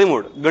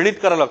 आकडेमोड, गणित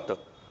करावं लागतं.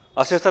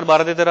 असे तर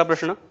 12 ते 13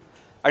 प्रश्न.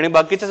 आणि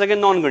बाकीचे सगळे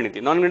नॉन गणिती.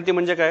 नॉन गणिती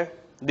म्हणजे काय?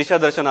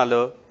 दिशादर्शन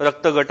आलं,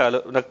 रक्तगट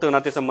आलं, रक्त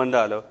नातेसंबंध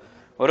आलं,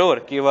 बरोबर,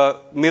 किंवा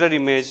मिरर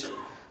इमेज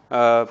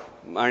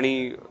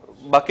आणि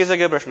बाकी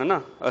सगळे प्रश्न ना,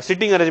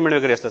 सिटिंग अरेंजमेंट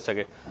वगैरे असतात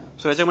सगळे.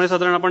 सो याच्यामध्ये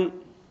साधारण आपण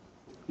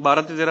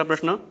 12 ते 13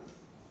 प्रश्न.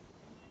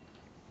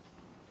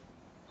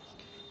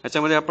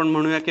 याच्यामध्ये आपण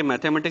म्हणूया की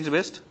मॅथमॅटिक्स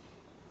बेस्ड,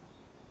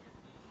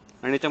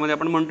 आणि याच्यामध्ये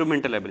आपण म्हणतो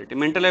mental ability.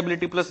 Mental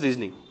ability plus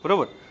reasoning,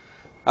 बरोबर.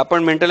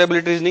 आपण मेंटल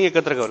ॲबिलिटी रिझनिंग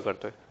एकत्र कव्हर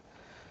करतोय.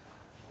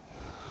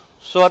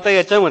 सो आता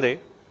याच्यामध्ये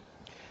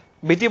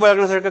भीती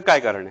बाळगण्यासारखं काय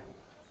कारण आहे?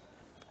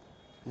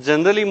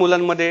 जनरली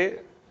मुलांमध्ये,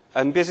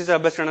 एमपीएससीचा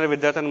अभ्यास करणाऱ्या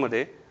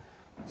विद्यार्थ्यांमध्ये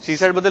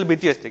सीसॅट बद्दल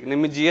भीती असते की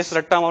मी जीएस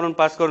रट्टा मारून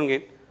पास करून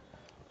घेईन,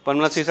 पण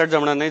मला सीसॅट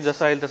जमणार नाही,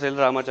 जसं येईल तसं येईल,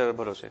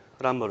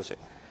 राम भरोसे.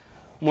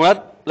 मुळात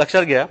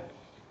लक्षात घ्या,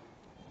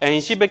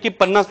 80 पैकी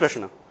 50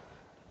 प्रश्न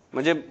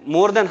म्हणजे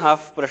मोर दॅन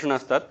हाफ प्रश्न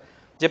असतात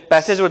जे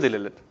पॅसेजवर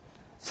दिलेले आहेत.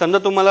 समजा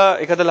तुम्हाला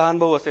एखादा लहान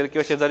भाऊ असेल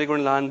किंवा शेजारी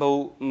कोणी लहान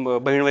भाऊ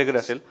बहीण वगैरे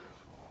असेल,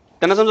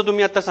 त्यांना समजा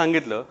तुम्ही आता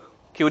सांगितलं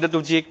की उद्या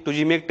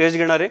तुझी मी एक टेस्ट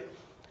घेणार आहे,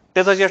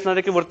 तेच अशी असणार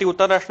आहे की वरती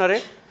उत्तर असणार आहे,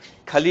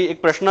 खाली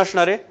एक प्रश्न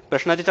असणार आहे,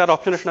 प्रश्नाचे 4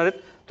 ऑप्शन असणार आहेत,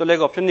 तुला एक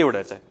ऑप्शन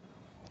निवडायचा आहे.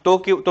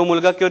 तो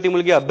मुलगा किंवा ती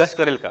मुलगी अभ्यास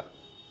करेल का?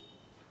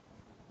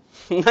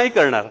 नाही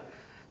करणार.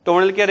 तो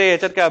म्हणेल की अरे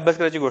याच्यात काय अभ्यास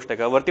करायची गोष्ट आहे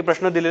का? वरती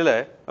प्रश्न दिलेला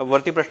आहे,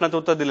 वरती प्रश्नाचं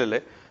उत्तर दिलेलं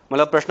आहे,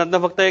 मला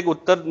प्रश्नातनं फक्त एक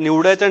उत्तर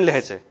निवडायचं आणि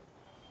लिहायचं आहे,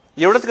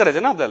 एवढंच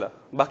करायचं ना आपल्याला,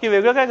 बाकी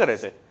वेगळं काय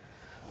करायचंय?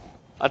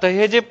 आता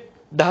हे जे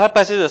 10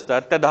 पॅसेज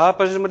असतात, त्या 10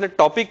 पॅसेजमधले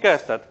टॉपिक काय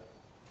असतात?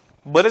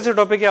 बरेचसे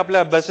टॉपिक हे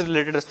आपल्या अभ्यासाशी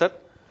रिलेटेड असतात.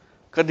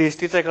 कधी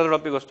हिस्ट्रीचा एखादा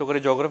टॉपिक असतो, कधी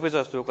जॉग्रफीचा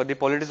असतो, कधी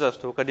पॉलिटिक्सचा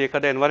असतो, कधी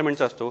एखाद्या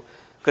एन्व्हायरमेंटचा असतो,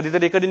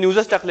 कधीतरी एखादी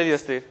न्यूजच टाकलेली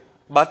असते,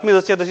 बातमी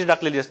जशी तशी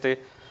टाकलेली असते.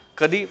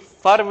 कधी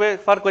फार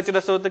क्वचित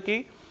असं होतं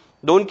की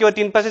 2 किंवा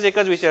 3 पॅसेज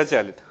एकाच विषयाचे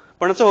आलेत,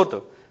 पण असं होतं.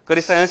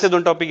 कधी सायन्सचे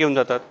 2 टॉपिक घेऊन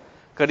जातात,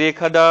 कधी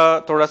एखादा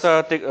थोडासा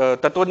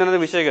तत्वज्ञानाचा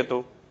विषय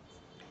घेतो,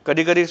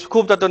 कधी कधी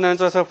खूप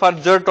तत्वज्ञानाचा असा फार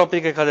जड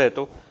टॉपिक एखादा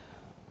येतो.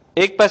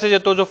 एक पॅसेज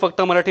येतो जो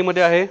फक्त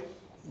मराठीमध्ये आहे,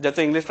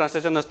 ज्याचं इंग्लिश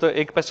ट्रान्सलेशन नसतं.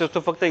 एक पॅसेज असतो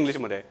फक्त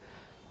इंग्लिशमध्ये आहे.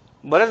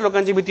 बऱ्याच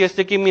लोकांची भीती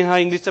असते की मी हा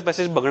इंग्लिशचा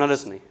पॅसेज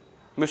बघणारच नाही,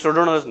 मी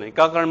सोडवणारच नाही.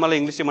 का? कारण मला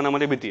इंग्लिशची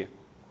मनामध्ये भीती आहे.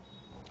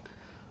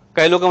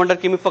 काही लोक म्हणतात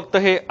की मी फक्त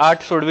हे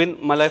 8 सोडवीन,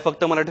 मला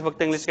फक्त मराठी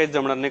फक्त इंग्लिश काहीच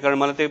जमणार नाही, कारण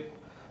मला ते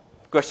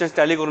क्वेश्चन्स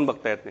टॅली करून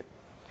बघता येत नाही.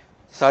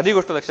 साधी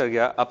गोष्ट लक्षात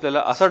घ्या,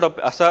 आपल्याला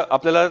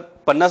आपल्याला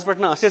 50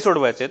 प्रश्न असे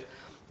सोडवायचे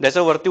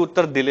ज्याच्या वरती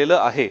उत्तर दिलेलं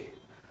आहे.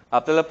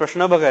 आपल्याला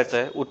प्रश्न बघायचा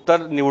आहे,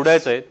 उत्तर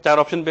निवडायचं आहे, 4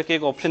 ऑप्शनपैकी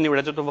एक ऑप्शन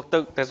निवडायचं, तो फक्त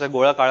त्याचा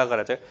गोळा काळा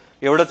करायचा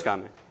आहे, एवढंच काम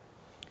आहे.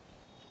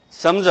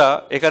 समजा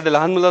एखाद्या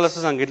लहान मुलाला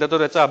असं सांगितलं तर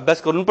त्याचा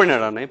अभ्यास करून पण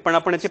येणार नाही, पण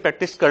आपण याची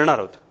प्रॅक्टिस करणार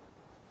आहोत,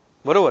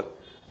 बरोबर.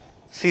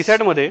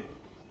 सीसॅटमध्ये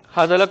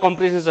हा झाला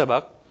कॉम्प्रिहेन्शनचा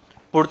भाग.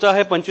 पुढचा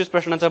आहे 25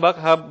 प्रश्नाचा भाग.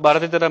 हा 12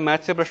 ते 13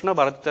 मॅथ्सचे प्रश्न,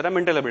 12 ते 13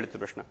 मेंटल ॲबिलिटीचे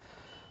प्रश्न.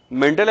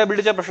 मेंटल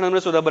ॲबिलिटीच्या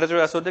प्रश्नांमध्ये सुद्धा बऱ्याच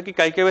वेळा असं होतं की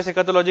काही वेळेस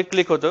एखादं लॉजिक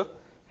क्लिक होतं,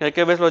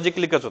 काही वेळेस लॉजिक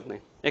क्लिकच होत नाही.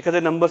 एखादी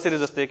नंबर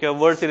सिरीज असते किंवा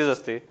वर्ड सिरीज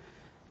असते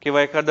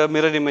किंवा एखादं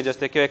मिरर इमेज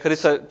असते किंवा एखादी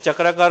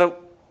चक्राकार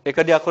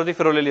एखादी आकृती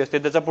फिरवलेली असते,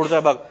 त्याचा पुढचा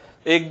भाग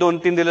 1, 2,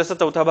 3 दिला असता,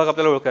 चौथा भाग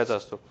आपल्याला ओळखायचा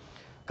असतो.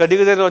 कधी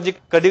कधी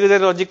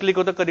लॉजिक क्लिक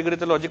होतं, कधी कधी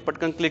ते लॉजिक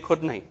पटकन क्लिक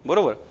होत नाही,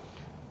 बरोबर.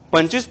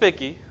 25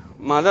 पैकी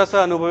माझा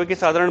असा अनुभव आहे की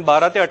साधारण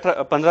 15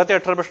 ते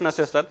 18 प्रश्न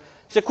असे असतात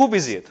जे खूप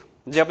इझी आहेत,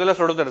 जे आपल्याला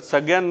सोडवता येतात,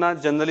 सगळ्यांना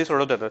जनरली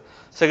सोडवता येतात.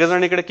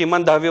 सगळेजण इकडे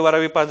किमान 10वी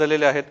 12वी पास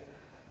झालेले आहेत.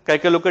 काही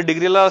काही लोक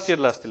डिग्रीला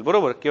इयरला असतील,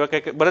 बरोबर, किंवा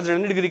काही बऱ्याच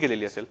जणांनी डिग्री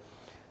केलेली असेल.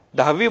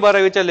 10वी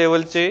 12वीच्या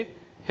लेवलचे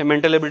हे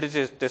मेंटल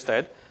एबिलिटी टेस्ट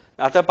आहेत.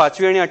 आता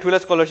 5वी आणि 8वीला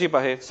स्कॉलरशिप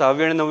आहे,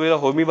 6वी आणि 9वीला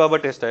होमी बाबा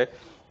टेस्ट आहे,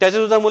 त्याचे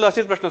सुद्धा मुलं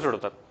असेच प्रश्न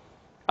सोडवतात.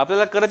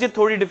 आपल्याला कदाचित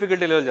थोडी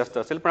डिफिकल्टी लेवल जास्त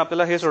असेल, पण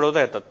आपल्याला हे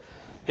सोडवता येतात.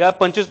 या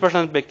 25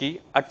 प्रश्नांपैकी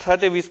 18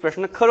 ते 20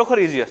 प्रश्न खरोखर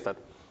इझी असतात,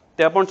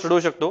 ते आपण सोडवू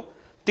शकतो.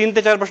 3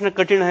 ते 4 प्रश्न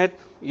कठीण आहेत,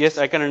 येस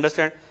आय कॅन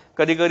अंडरस्टँड.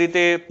 कधी कधी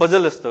ते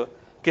पझल असतं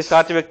की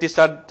 7 व्यक्ती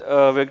 7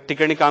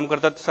 ठिकाणी काम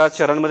करतात, 7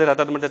 शहरांमध्ये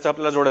राहतात, मग त्याचं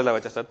आपल्याला जोड्या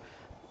लावायचे असतात.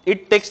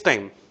 It text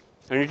time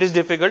and it is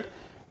difficult.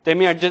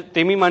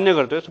 ते मी मान्य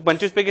करतोय.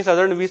 25 पैकी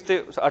साधारण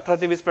 18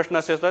 ते 20 प्रश्न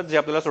असे असतात जे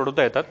आपल्याला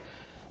सोडवता येतात.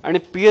 आणि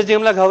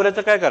पीएचडीएमला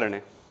घाबरायचं काय कारण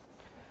आहे?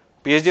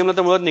 पीएचडीएमला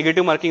तर मुळात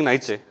निगेटिव्ह मार्किंग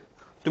नाहीच आहे.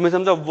 तुम्ही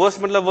समजा वर्स्ट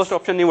मधला वर्स्ट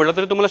ऑप्शन निवडला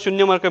तरी तुम्हाला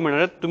 0 मार्क मिळणार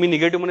आहेत, तुम्ही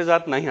निगेटिव्ह मध्ये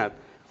जात नाही आहात.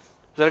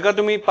 जर का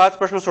तुम्ही 5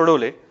 प्रश्न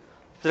सोडवले,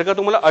 जर का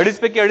तुम्हाला 2.5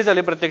 पैकी 2.5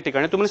 आले प्रत्येक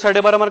ठिकाणी, तुम्हाला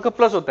 12.5 मार्क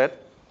प्लस होत आहेत,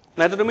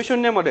 नाहीतर तुम्ही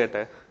 0 मध्ये येत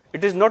आहे.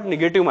 It is not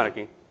negative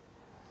marking.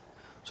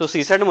 So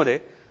CSAT मध्ये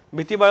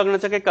भीती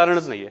बाळगण्याचं काही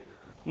कारणच नाहीये.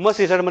 मग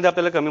सीसॅट मध्ये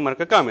आपल्याला कमी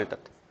मार्क का मिळतात?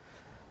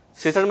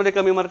 सीसॅट मध्ये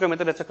कमी मार्क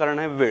मिळतात याचं कारण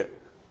आहे वेळ.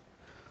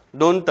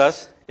 2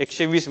 तास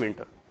 120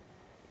 मिनिटं,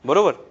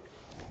 बरोबर.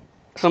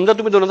 समजा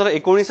तुम्ही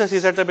 2019चा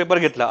सीसॅटचा पेपर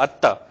घेतला,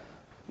 आत्ता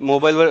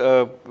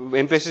मोबाईलवर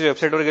एमपीएससी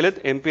वेबसाईटवर गेलेत,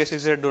 एमपीएससी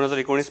सीसॅट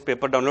 2019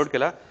 पेपर डाउनलोड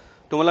केला,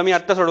 तुम्हाला मी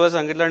आत्ता सोडवायला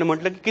सांगितलं आणि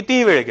म्हटलं की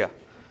कितीही वेळ घ्या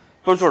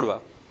पण सोडवा.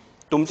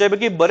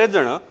 तुमच्यापैकी बरेच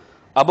जण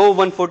अबव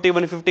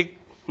 140-150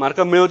 मार्क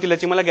मिळवतील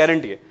याची मला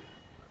गॅरंटी आहे.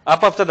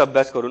 आपापसात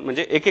अभ्यास करून,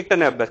 म्हणजे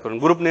एकट्याने अभ्यास करून,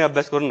 ग्रुपने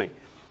अभ्यास करून नाही.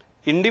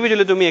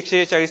 इंडिव्हिज्युअली तुम्ही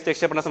 140 ते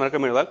 150 मार्क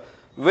मिळवाल.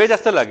 वेळ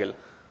जास्त लागेल,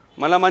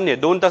 मला मान्य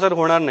आहे. 2 तासात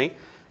होणार नाही,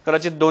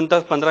 कदाचित 2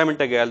 तास 15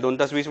 मिनिटं घ्याल, 2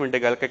 तास 20 मिनिटं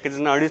घ्याल, काही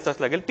जण 2.5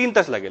 तास लागेल, 3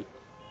 तास लागेल.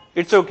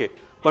 It's okay.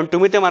 पण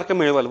तुम्ही ते मार्क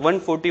मिळवाल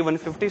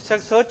 140-150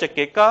 सहज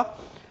शक्य. का?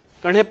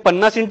 कारण हे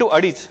 50 ×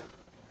 2.5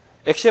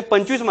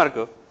 125 मार्क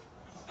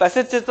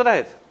पॅसेजचे तर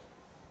आहेत,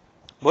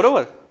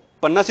 बरोबर.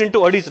 50 ×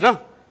 2.5 ना,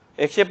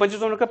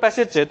 125 मार्क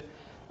पॅसेजचे आहेत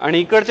आणि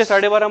इकडचे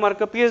 12.5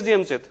 मार्क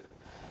पीएचडीएमचे आहेत.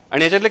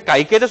 आणि याच्यातले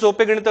काही काही तर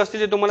सोपे गणित असतील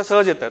जे तुम्हाला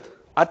सहज येतात.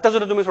 आता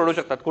सुद्धा तुम्ही सोडवू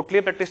शकतात,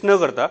 कुठलीही प्रॅक्टिस न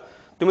करता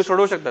तुम्ही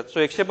सोडवू शकतात. सो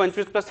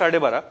 125 +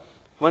 12.5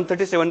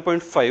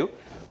 137.5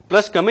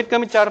 प्लस कमीत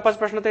कमी 4-5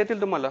 प्रश्न तर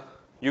येतील तुम्हाला.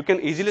 You can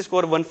easily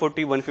score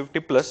 140-150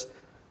 plus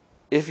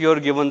if you R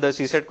given the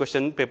CSAT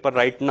question paper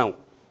right now.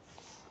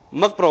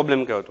 मग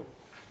प्रॉब्लेम काय होतो?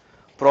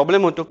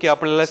 प्रॉब्लेम होतो की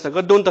आपल्याला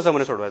सगळं 2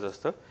 तासामध्ये सोडवायचं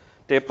असतं,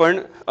 ते पण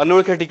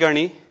अनोळख्या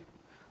ठिकाणी.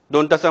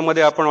 2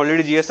 तासामध्ये आपण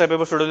ऑलरेडी जीएसआय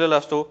पेपर सोडवलेला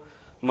असतो,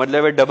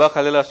 मधल्या वेळ डबा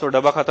खाल्लेला असतो,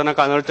 डबा खाताना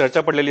कानावर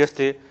चर्चा पडलेली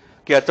असते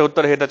की याचं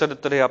उत्तर हे, त्याचं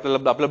उत्तर हे.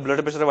 आपल्याला आपलं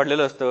ब्लड प्रेशर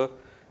वाढलेलं असतं,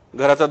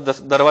 घराचा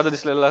दरवाजा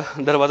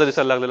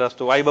दिसायला लागलेला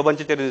असतो, आई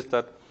बाबांचे चेहरे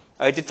दिसतात,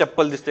 आईची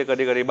चप्पल दिसते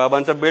कधी कधी,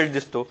 बाबांचा बेल्ट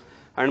दिसतो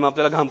आणि मग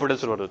आपल्याला घाम फुटायला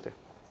सुरुवात होते.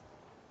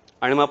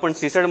 आणि मग आपण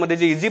सीसॅटमध्ये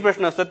जे इझी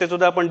प्रश्न असतात ते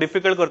सुद्धा आपण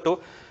डिफिकल्ट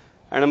करतो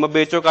आणि मग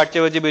बेचोक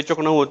 8च्या ऐवजी बेचोक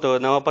 9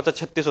 होतं, 9-5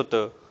 36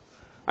 होतं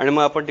आणि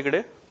मग आपण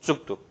तिकडे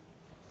चुकतो.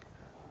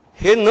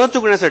 हे न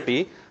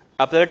चुकण्यासाठी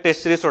आपल्याला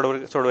टेस्ट सिरीज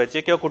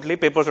सोडवायचे किंवा कुठलेही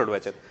पेपर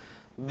सोडवायचे.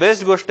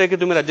 बेस्ट गोष्ट आहे की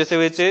तुम्ही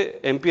राज्यसेवेचे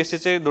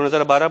एमपीएससीचे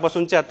 2012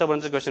 पासूनचे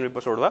आतापर्यंतचे क्वेश्चन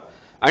पेपर सोडवा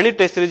आणि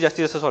टेस्ट सिरीज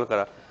जास्तीत जास्त सॉल्व्ह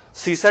करा.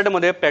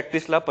 सीसॅटमध्ये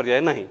प्रॅक्टिसला पर्याय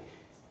नाही.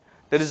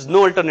 There is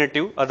no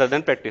alternative other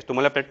than practice.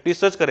 तुम्हाला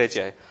प्रॅक्टिसच करायची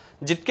आहे,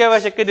 जितक्या वेळा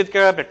शक्य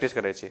तितक्या वेळा प्रॅक्टिस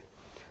करायची.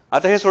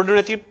 आता हे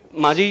सोडवण्याची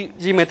माझी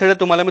जी मेथड आहे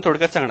तुम्हाला मी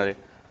थोडक्यात सांगणार आहे.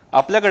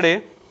 आपल्याकडे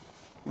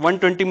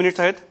 120 मिनिट्स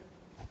आहेत.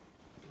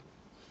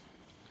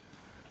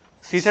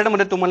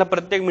 सीसॅटमध्ये तुम्हाला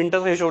प्रत्येक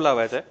मिनिटाचा हिशोब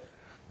लावायचा आहे,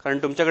 कारण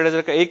तुमच्याकडे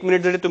जर का 1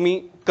 मिनिट जरी तुम्ही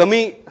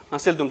कमी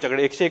असेल,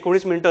 तुमच्याकडे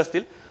 119 मिनिटं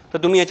असतील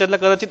तर तुम्ही याच्यातला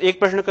कदाचित 1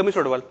 प्रश्न कमी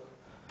सोडवाल.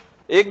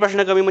 1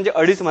 प्रश्न कमी म्हणजे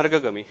 2.5 मार्क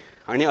कमी,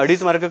 आणि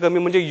 2.5 मार्क कमी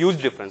म्हणजे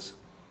ह्यूज डिफरन्स.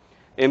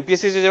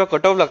 एमपीएससीचे जेव्हा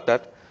कट ऑफ लागतात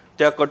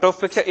त्या कट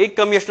ऑफपेक्षा 1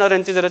 कमी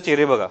असणाऱ्यांचे जरा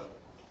चेहरे बघा,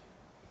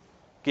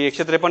 की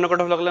 153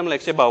 कट ऑफ लागला, मला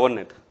 152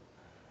 आहेत.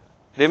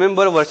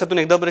 रिमेंबर, वर्षातून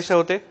एकदा परीक्षा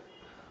होते.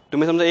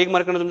 तुम्ही समजा 1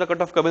 मार्काने तुमचा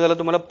कट ऑफ कमी झाला,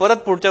 तुम्हाला परत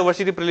पुढच्या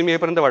वर्षी ती प्रिलिम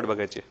येईपर्यंत वाट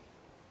बघायची.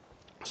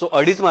 So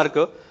 2.5 mark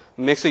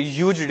makes a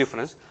huge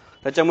difference.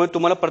 त्याच्यामुळे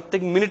तुम्हाला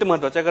प्रत्येक मिनिट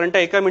महत्वाचं आहे, कारण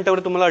त्या 1 मिनिटावर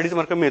तुम्हाला 2.5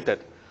 मार्क मिळतात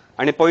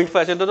आणि 0.5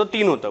 असेल तर तो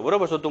 3 होतं,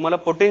 बरोबर. सो तुम्हाला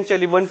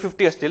पोटेन्शियली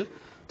 150 असतील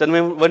तर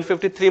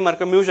 153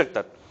 मार्क मिळू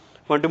शकतात.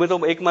 पण तुम्ही तो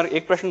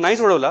 1 प्रश्न नाही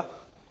सोडवला,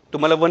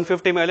 तुम्हाला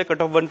 150 मिळाले,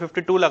 कट ऑफ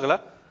 152 लागला,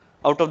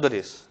 out of the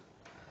race.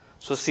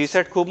 So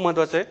CSAT खूप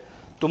महत्वाचं आहे.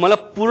 तुम्हाला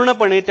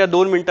पूर्णपणे त्या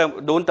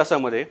 2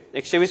 तासामध्ये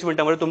 120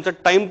 मिनिटांमध्ये तुमचं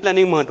टाइम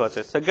प्लॅनिंग महत्वाचं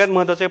आहे. सगळ्यात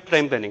महत्वाचं आहे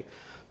टाइम प्लॅनिंग.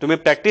 तुम्ही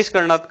प्रॅक्टिस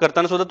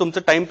करताना सुद्धा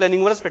तुमचं टाइम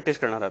प्लॅनिंगवरच प्रॅक्टिस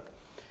करणार आहात.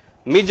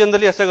 मी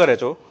जनरली असं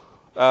करायचो,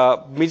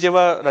 मी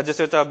जेव्हा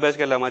राज्यसेवेचा अभ्यास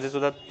केला, माझे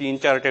सुद्धा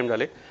 3-4 अटेम्प्ट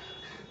झाले.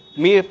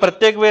 मी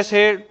प्रत्येक वेळेस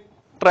हे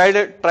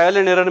ट्रायल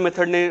अँड एरर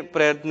मेथडने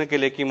प्रयत्न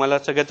केले की मला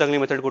सगळ्यात चांगली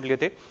मेथड कुठली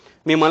येते.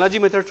 मला जी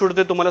मेथड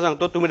सुटते तुम्हाला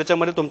सांगतो, तुम्ही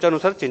त्याच्यामध्ये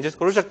तुमच्यानुसार चेंजेस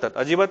करू शकतात.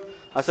 अजिबात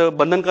असं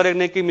बंधनकारक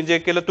नाही की मी जे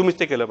केलं तुम्हीच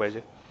ते केलं पाहिजे.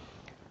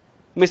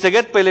 मी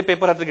सगळ्यात पहिले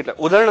पेपर हातात घेतला.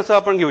 उदाहरण असं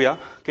आपण घेऊया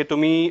की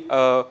तुम्ही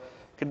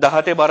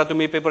 10 ते 12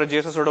 तुम्ही पेपर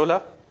जीएसचा सोडवला,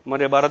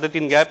 मध्ये 12 ते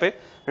 3 गॅप आहे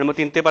आणि मग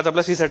 3 ते 5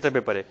 आपला सीसॅटचा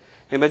पेपर आहे.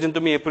 इमॅजिन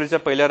तुम्ही एप्रिलच्या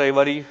पहिल्या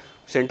रविवारी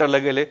सेंटरला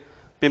गेले,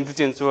 पिंपरी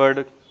चिंचवड,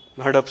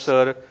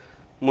 हडपसर,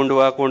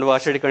 मुंडवा, कोंडवा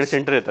अशा ठिकाणी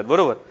सेंटर येतात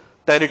बरोबर.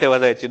 तयारी ठेवा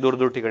जायची, दूर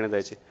दूर ठिकाणी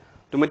जायची.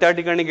 तुम्ही त्या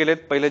ठिकाणी गेलेत,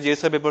 पहिले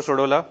जीएसचा पेपर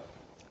सोडवला,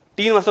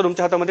 3 वाजता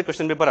तुमच्या हातामध्ये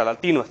क्वेश्चन पेपर आला,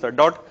 3 वाजता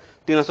डॉट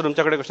 3 वाजता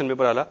तुमच्याकडे क्वेश्चन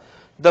पेपर आला.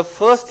 The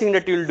first thing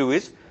that you will do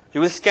is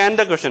you will scan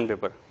the question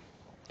paper.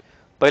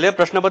 पहिले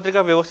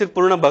प्रश्नपत्रिका व्यवस्थित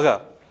पूर्ण बघा.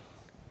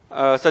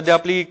 सध्या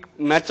आपली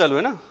मॅच चालू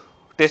आहे ना,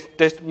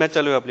 टेस्ट मॅच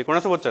चालू आहे आपली.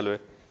 कोणासोबत चालू आहे?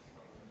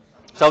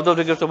 साऊथ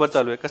आफ्रिकेसोबत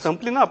चालू आहे. का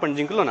संपली ना, आपण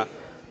जिंकलो ना.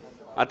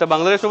 आता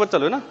बांगलादेश सोबत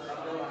चालू आहे ना,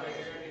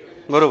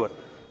 बरोबर.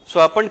 सो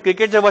आपण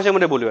क्रिकेटच्या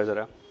भाषेमध्ये बोलूया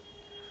जरा.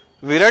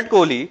 विराट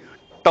कोहली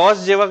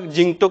टॉस जेव्हा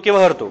जिंकतो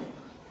किंवा हरतो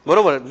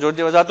बरोबर,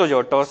 जेव्हा जातो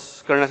जेव्हा टॉस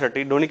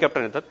करण्यासाठी दोन्ही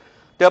कॅप्टन येतात,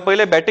 तेव्हा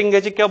पहिले बॅटिंग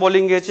घ्यायची किंवा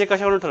बॉलिंग घ्यायची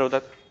कशावरून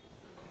ठरवतात?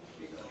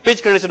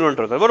 पिच कंडिशनवरून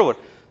ठरवतात बरोबर.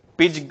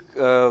 पिच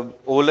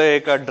ओलं आहे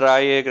का,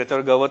 ड्राय आहे,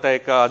 त्याच्यावर गवत आहे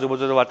का,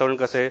 आजूबाजूचं वातावरण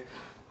कसं आहे,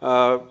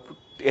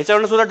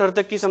 याच्यावरून सुद्धा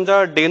ठरतं की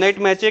समजा डे नाईट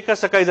मॅच आहे का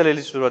सकाळी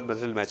झालेली सुरुवात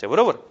बसेल मॅच आहे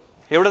बरोबर.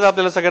 एवढंच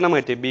आपल्याला सगळ्यांना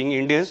माहिती आहे. Being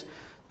Indians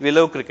we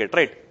love cricket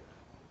right.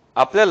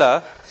 आपल्याला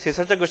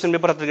सीसॅटचा क्वेश्चन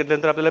पेपर हातात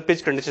घेतल्यानंतर आपल्याला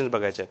पिच कंडिशन्स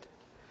बघायचे आहेत.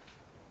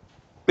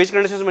 पिच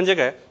कंडिशन्स म्हणजे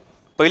काय?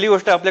 पहिली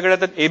गोष्ट, आपल्याकडे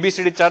आता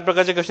ABCD 4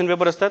 प्रकारचे क्वेश्चन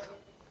पेपर असतात,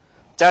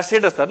 4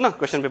 सेट असतात ना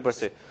क्वेश्चन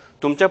पेपरचे.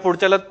 तुमच्या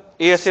पुढच्याला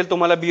A असेल,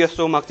 तुम्हाला B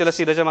असतो, मागच्याला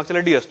C, त्याच्या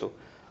मागच्याला D असतो.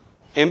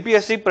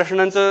 MPSC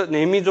प्रश्नांचं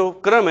नेहमी जो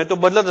क्रम आहे तो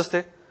बदलत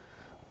असते.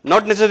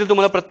 नॉट नेसेसरी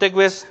तुम्हाला प्रत्येक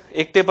वेळेस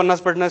 1 ते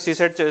 50 प्रश्न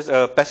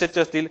सीसॅटचे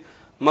पॅसेजचे असतील,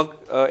 मग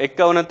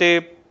 51 ते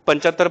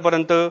 75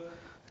 पर्यंत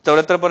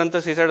 74 पर्यंत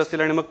सीसॅट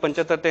असतील आणि मग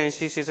 75 ते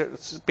 80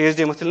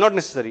 PhD असतील. नॉट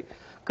नेसेसरी,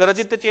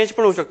 कदाचित ते चेंज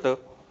पण होऊ शकतं.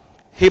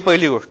 ही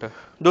पहिली गोष्ट.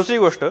 दुसरी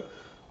गोष्ट,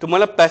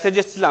 तुम्हाला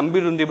पॅसेजेसची लांबी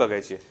रुंदी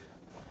बघायची आहे.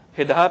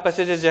 हे 10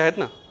 पॅसेजेस जे आहेत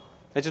ना,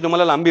 त्याची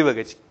तुम्हाला लांबी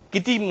बघायची.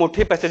 किती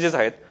मोठे पॅसेजेस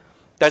आहेत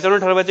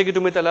त्याच्यावरून ठरवायचे की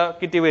तुम्ही त्याला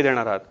किती वेळ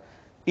देणार आहात.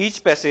 Each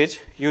passage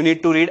you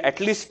need to read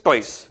at least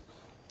twice.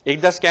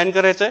 एकदा स्कॅन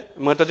करायचं आहे,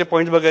 महत्त्वाचे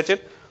पॉईंट्स बघायचे,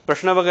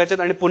 प्रश्न बघायचे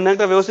आणि पुन्हा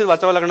एकदा व्यवस्थित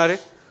वाचावं लागणार आहे.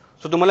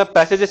 सो तुम्हाला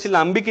पॅसेजेसची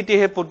लांबी किती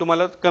हे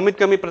तुम्हाला कमीत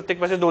कमी प्रत्येक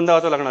पॅसेज 2दा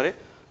वाचावं लागणार आहे.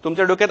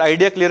 तुमच्या डोक्यात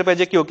आयडिया क्लिअर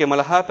पाहिजे की ओके,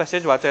 मला हा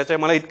पॅसेज वाचायचा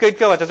आहे, मला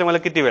इतकं वाचायचं आहे, मला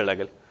किती वेळ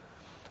लागेल.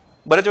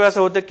 बऱ्याच वेळा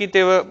असं होतं की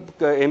तेव्हा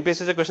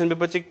MPSCच्या क्वेश्चन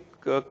पेपरची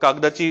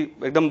कागदाची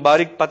एकदम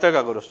बारीक पातळ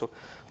कागद असतो,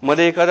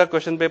 मध्ये एखादा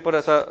क्वेश्चन पेपर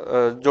असा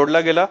जोडला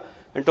गेला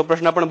आणि तो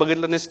प्रश्न आपण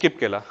बघितला नाही, स्किप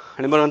केला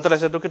आणि मग नंतर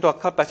असं येतो की तो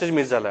अख्खा पॅसेज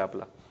मिस झाला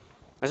आपला.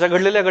 अशा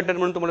घडलेल्या घटनेत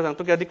म्हणून तुम्हाला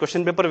सांगतो की आधी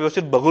क्वेश्चन पेपर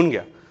व्यवस्थित बघून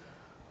घ्या.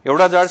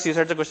 एवढा जाड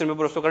सीसॅटचा क्वेश्चन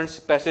पेपर असतो कारण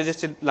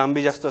पॅसेजेसची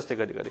लांबी जास्त असते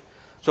कधी कधी.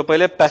 सो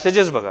पहिले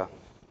पॅसेजेस बघा.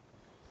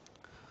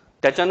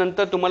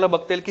 त्याच्यानंतर तुम्हाला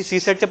बघता येईल की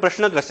सीसॅटचे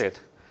प्रश्न कसे आहेत.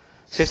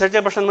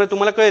 सीसॅटच्या प्रश्नांमध्ये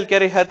तुम्हाला कळेल की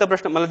अरे ह्या तर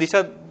प्रश्न मला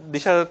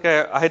दिशा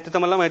काय आहेत ते तर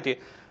मला माहिती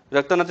आहे,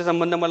 रक्तनाते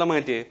संबंध मला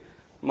माहिती आहे,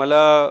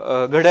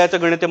 मला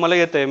घड्याळाचं गणित मला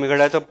येतं आहे, मी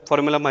घड्याळाचा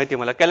फॉर्म्युला माहिती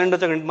आहे, मला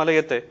कॅलेंडरचं गणित मला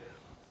येतं आहे.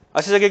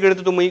 असे सगळे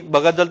गणित तुम्ही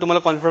बघत जाल, तुम्हाला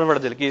कॉन्फिडन्स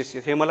वाढेल की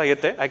हे मला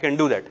येतं आहे, आय कॅन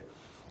डू दॅट.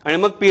 आणि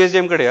मग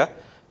PHDMकडे या.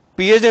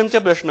 PHDMचे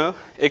प्रश्न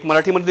एक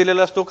मराठीमध्ये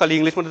दिलेला असतो, खाली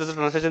इंग्लिशमध्ये त्याचं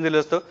ट्रान्सलेशन दिलेलं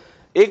असतं.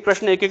 एक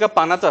प्रश्न एकेका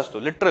पानाचा असतो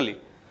लिटरली.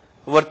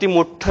 वरती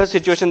मोठं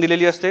सिच्युएशन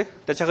दिलेली असते,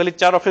 त्याच्याखाली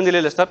 4 ऑप्शन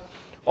दिलेले असतात.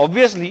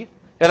 ऑब्व्हियसली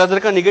याला जर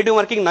का निगेटिव्ह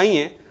मार्किंग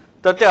नाहीये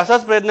तर ते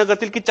असाच प्रयत्न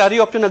करतील की 4ही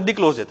ऑप्शन अगदी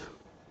क्लोज आहेत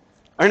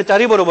आणि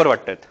 4ही बरोबर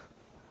वाटतात.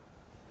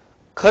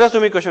 खरंच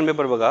तुम्ही क्वेश्चन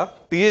पेपर बघा,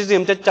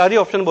 PHDMच्या 4ही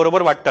ऑप्शन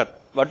बरोबर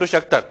वाटू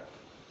शकतात.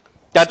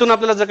 त्यातून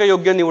आपल्याला जर काही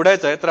योग्य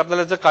निवडायचं आहे तर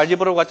आपल्याला जर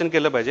काळजीपूर्वक वाचन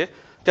केलं पाहिजे.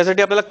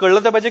 त्यासाठी आपल्याला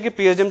कळलं तर पाहिजे की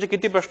PHDMचे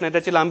किती प्रश्न आहेत,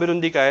 त्याची लांबी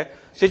रुंदी काय,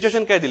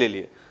 सिच्युएशन काय दिलेली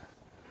आहे.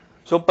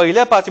 सो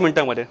पहिल्या 5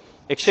 मिनिटांमध्ये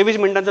 120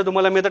 मिनिटांचं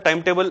तुम्हाला मी आता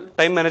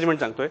टाइम मॅनेजमेंट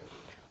सांगतोय.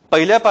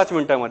 पहिल्या 5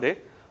 मिनिटांमध्ये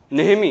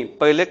नेहमी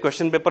पहिले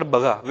क्वेश्चन पेपर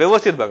बघा,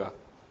 व्यवस्थित बघा.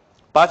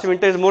 5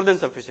 मिनिटं is more than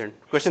sufficient.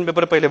 Question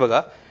paper पहिले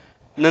बघा.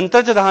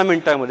 नंतरच्या 10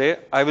 मिनिटांमध्ये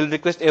I will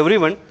request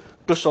everyone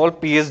to solve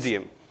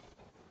PHDM,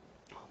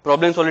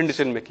 problem solving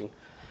decision making.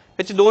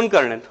 याची 2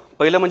 कारणं आहेत.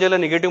 पहिलं म्हणजे याला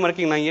निगेटिव्ह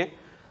मार्किंग नाहीये.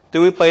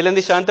 तुम्ही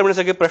पहिल्यांदा शांतपणे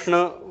सगळे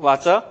प्रश्न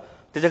वाचा,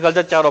 त्याच्या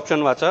खालच्या 4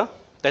 ऑप्शन वाचा,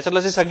 त्याच्यातलं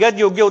जे सगळ्यात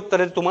योग्य उत्तर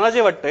आहे तुम्हाला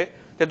जे वाटतंय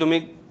ते तुम्ही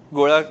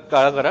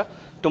काळा करा.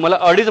 तुम्हाला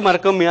 2.5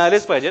 मार्क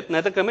मिळालेच पाहिजेत,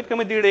 नाहीतर कमीत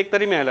कमी 1.5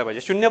 तरी मिळायला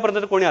पाहिजे.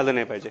 0पर्यंत कोणी आलं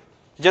नाही पाहिजे.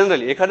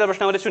 जनरली एखाद्या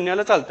प्रश्नामध्ये 0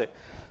 आलं चालतंय,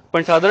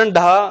 पण साधारण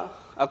 10,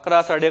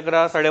 11,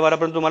 11:30, 12:30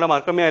 पर्यंत तुम्हाला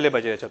मार्क मिळाले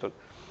पाहिजे याच्यातून.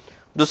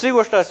 दुसरी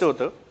गोष्ट असं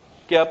होतं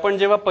की आपण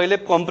जेव्हा पहिले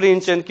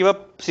कॉम्प्रिहेन्शन किंवा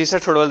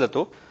सीसॅट सोडवायला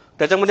जातो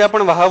त्याच्यामध्ये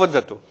आपण वाहावत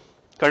जातो.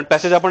 कारण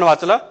पॅसेज आपण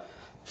वाचला,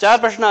 4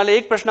 प्रश्न आले,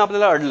 1 प्रश्न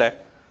आपल्याला अडलाय,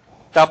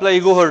 तर आपला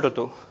इगो हर्ट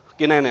होतो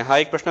की नाही हा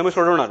 1 प्रश्न मी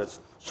सोडवणारच.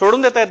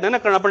 सोडून देता येत नाही ना,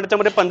 कारण आपण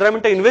त्याच्यामध्ये 15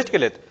 मिनिटं इन्व्हेस्ट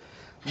केलेत,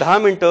 10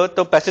 मिनिटं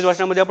तो पॅसेज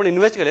वाचण्यामध्ये आपण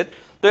इन्व्हेस्ट केलेत.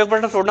 तो 1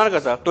 प्रश्न सोडणार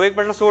कसा? तो 1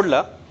 प्रश्न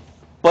सोडला,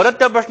 परत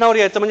त्या प्रश्नावर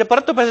यायचं म्हणजे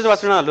परत तो पॅसेज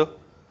वाचणं आलं,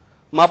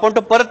 मग आपण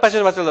तो परत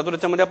पॅसेज वाचायला जातो,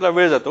 त्याच्यामध्ये आपला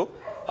वेळ जातो.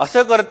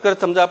 असं करत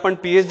करत समजा आपण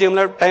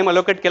PHDMला टाइम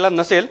अलोकेट केला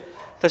नसेल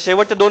तर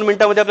शेवटच्या 2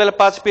 मिनिटांमध्ये आपल्याला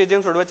 5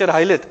 PHDM सोडवायचे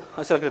राहिलेत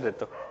असं लक्षात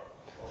येतं.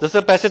 जसं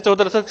पॅसेजचं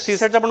होतं तसं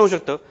सीसॅटचा पण होऊ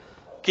शकतं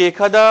की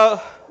एखादा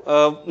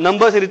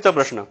नंबर सिरीजचा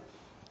प्रश्न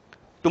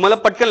तुम्हाला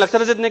पटकन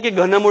लक्षातच येत नाही की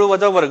घनमूळ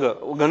वजा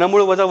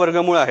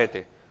वर्गमूळ आहे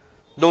ते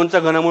 2चा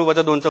घनमूळ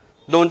वजा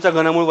 2चा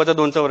घनमूळ वजा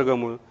 2चा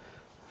वर्गमूळ.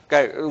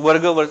 काय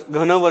वर्ग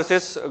घन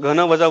वर्सेस घन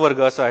वजा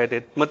वर्ग असं आहे ते.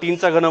 मग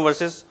 3चा घन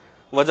वर्सेस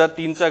वजा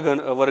 3चा घन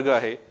वर्ग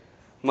आहे,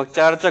 मग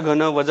 4चा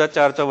घन वजा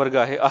 4चा वर्ग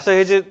आहे. असं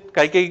हे जे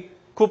काही काही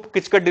खूप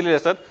किचकट दिलेले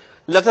असतात,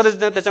 लक्षातच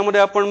नाही,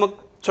 त्याच्यामध्ये आपण मग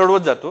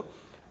सोडवत जातो.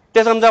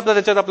 ते समजा आपला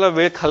त्याच्यात आपला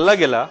वेळ खाल्ला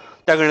गेला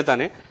त्या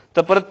गणिताने,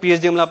 तर परत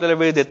पीएचडीएमला आपल्याला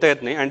वेळ देता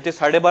येत नाही. आणि ते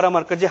 12.5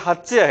 मार्क जे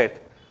हातचे आहेत,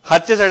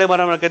 हातचे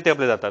 12.5 मार्क आहेत ते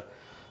आपले जातात.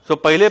 सो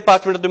पहिले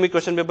 5 मिनिटं तुम्ही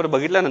क्वेश्चन पेपर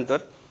बघितल्यानंतर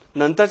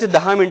नंतरचे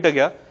 10 मिनिटं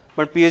घ्या,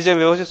 पण पीएचडीएम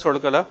व्यवस्थित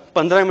सोडवला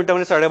 15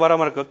 मिनिटांमध्ये 12.5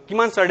 मार्क,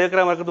 किमान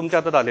 11.5 मार्क तुमच्या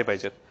हातात आले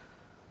पाहिजेत.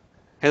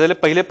 हे झाले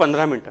पहिले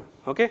 15 मिनिटं.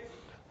 ओके,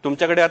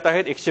 तुमच्याकडे आता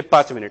आहेत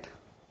 105 मिनिट,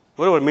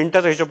 बरोबर,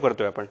 मिनिटाचा हिशोब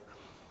करतोय आपण.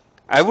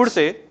 आय वुड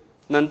से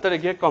नंतर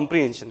घ्या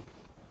कॉम्प्रिहेन्शन.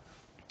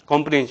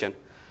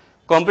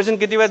 कॉम्प्रिहेन्शन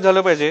किती वेळात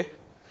झालं पाहिजे?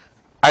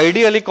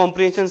 आयडियली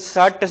कॉम्प्रिहेन्शन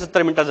 60 ते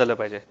 70 मिनिटात झालं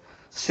पाहिजे.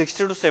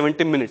 60 to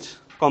 70 मिनिट्स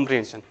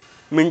कॉम्प्रिहेन्शन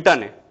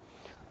मिनिटाने.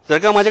 जर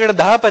का माझ्याकडे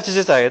 10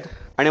 पॅसेजेस आहेत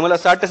आणि मला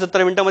 60 ते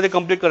 70 मिनिटांमध्ये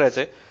कंप्लीट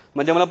करायचंय,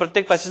 म्हणजे मला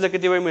प्रत्येक पॅसेजला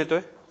किती वेळ मिळतोय?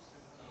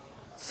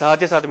 6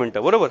 ते 7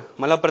 मिनिटं, बरोबर.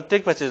 मला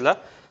प्रत्येक पॅसेजला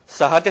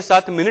 6 ते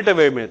 7 मिनिटं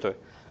वेळ मिळतोय.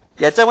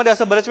 याच्यामध्ये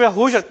असं बऱ्याच वेळा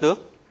होऊ शकतं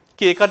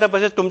की एखादा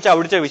पॅसेज तुमच्या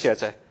आवडीच्या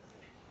विषयाचा आहे.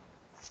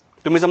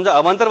 तुम्ही समजा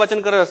अवांतर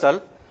वाचन करत असाल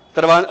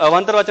तर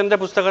अवांतर वाचनाच्या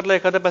पुस्तकातला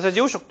एखादा पॅसेज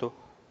येऊ शकतो.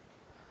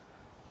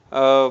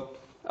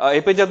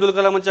 एपीजे अब्दुल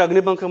कलामांच्या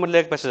अग्निपंख मधला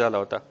एक पॅसेज आला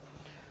होता,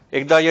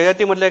 एकदा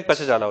ययाती मधला एक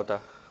पॅसेज आला होता,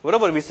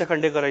 बरोबर. वि.स.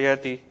 खांडेकर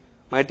ययाती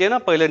माहिती आहे ना,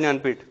 पहिलं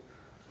ज्ञानपीठ.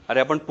 अरे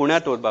आपण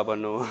पुण्यात होत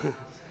बाबांनो,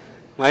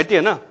 माहिती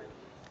आहे ना.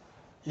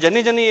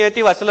 ज्यांनी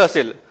ययाती वाचलं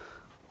असेल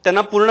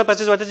त्यांना पूर्ण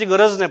पॅसेज वाचायची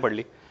गरज नाही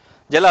पडली.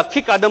 ज्याला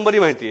अख्खी कादंबरी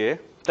माहिती आहे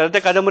तर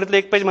त्या कादंबरीतलं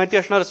एक पेज माहिती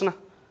असणारच ना.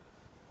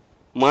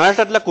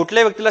 महाराष्ट्रातल्या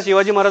कुठल्याही व्यक्तीला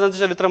शिवाजी महाराजांचं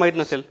चरित्र माहित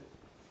नसेल.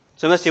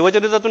 समजा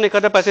शिवचरित्रातून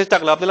एखादा पॅसेज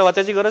टाकला, आपल्याला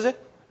वाचायची गरज आहे?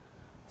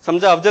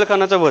 समजा अफजल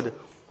खानाचा वध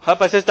हा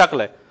पॅसेज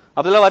टाकलाय,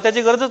 आपल्याला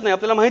वाचायची गरजच नाही.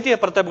 आपल्याला माहिती आहे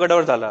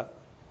प्रतापगडावर झाला,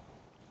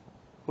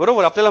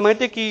 बरोबर. आपल्याला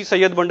माहिती आहे की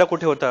सय्यद बंडा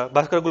कुठे होता,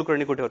 भास्कर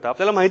कुलकर्णी कुठे होता,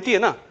 आपल्याला माहिती आहे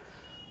ना.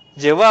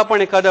 जेव्हा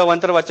आपण एखाद्या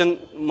अवांतर वाचन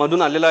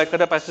मधून आलेला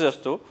एखादा पॅसेज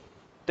असतो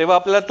तेव्हा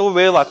आपल्याला तो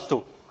वेळ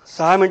वाचतो.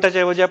 6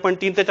 मिनिटाच्या ऐवजी आपण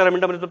 3 ते 4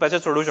 मिनिटांमध्ये तो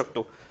पॅसेज सोडवू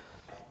शकतो.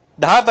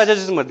 10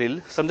 पॅसेजेस मधील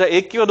समजा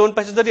 1 किंवा 2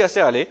 पॅसेज जरी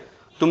असे आले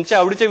तुमच्या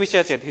आवडीच्या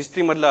विषयाचे आहेत,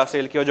 हिस्ट्री मधला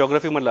असेल किंवा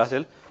जॉग्राफी मधला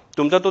असेल,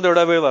 तुमचा तो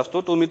तेवढा वेळ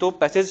वाचतो, तुम्ही तो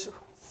पॅसेज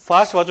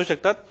फास्ट वाचू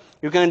शकतात.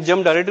 You can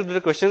jump directly to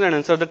the question and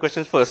answer the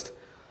question first.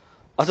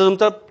 असं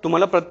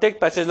तुम्हाला प्रत्येक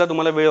पॅसेजला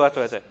तुम्हाला वेळ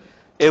वाचवायचा आहे.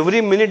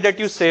 Every minute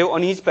that you save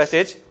on each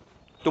passage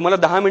तुम्हाला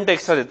 10 मिनिटं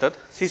एक्स्ट्रा देतात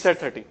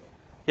CSAT-साठी.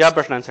 या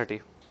प्रश्नांसाठी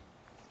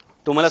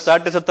तुम्हाला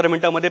 60 ते 70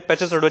 मिनिटांमध्ये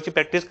पॅसेज सोडवायची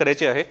प्रॅक्टिस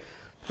करायची आहे.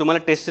 तुम्हाला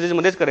टेस्ट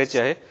सिरीजमध्येच करायची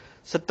आहे.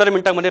 70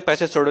 मिनिटांमध्ये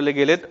पॅसेज सोडवले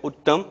गेलेत,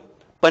 उत्तम.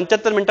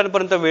 75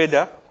 मिनिटांपर्यंत वेळ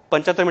द्या.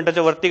 75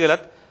 मिनिटाच्या वरती गेलात,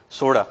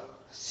 सोडा,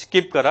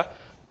 स्किप करा,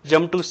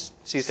 जम्प टू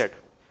CSAT.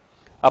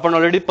 आपण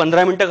ऑलरेडी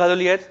 15 मिनिटं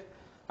घालवली आहेत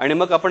आणि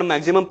मग आपण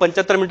मॅक्झिमम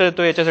 75 मिनिटं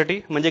देतो याच्यासाठी.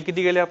 म्हणजे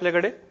किती गेले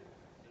आपल्याकडे?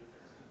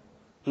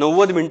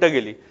 90 मिनिटं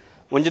गेली.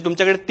 म्हणजे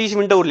तुमच्याकडे 30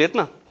 मिनिटं उरली आहेत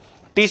ना.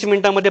 30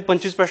 मिनिटांमध्ये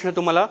 25 प्रश्न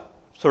तुम्हाला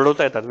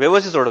सोडवता येतात,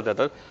 व्यवस्थित सोडवता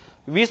येतात.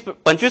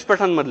 25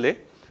 प्रश्नांमधले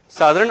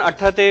साधारण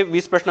 18 ते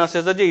 20 प्रश्न असे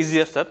असतात जे इझी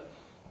असतात.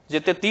 जे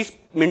ते 30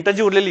 मिनिटं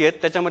जी उरलेली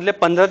आहेत त्याच्यामधले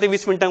 15 ते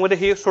 20 मिनिटांमध्ये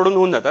हे सोडून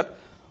होऊन जातात.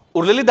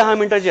 उरलेली 10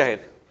 मिनिटं जी आहेत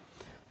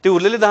ती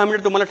उरलेली 10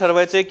 मिनिटं तुम्हाला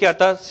ठरवायचं आहे की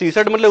आता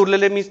CSAT मधले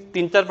उरलेले मी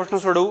 3-4 प्रश्न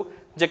सोडवू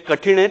जे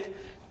कठीण आहेत,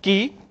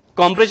 की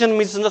कॉम्प्रिहेन्शन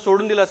मी समजा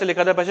सोडून दिला असेल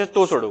एखादा पॅसेज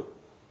तो सोडवू.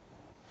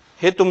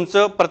 हे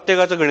तुमचं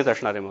प्रत्येकाचं गणित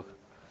असणार आहे मग.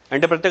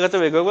 आणि ते प्रत्येकाचं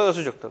वेगवेगळं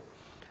असू शकतं.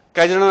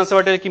 काही जणांना असं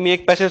वाटेल की मी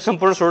एक पॅसेज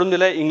संपूर्ण सोडून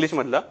दिलाय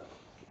इंग्लिशमधला,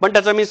 पण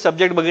त्याचा मी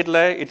सब्जेक्ट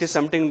बघितलाय, it is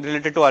something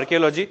related to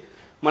archaeology,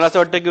 मला असं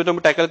वाटतं की तो मी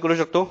टॅकल करू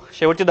शकतो.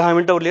 शेवटचे 10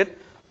 मिनिटं उरली आहेत,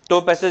 तो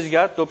पॅसेज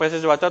घ्या, तो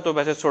पॅसेज वाचा, तो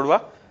पॅसेज सोडवा.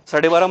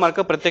 12.5 मार्क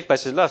प्रत्येक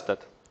पॅसेजला असतात.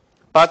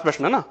 5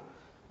 प्रश्न ना,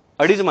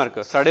 2.5 मार्क,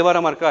 12.5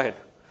 मार्क आहेत.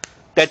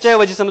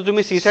 त्याच्याऐवजी समजा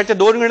तुम्ही CSAT-चे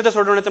 2 गणितं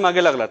सोडवण्याच्या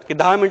मागे लागलात की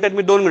 10 मिनिटात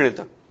मी 2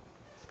 गणितं,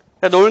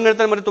 त्या 2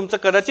 गणितांमध्ये तुमचं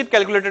कदाचित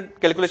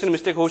कॅल्क्युलेशन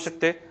मिस्टेक होऊ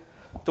शकते.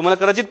 तुम्हाला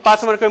कदाचित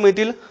 5 मार्क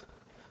मिळतील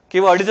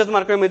किंवा 2.5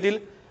 मार्क मिळतील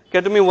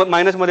किंवा तुम्ही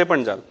मायनसमध्ये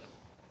पण जाल.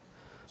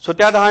 सो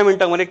त्या 10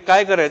 मिनिटांमध्ये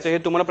काय करायचं हे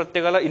तुम्हाला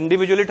प्रत्येकाला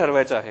इंडिव्हिज्युअली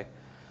ठरवायचं आहे.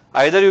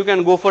 Either you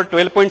can go for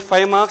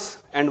 12.5 marks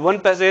and 1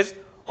 passage,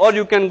 or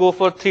you can go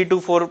for 3 to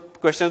 4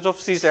 questions of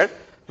CSAT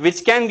which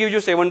can give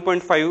you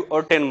 7.5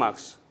 or 10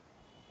 marks.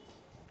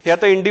 हे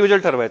आता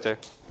इंडिव्हिज्युअल ठरवायचं आहे.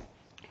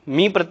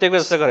 मी प्रत्येक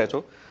वेळेस असं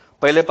करायचो,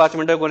 पहिले 5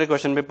 मिनिटं कोणी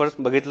क्वेश्चन पेपर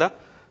बघितला,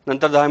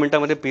 नंतर 10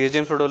 मिनिटांमध्ये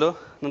पीएचडीएम सोडवलं,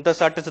 नंतर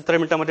 60 ते 70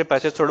 मिनिटांमध्ये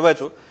पॅसेज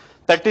सोडवायचो.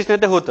 प्रॅक्टिसने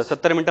ते होतं.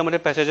 70 मिनिटांमध्ये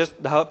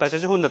 10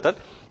 पॅसेज होऊन जातात,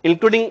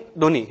 इन्क्लुडिंग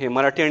दोन्ही, हे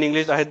मराठी आणि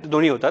इंग्लिश आहेत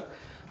दोन्ही होतात.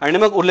 आणि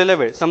मग उरलेला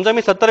वेळ समजा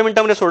मी 70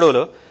 मिनिटांमध्ये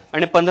सोडवलं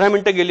आणि 15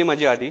 मिनिटं गेली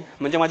माझी आधी,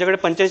 म्हणजे माझ्याकडे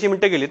 85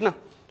 मिनिटं गेलीत ना.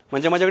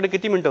 म्हणजे माझ्याकडे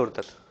किती मिनिटं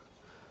उरतात?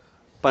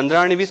 15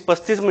 आणि 20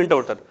 35 मिनिटं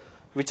उरतात.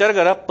 विचार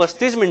करा,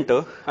 35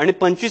 मिनिटं आणि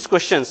 25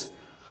 क्वेश्चन्स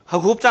हा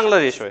खूप चांगला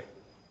रेशो आहे.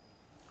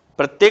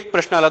 प्रत्येक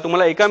प्रश्नाला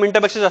तुम्हाला 1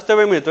 मिनिटापेक्षा जास्त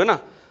वेळ मिळतोय ना.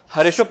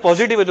 हा रेशो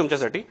पॉझिटिव्ह आहे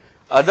तुमच्यासाठी.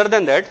 अदर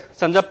दॅन दॅट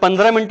समजा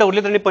 15 मिनिटं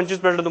उरलीत आणि 25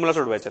 प्रश्न तुम्हाला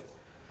सोडवायचे आहेत.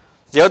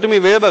 जेव्हा तुम्ही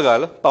वेळ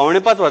बघाल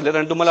 4:45 वाजलेत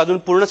आणि तुम्हाला अजून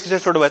पूर्ण CSAT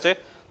सोडवायचं आहे,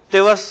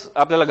 तेव्हाच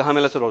आपल्याला घाम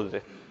यायला सुरुवात होते.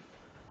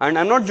 And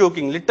I am not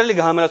joking, literally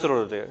घाम यायला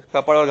सुरुवात होते.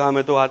 कपाळावर घाम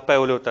येतो, हातपाय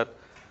ओले होतात.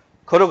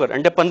 खरोखर.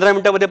 आणि त्या 15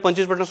 मिनिटांमध्ये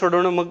 25 प्रश्न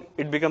सोडवणं मग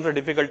it becomes a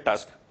difficult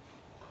task.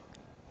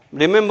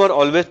 Remember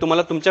always,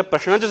 तुम्हाला तुमच्या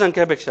प्रश्नांच्या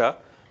संख्येपेक्षा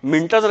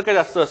मिनिटं जर काही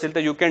जास्त असेल तर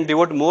you can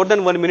devote more than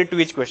 1 minute to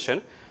each question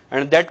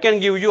and that can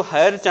give you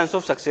hire chance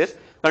of success.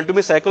 कारण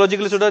तुम्ही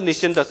सायकोलॉजिकली सुद्धा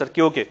निश्चिंत असतात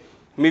की ओके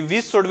मी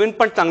 20 सोडवीन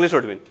पण चांगले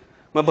सोडवीन,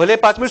 मग भले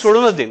 5 मिनिट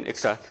सोडूनच देईन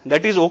extra,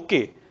 that is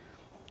okay.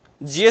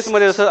 GS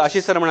मध्ये जसं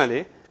आशिष सर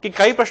म्हणाले की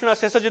काही प्रश्न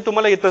असे असतात जे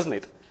तुम्हाला येतच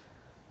नाहीत,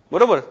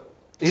 बरोबर.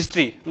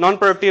 हिस्ट्री नॉन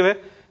प्रोडक्टिव्ह आहे,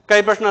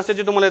 काही प्रश्न असे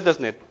जे तुम्हाला येतच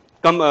नाहीत.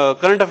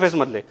 करंट अफेअर्स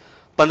मधले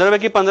 15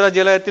 पैकी 15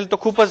 ज्याला येतील तो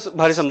खूपच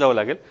भारी समजावं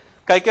लागेल.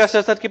 काही काही असे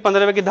असतात की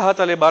 15 पैकी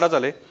 10 आले 12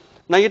 आले,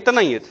 नाही येत तर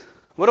नाही येत,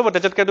 बरोबर.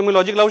 त्याच्यात काय तुम्ही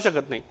लॉजिक लावू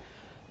शकत नाही.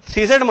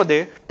 सीसेट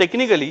मध्ये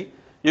technically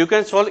you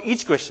can solve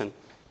each question.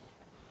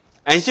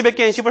 80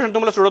 पैकी 80%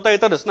 तुम्हाला सोडवता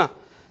येतातच ना,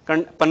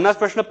 कारण 50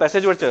 प्रश्न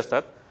पॅसेजवरचे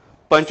असतात,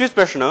 25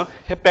 प्रश्न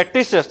हे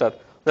प्रॅक्टिसचे असतात.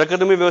 जर का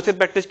तुम्ही व्यवस्थित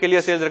प्रॅक्टिस केली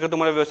असेल, जर का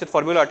तुम्हाला व्यवस्थित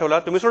फॉर्म्युला आठवला,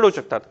 तुम्ही सोडवू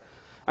शकतात.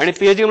 आणि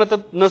पीएचडी मध्ये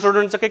न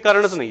सोडवण्याचं काही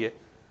कारणच नाहीये.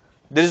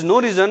 There is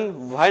no reason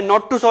why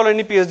not to solve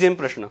any PhD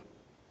प्रश्न.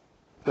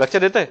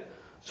 लक्षात येत आहे.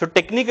 सो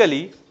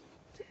टेक्निकली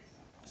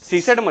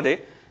सीसेट मध्ये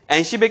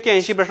 80 पैकी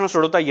 80 प्रश्न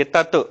सोडवता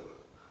येतात,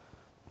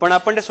 पण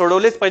आपण ते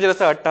सोडवलेच पाहिजे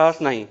असा अट्टहास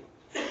नाही.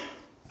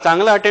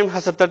 चांगला अटेम्प्ट हा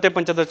 70 ते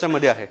 75च्या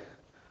मध्ये आहे.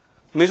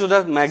 मी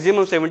सुद्धा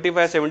मॅक्झिमम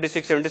 75, 76,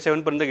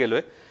 77 पर्यंत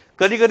गेलोय.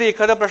 कधी कधी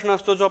एखादा प्रश्न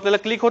असतो जो आपल्याला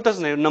क्लिक होतच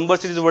नाही, नंबर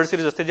सिरीज वर्ड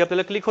सिरीज असते जे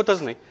आपल्याला क्लिक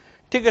होतच नाही,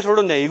 ठीक आहे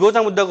सोडून द्या,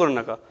 इगोचा मुद्दा करू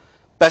नका.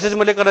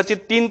 पॅसेजमध्ये कदाचित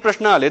 3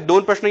 प्रश्न आले,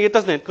 2 प्रश्न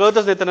येतच नाहीत,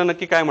 कळतच नाही त्यांना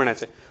नक्की काय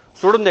म्हणायचंय,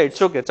 सोडून द्या,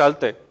 इट्स ओके,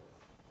 चालतंय.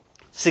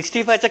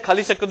 65च्या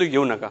खाली शक्यतो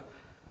घेऊ नका.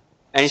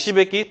 80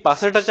 पैकी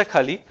 65च्या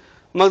खाली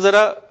मग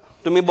जरा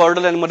तुम्ही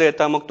बॉर्डर लाईन मध्ये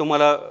येता, मग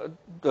तुम्हाला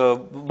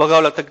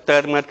बघावं लागतं,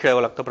 तयार मॅथ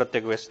खेळावं लागतं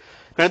प्रत्येक वेळेस,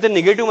 कारण ते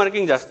निगेटिव्ह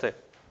मार्किंग जास्त आहे.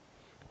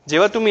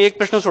 जेव्हा तुम्ही एक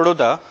प्रश्न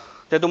सोडवता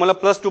ते तुम्हाला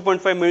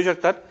 +2.5 मिळू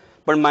शकतात,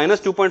 पण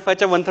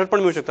 -2.5च्या 1/3 पण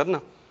मिळू शकतात ना.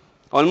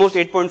 ऑलमोस्ट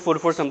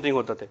 8.44 समथिंग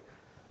होतं ते.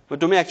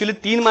 मग तुम्ही ऍक्च्युली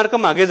 3 मार्क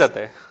मागे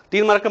जाताय.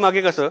 3 मार्क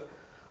मागे कसं,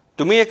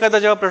 तुम्ही एखादा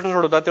जेव्हा प्रश्न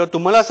सोडवता तेव्हा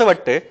तुम्हाला असं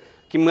वाटतंय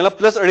की मला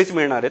 +2.5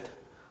 मिळणार आहेत,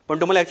 पण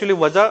तुम्हाला ऍक्च्युली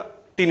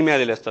 -3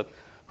 मिळालेले असतात.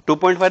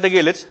 2.5 तर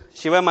गेलेच,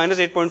 शिवाय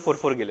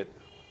 -8.44 गेलेत,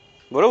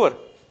 बरोबर.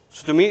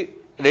 सो तुम्ही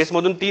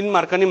रेसमधून 3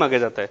 मार्कांनी मागे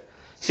जाताय.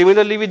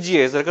 सिमिलरली विथ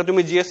जीएस, जर का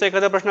तुम्ही जीएसचा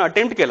एखादा प्रश्न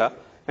अटेम्प्ट केला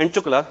आणि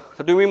चुकला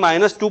तर तुम्ही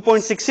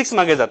 -2.66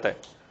 मागे जाताय,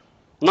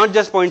 नॉट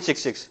जस्ट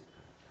 0.66.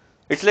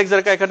 इट्स लाईक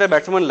जर का एखाद्या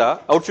बॅट्समनला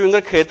आउटस्विंगर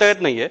खेळता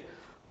येत नाहीये,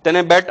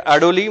 त्याने बॅट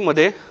अडवली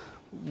मध्ये,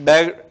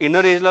 बॅग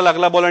इनर एजला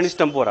लागला बॉल आणि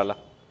स्टंपवर आला,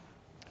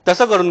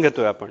 तसं करून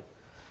घेतोय आपण.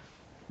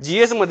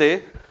 जीएस मध्ये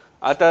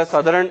आता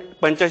साधारण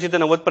 85 ते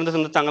 90 पर्यंत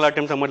समजा चांगला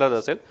अटेम्प्ट समजला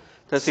असेल,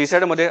 तर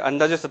सीसॅट मध्ये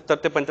अंदाजे 70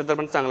 ते 75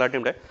 पर्यंत चांगला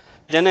अटेम्प्ट आहे.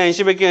 ज्याने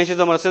 80 पैकी 80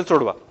 जमत असेल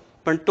सोडवा,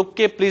 पण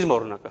तुक्के प्लीज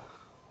मारू नका.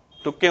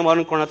 तुक्के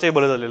मारून कोणाचंही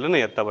भलं झालेलं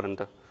नाही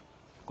आतापर्यंत,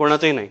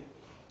 कोणाचंही नाही.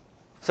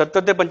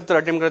 70 ते 75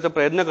 अटेम्प्ट करायचा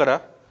प्रयत्न करा.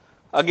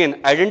 Again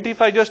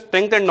identify your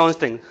strength and non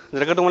strength.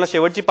 जर का तुम्हाला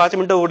शेवटची 5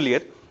 मिनिटं उरली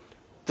आहेत,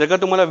 जर का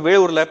तुम्हाला वेळ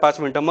उरलाय 5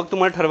 मिनिटं, मग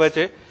तुम्हाला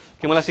ठरवायचे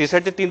की मला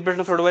सीसॅटचे 3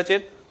 प्रश्न सोडवायचे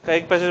का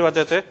एक पॅसेज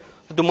वाचायचे.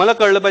 तर तुम्हाला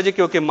कळलं पाहिजे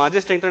की ओके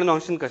माझे स्ट्रेंथ आणि नॉन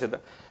स्ट्रेंथ कसे आहेत.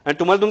 आणि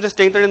तुम्हाला तुमचे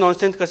स्ट्रेंथ आणि नॉन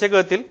स्ट्रेंथ कसे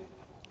कळतील,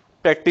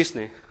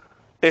 प्रॅक्टिसने,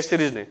 टेस्ट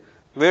सिरीजने,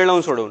 वेळ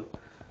लावून सोडवून.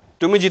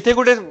 तुम्ही जिथे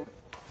कुठे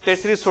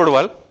टेस्ट सिरीज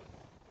सोडवाल,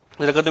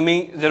 जर का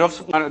तुम्ही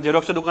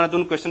झेरॉक्सच्या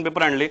दुकानातून क्वेश्चन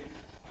पेपर आणले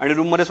आणि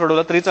रूममध्ये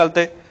सोडवला तरी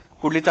चालतंय,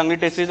 कुठली चांगली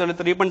टेस्ट सिरीज आली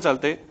तरी पण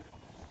चालतंय.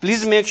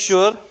 Please make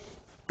sure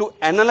to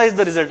analyse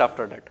the result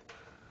after that.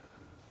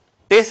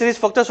 Taste series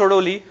फक्त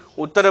सोडवली,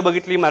 उत्तरं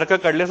बघितली, मार्क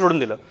काढले, सोडून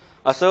दिलं,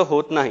 असं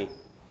होत नाही.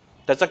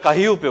 त्याचा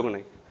काही उपयोग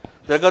नाही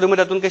जर का तुम्ही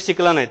त्यातून काही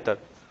शिकला नाहीत तर.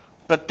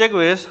 प्रत्येक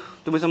वेळेस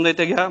तुम्ही समजा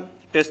इथे घ्या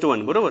टेस्ट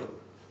 1, बरोबर.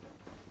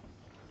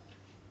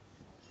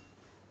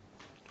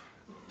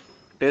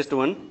 Taste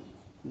 1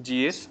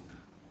 GS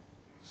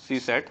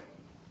CSAT.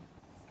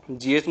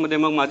 जीएस मध्ये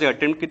मग माझे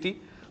अटेम्प्ट किती,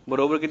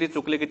 बरोबर किती,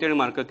 चुकले किती आणि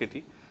मार्क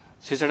किती.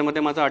 सीसॅट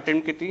मध्ये माझा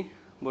अटेम्प्ट किती,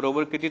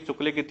 बरोबर किती,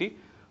 चुकले किती,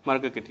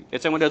 मार्क किती.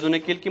 याच्यामध्ये अजून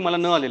एक येईल की मला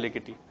न आलेले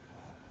किती.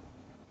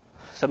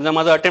 समजा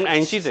माझा अटेम्प्ट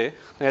 80 आहे,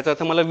 याचा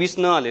अर्थ मला 20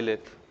 न आलेले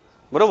आहेत,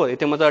 बरोबर.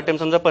 इथे माझा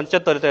अटेम्प्ट समजा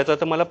 75 आहे, याचा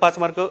अर्थ मला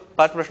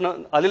 5 प्रश्न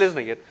आलेलेच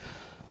नाही आहेत.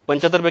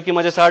 75 पैकी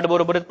माझे 60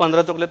 बरोबर आहेत,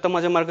 15 चुकलेत, तर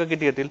माझे मार्क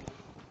किती येतील.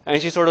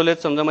 80 सोडवलेत,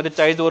 समजा माझे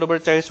 40 बरोबर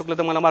 40 चुकले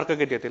तर मला मार्क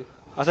किती येतील.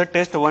 असं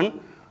टेस्ट 1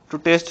 टू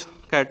टेस्ट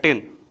 10.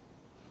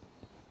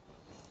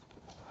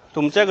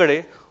 तुमच्याकडे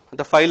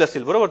आता फाईल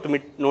असेल, बरोबर, तुम्ही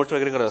नोट्स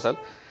वगैरे करत असाल,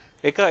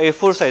 एका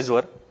A4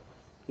 साईजवर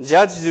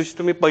ज्या दिवशी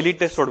तुम्ही पहिली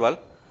टेस्ट सोडवाल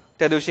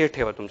त्या दिवशी हे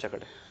ठेवा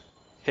तुमच्याकडे.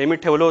 हे मी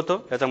ठेवलं होतं,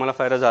 याचा मला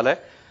फायदा झालाय,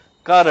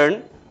 कारण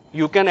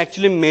you can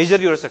actually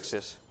major your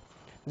success.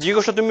 जी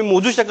गोष्ट तुम्ही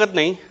मोजू शकत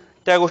नाही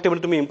त्या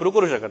गोष्टीमध्ये तुम्ही इम्प्रूव्ह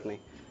करू शकत नाही.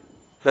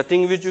 The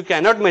thing which you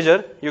cannot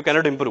major you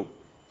cannot improve.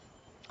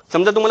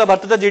 समजा तुम्हाला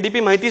भारताचा जीडीपी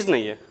माहितीच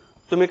नाहीये,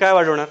 तुम्ही काय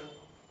वाढवणार.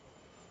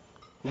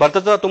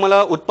 भारताचं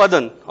तुम्हाला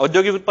उत्पादन,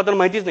 औद्योगिक उत्पादन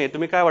माहितीच नाही,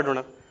 तुम्ही काय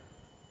वाढवणार.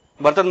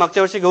 भारतात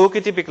मागच्या वर्षी गहू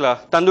किती पिकला,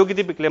 तांदूळ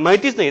किती पिकले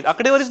माहितीच नाहीत,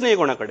 आकडेवारीच नाही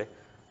कोणाकडे.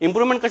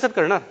 इम्प्रूव्हमेंट कशात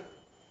करणार.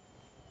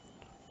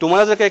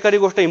 तुम्हाला जर काही एखादी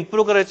गोष्ट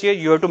इम्प्रूव्ह करायची आहे,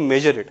 you have to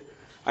measure it.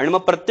 आणि मग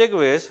प्रत्येक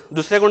वेळेस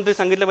दुसऱ्या कोणतरी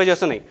सांगितलं पाहिजे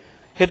असं नाही,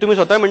 हे तुम्ही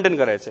स्वतः मेंटेन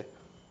करायचं.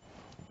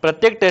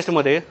 प्रत्येक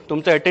टेस्टमध्ये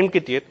तुमचे अटेम्प्ट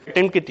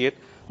किती आहेत,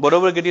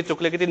 बरोबर किती,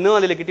 चुकले किती, न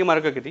आलेले किती,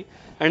 मार्क किती.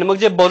 आणि मग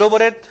जे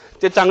बरोबर आहेत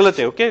ते चांगलंच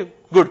आहे, ओके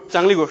गुड,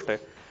 चांगली गोष्ट आहे.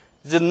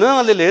 जे न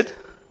आलेले आहेत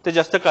ते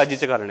जास्त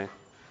काळजीचे कारण आहे.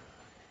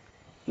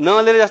 न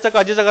आलेले जास्त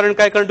काळजीचं कारण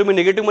काय, कारण तुम्ही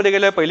निगेटिव्ह मध्ये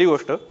गेलाय पहिली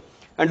गोष्ट,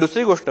 आणि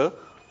दुसरी गोष्ट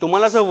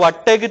तुम्हाला असं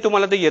वाटतंय की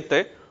तुम्हाला ते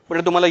येतंय पण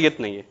ते तुम्हाला येत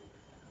नाहीये,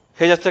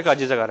 हे जास्त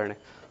काळजीचं कारण आहे.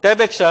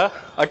 त्यापेक्षा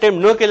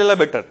अटेम्प्ट न केलेला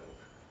बेटर,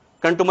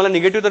 कारण तुम्हाला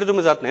निगेटिव्ह तरी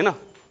तुम्ही जात नाही ना.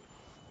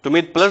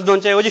 तुम्ही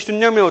 +2च्या ऐवजी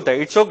 0 मिळवताय,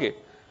 इट्स ओके.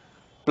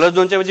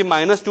 +2च्या ऐवजी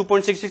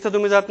 -2.66 तर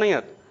तुम्ही जात नाही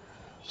आहात.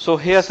 सो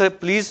हे असं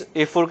प्लीज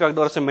A4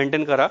 कागदावर असं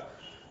मेंटेन करा.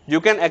 You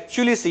can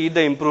actually see the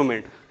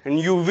improvement and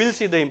you will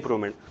see the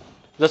improvement.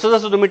 जसं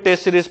जसं तुम्ही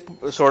टेस्ट सिरीज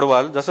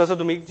सोडवाल, जसं जसं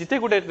तुम्ही जिथे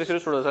कुठे टेस्ट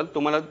सिरीज सोडवाल,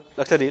 तुम्हाला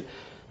लक्षात येईल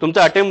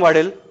तुमचा अटेम्प्ट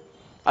वाढेल.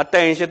 आता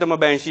 80 तर मग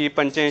 82,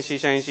 85,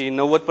 86,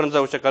 90 पर्यंत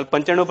जाऊ शकाल,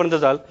 95 पर्यंत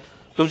जाल.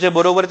 तुमचे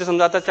बरोबरचे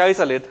समजा आता 40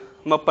 आलेत,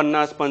 मग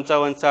 50,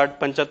 55, 60,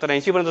 75,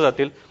 80 पर्यंत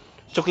जातील.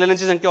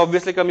 चुकलेल्यांची संख्या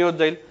ऑब्व्हियसली कमी होत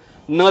जाईल.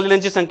 न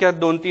आलेल्यांची संख्या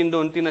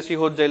 2-3 अशी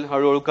होत जाईल,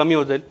 हळूहळू कमी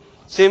होत जाईल.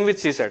 Same with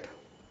CSAT.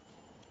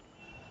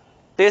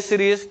 Taste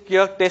series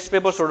किंवा टेस्ट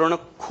पेपर सोडवणं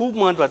खूप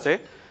महत्वाचं आहे,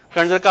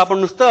 कारण जर का आपण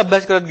नुसतं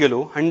अभ्यास करत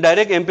गेलो आणि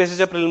डायरेक्ट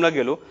MPSCच्या प्रिलिमला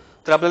गेलो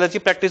तर आपल्याला त्याची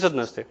प्रॅक्टिसच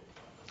नसते.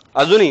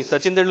 अजूनही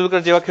सचिन तेंडुलकर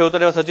जेव्हा खेळतो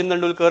तेव्हा सचिन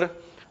तेंडुलकर,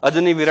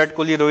 अजूनही विराट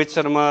कोहली, रोहित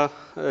शर्मा,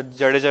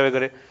 जडेजा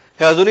वगैरे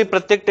हे अजूनही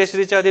प्रत्येक टेस्ट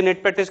सिरीजच्या आधी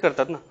नेट प्रॅक्टिस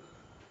करतात ना.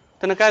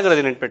 त्यांना काय गरज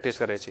आहे नेट प्रॅक्टिस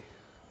करायची?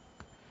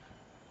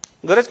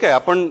 गरज काय?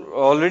 आपण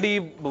already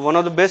one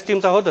of the best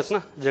teams आहोतच ना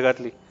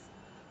जगातली.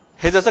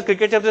 हे जसं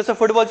क्रिकेटच्या बाबतीत तसं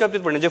फुटबॉलच्या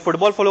बाबतीत पण, जे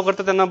फुटबॉल फॉलो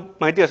करतात त्यांना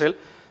माहिती असेल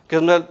की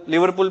समजा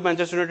लिव्हरपूल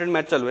मँचेस्टर युनायटेड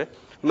मॅच चालू आहे,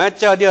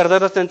 मॅचच्या आधी अर्धा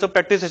तास त्यांचं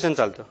प्रॅक्टिस सेशन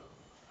चालतं.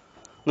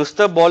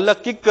 नुसतं बॉलला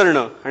किक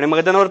करणं आणि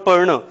मैदानावर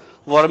पळणं,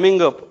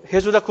 वॉर्मिंग अप,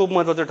 हे सुद्धा खूप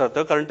महत्त्वाचं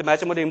ठरतं, कारण ते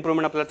मॅचमध्ये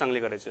इम्प्रूव्हमेंट आपल्याला चांगली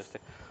करायची असते,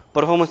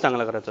 परफॉर्मन्स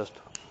चांगला करायचा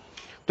असतो.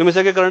 तुम्ही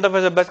सगळे करंट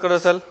अफेअर्स अभ्यास करत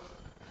असाल.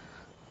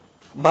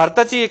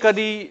 भारताची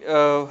एखादी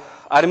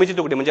आर्मीची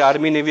तुकडी म्हणजे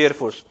आर्मी, नेव्ही,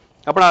 एअरफोर्स,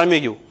 आपण आर्मी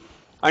घेऊ,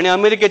 आणि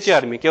अमेरिकेची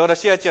आर्मी किंवा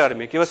रशियाची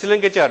आर्मी किंवा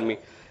श्रीलंकेची आर्मी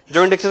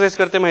जॉईंट एक्सरसाइज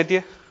करते,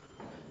 माहितीये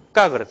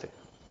का करते?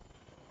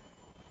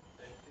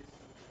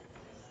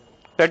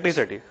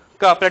 प्रॅक्टिससाठी.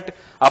 का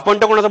आपण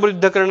तर कोणासोबत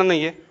युद्ध करणार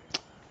नाहीये.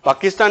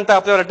 पाकिस्तान तर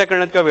आपल्यावर अटॅक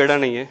करण्यात का वेडा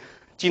नाहीये.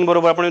 चीन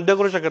बरोबर आपण युद्ध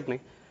करू शकत नाही.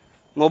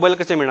 मोबाईल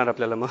कसे मिळणार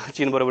आपल्याला मग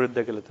चीन बरोबर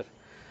युद्ध केलं तर?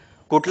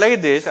 कुठलाही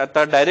देश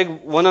आता डायरेक्ट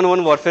 1-on-1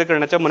 वॉरफेअर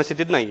करण्याच्या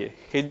मनस्थितीत नाहीये.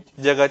 ही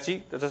जगाची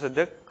त्याचा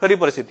सध्या खरी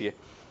परिस्थिती आहे.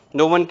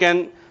 No one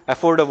can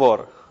afford a war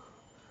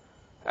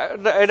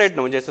right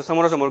ना. म्हणजे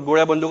समोरासमोर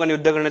गोळ्या बंदुकांनी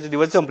युद्ध करण्याचे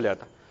दिवस संपले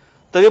आता.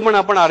 तरी पण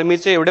आपण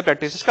आर्मीचे एवढे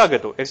प्रॅक्टिसेस का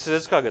घेतो,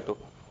 एक्सरसाइज का घेतो?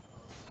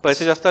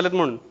 पैसे जास्त आलेत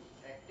म्हणून.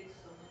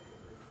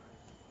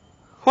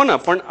 हो ना,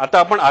 पण आता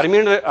आपण आर्मी,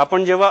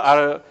 आपण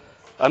जेव्हा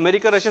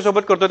अमेरिका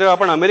रशियासोबत करतो तेव्हा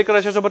आपण अमेरिका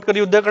रशियासोबत कधी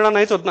युद्ध करणार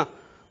नाहीच होत ना.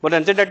 मग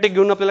त्यांचे टॅक्टिक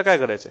घेऊन आपल्याला काय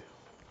करायचंय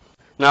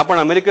ना? आपण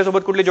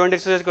अमेरिकेसोबत कुठली जॉईंट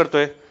एक्सरसाइज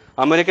करतोय?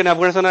 अमेरिकेने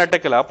अफगाणिस्तानवर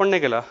अटॅक केला, आपण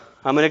नाही केला.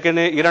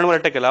 अमेरिकेने इराणवर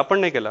अटॅक केला, आपण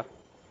नाही केला.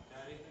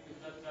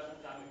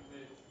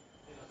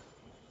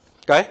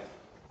 काय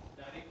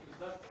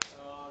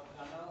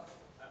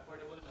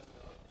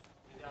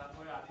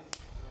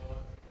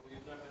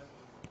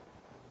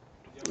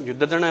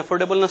युद्ध जाणं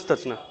अफोर्डेबल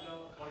नसतंच ना.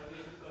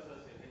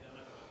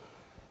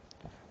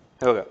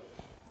 हे बघा,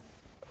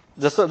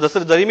 जसं जसं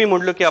जरी मी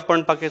म्हटलो की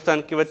आपण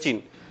पाकिस्तान किंवा चीन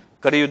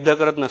कधी युद्ध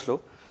करत नसलो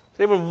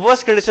तरी पण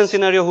वर्स्ट कंडिशन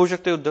सिनारिओ होऊ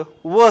शकते युद्ध.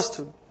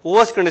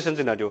 Worst condition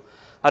scenario.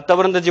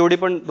 आतापर्यंत जेवढी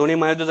पण दोन्ही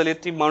महायुद्ध झाली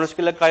ती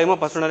माणुसकीला कायम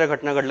फसवणाऱ्या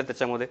घटना घडल्या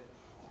त्याच्यामध्ये.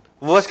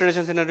 वर्स्ट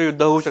कंडिशन सिनारिओ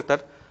युद्ध होऊ शकतात.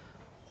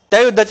 त्या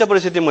युद्धाच्या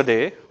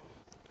परिस्थितीमध्ये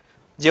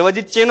जेव्हा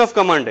जी चेन ऑफ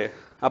कमांड आहे,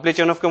 आपली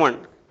चेन ऑफ कमांड,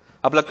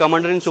 आपला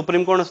कमांडर इन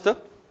सुप्रीम कोण असतं?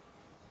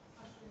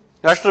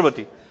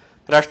 राष्ट्रपती.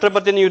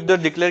 राष्ट्रपतींनी युद्ध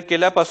डिक्लेअर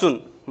केल्यापासून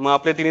मग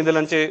आपल्या तिन्ही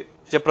दलांचे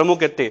जे प्रमुख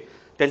आहेत ते,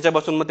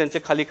 त्यांच्यापासून मग त्यांचे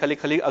खाली खाली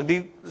खाली अगदी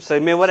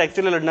सीमेवर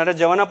ऍक्च्युअली लढणाऱ्या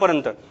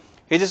जवानापर्यंत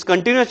हे जे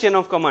कंटिन्युअस चेन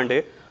ऑफ कमांड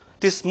आहे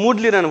ती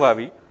स्मूथली रन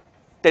व्हावी.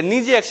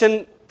 त्यांनी जी ऍक्शन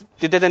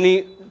तिथे त्यांनी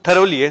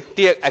ठरवली आहे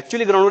ती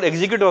ऍक्च्युअली ग्राउंडवर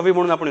एक्झिक्यूट व्हावी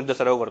म्हणून आपण युद्ध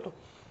सराव करतो.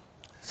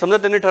 समजा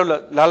त्यांनी ठरवलं,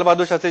 लाल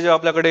बहादूर शास्त्री जेव्हा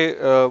आपल्याकडे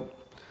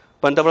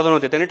पंतप्रधान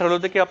होते त्यांनी ठरवलं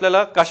होतं की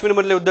आपल्याला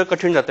काश्मीरमधलं युद्ध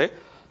कठीण जातंय,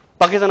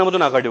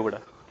 पाकिस्तानामधून आघाडी उघडा.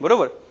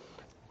 बरोबर.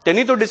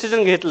 त्यांनी तो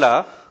डिसिजन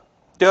घेतला,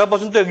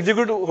 तेव्हापासून तो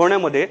एक्झिक्यूट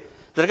होण्यामध्ये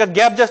जर का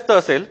गॅप जास्त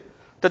असेल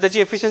तर त्याची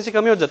एफिशियन्सी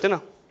कमी होत जाते ना.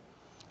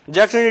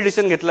 ज्या क्षणी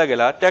डिसिजन घेतला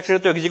गेला त्या क्षणी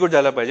तो एक्झिक्यूट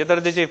झाला पाहिजे, तर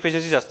त्याची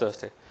एफिशियन्सी जास्त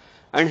असते.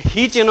 आणि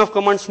ही चेन ऑफ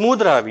कमांड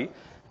स्मूथ राहावी.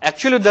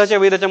 ऍक्च्युअल युद्धाच्या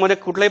वेळी त्याच्यामध्ये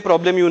कुठलाही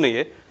प्रॉब्लेम येऊ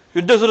नये.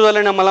 युद्ध सुरू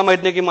झालं ना, मला माहित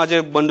नाही की माझे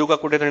बंदुका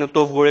कुठे आणि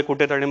तोफ गोळे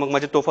कुठे आणि मग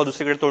माझे तोफा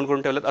दुसरीकडे तोंड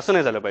करून ठेवल्यात, असं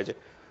नाही झालं पाहिजे.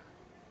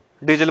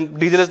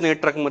 डिझेलच नाही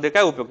ट्रकमध्ये,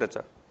 काय उपयोग त्याचा?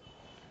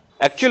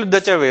 ऍक्च्युअल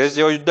युद्धाच्या वेळेस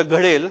जेव्हा युद्ध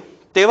घडेल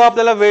तेव्हा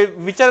आपल्याला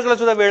विचार करायला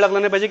सुद्धा वेळ लागला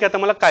नाही पाहिजे की आता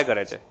मला काय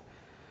करायचंय.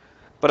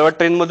 परवा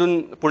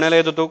ट्रेनमधून पुण्याला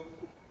येत होतो,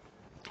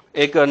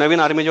 एक नवीन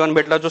आर्मी जवान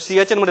भेटला जो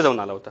सियाचेन मध्ये जाऊन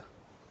आला होता.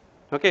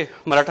 ओके,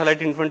 मराठा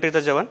लाईट इन्फंट्रीचा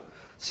जवान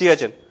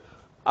सियाचेन.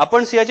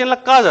 आपण सियाचेनला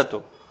का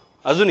जातो?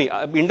 अजूनही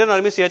इंडियन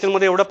आर्मी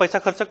सियाचेनमध्ये एवढा पैसा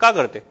खर्च का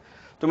करते?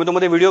 तुम्ही तो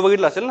मध्ये व्हिडिओ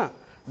बघितला असेल ना,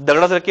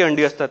 दगडासारखी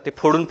अंडी असतात, ते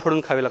फोडून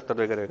फोडून खावे लागतात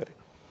वगैरे वगैरे.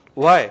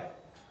 व्हाय?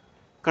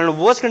 कारण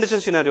वर्स्ट कंडिशन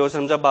सिनारिओ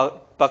समजा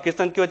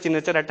पाकिस्तान किंवा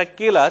चीनच्या अटॅक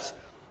केलाच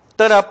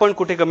तर आपण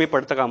कुठे कमी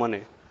पडता कामा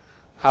नये.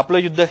 आपलं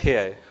युद्ध हे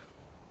आहे.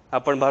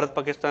 आपण भारत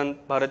पाकिस्तान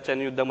भारत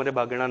चायना युद्धामध्ये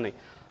भाग घेणार नाही.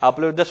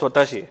 आपलं युद्ध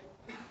स्वतःशी आहे.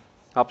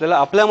 आपल्याला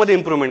आपल्यामध्ये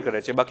इम्प्रूव्हमेंट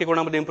करायची, बाकी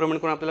कोणामध्ये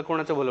इम्प्रूव्हमेंट करून आपल्याला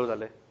कोणाचं भलं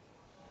झालंय?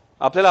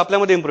 आपल्याला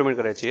आपल्यामध्ये इम्प्रूव्हमेंट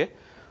करायची आहे.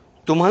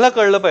 तुम्हाला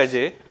कळलं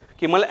पाहिजे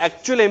की मला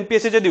ऍक्च्युअल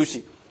एमपीएससीच्या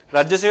दिवशी,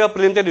 राज्यसेवा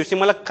प्रिलिमच्या दिवशी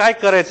मला काय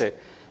करायचंय,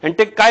 आणि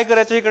ते काय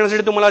करायचं हे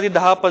करण्यासाठी तुम्हाला आधी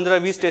 10, 15,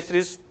 20 टेस्ट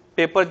सिरीज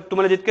पेपर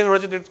तुम्हाला जितके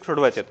सोडवायचे ते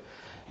सोडवायचे.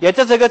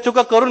 याच्या सगळ्या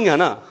चुका करून घ्या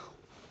ना.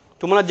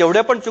 तुम्हाला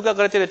जेवढ्या पण चुका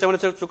करायच्या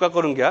त्याच्यामध्ये चुका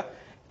करून घ्या.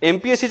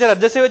 एमपीएससीच्या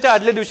राज्यसेवेच्या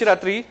आदल्या दिवशी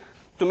रात्री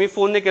तुम्ही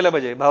फोन नाही केला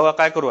पाहिजे, भावा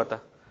काय करू आता,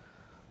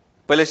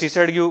 पहिले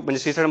सीसॅट घेऊ, म्हणजे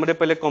सीसॅटमध्ये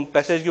पहिले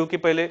पॅसेज घेऊ की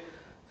पहिले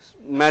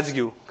मॅथ्स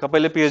घेऊ का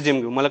पहिले पीएचडीएम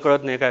घेऊ, मला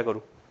कळत नाही काय करू.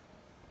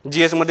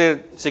 जीएस मध्ये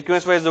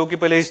सिक्वेन्स वाईज जाऊ की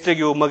पहिले हिस्ट्री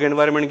घेऊ, मग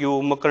एन्व्हायरमेंट घेऊ,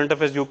 मग करंट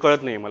अफेअर्स घेऊ,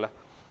 कळत नाही मला.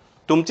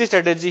 तुमची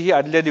स्ट्रॅटेजी ही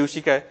आदल्या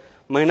दिवशी काय,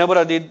 महिनाभर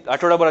आधी,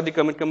 आठवडाभर आधी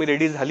कमीत कमी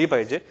रेडी झाली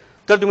पाहिजे,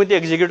 तर तुम्ही ती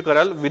एक्झिक्यूट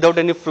कराल विदाउट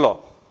एनी फ्लॉ.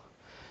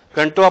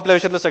 कारण तो आपल्या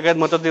आयुष्यातला सगळ्यात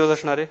महत्त्वाचा दिवस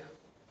असणार आहे.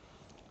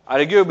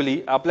 आर्ग्युएबली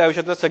आपल्या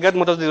आयुष्यातला सगळ्यात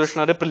महत्त्वाचा दिवस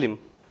असणार आहे प्रिलिम.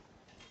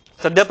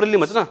 सध्या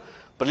प्रिलिमच ना,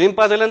 प्रिलिम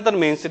पास झाल्यानंतर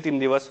मेन्सचे 3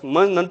 दिवस,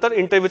 मग नंतर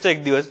इंटरव्ह्यूचा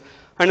 1 दिवस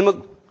आणि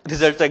मग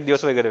रिझल्टचा 1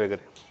 दिवस वगैरे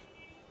वगैरे.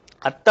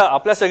 आत्ता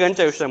आपल्या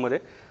सगळ्यांच्या आयुष्यामध्ये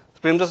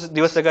प्रिलिमचा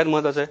दिवस सगळ्यात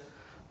महत्त्वाचा आहे.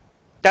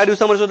 त्या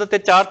दिवसामध्ये सुद्धा ते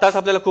 4 तास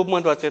आपल्याला खूप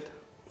महत्त्वाचे आहेत.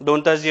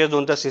 2 तास जीएस,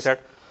 2 तास सीसॅट.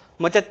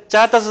 मग त्या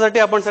 4 तासासाठी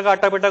आपण सगळं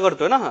आटापिटा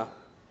करतोय ना. हा,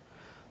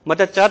 मग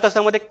त्या 4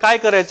 तासामध्ये काय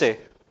करायचंय,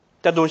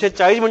 त्या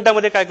 240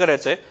 मिनिटांमध्ये काय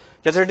करायचंय,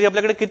 त्यासाठी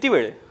आपल्याकडे किती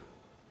वेळ आहे?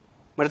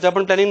 म्हणजे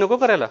आपण प्लॅनिंग नको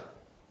करायला?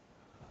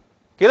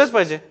 केलंच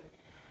पाहिजे.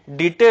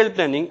 डिटेल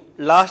प्लॅनिंग,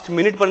 लास्ट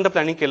मिनिटपर्यंत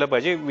प्लॅनिंग केलं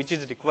पाहिजे, विच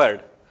इज रिक्वायर्ड.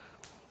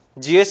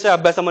 जीएसच्या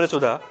अभ्यासामध्ये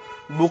सुद्धा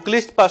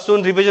बुकलिस्ट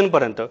पासून रिव्हिजन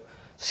पर्यंत,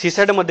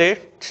 सीसॅटमध्ये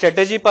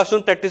स्ट्रॅटेजी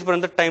पासून प्रॅक्टिस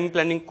पर्यंत टाइम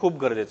प्लॅनिंग खूप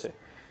गरजेचं आहे.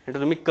 म्हणजे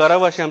तुम्ही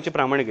करावं अशी आमची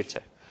प्रामाणिक इच्छा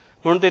आहे.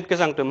 म्हणून ते इतकं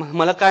सांगतोय.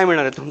 मला काय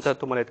मिळणार आहे तुमचा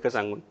तुम्हाला इतकं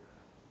सांगून?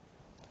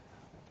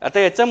 आता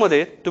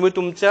याच्यामध्ये तुम्ही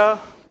तुमच्या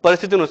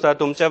परिस्थितीनुसार,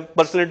 तुमच्या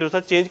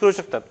पर्सनॅलिटीनुसार चेंज करू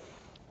शकतात.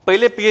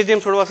 पहिले पीएचडीएम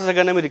सोडवा असं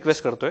सगळ्यांना मी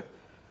रिक्वेस्ट करतोय.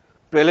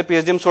 पहिले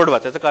पीएचडीएम सोडवा,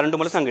 त्याचं कारण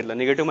तुम्हाला सांगितलं,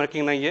 निगेटिव्ह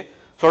मार्किंग नाहीये,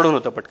 सोडून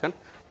होतं पटकन.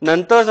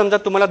 नंतर समजा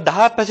तुम्हाला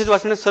 10 पॅसेज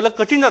वाचणे सलग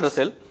कठीण जात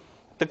असेल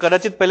तर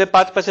कदाचित पहिले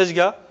 5 पॅसेज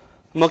घ्या,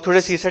 मग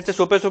थोडे सीसॅटचे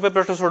सोपे सोपे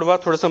प्रश्न सोडवा,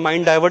 थोडंसं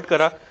माइंड डायव्हर्ट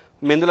करा,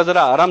 मेंदूला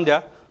जरा आराम द्या,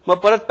 मग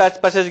परत 5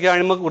 पॅसेज घ्या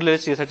आणि मग उरलेले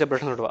सीसॅटचे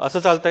प्रश्न सोडवा. असं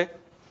चालतंय?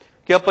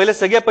 किंवा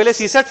पहिले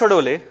सीसॅट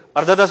सोडवले,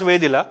 अर्धा तास वेळ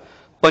दिला,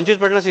 25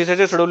 प्रश्न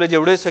सीसॅटचे सोडवले,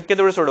 जेवढे शक्य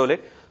तेवढे सोडवले,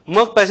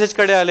 मग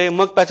पॅसेजकडे आले,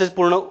 मग पॅसेज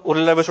पूर्ण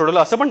उरलेला वेळ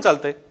सोडवला, असं पण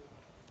चालतंय.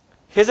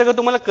 हे सगळं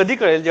तुम्हाला कधी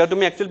कळेल? जेव्हा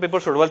तुम्ही ऍक्च्युअल पेपर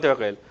सोडवाल तेव्हा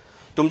कळेल.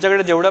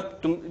 तुमच्याकडे जेवढा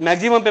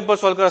मॅक्झिमम पेपर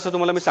सॉल्व्ह करा असं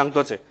तुम्हाला मी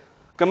सांगतोच आहे.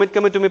 कमीत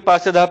कमी तुम्ही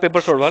 5 ते 10 पेपर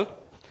सोडवाल.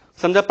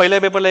 समजा पहिल्या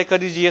पेपरला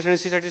एखादी जीएस आणि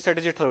सीसाठी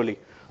स्ट्रॅटेजी ठरवली,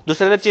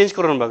 दुसऱ्याला चेंज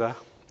करून बघा,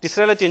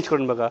 तिसऱ्याला चेंज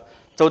करून बघा,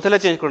 चौथ्याला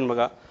चेंज करून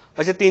बघा.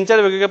 असे 3-4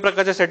 वेगवेगळ्या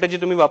प्रकारच्या स्ट्रॅटेजी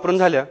तुम्ही वापरून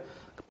झाल्या.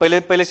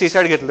 पहिले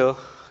सीसॅट घेतलं,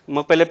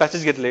 मग पहिले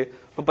पॅसेज घेतले,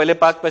 मग पहिले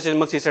 5 पॅसेज,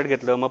 मग सीसॅट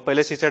घेतलं, मग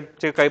पहिले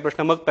सीसॅटचे काही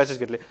प्रश्न, मग पॅसेज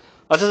घेतले.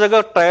 असं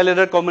सगळं ट्रायल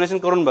एरर कॉम्बिनेशन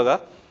करून बघा.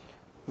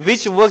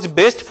 Which works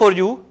best for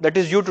you, that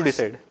is you to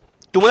decide.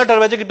 तुम्हाला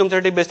ठरवायचं की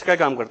तुमच्यासाठी बेस्ट काय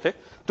काम करते.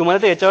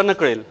 तुम्हाला ते याच्यावरनं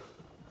कळेल.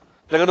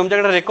 जर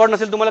तुमच्याकडे रेकॉर्ड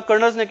नसेल तुम्हाला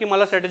कळणारच नाही की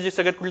मला स्ट्रॅटेजी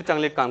सगळ्यात कुठली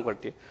चांगली काम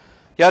करते.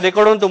 या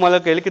रेकॉर्डवरून तुम्हाला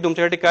कळेल की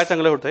तुमच्यासाठी काय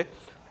चांगलं होतंय.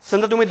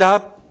 समजा तुम्ही 10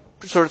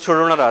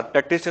 सोडवणार आहात,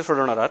 प्रॅक्टिस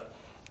सोडवणार आहात,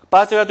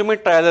 5 वेळा तुम्ही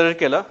ट्रायल एरर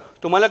केला,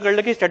 तुम्हाला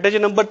कळलं की स्ट्रॅटेजी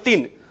नंबर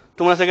 3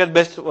 तुम्हाला सगळ्यात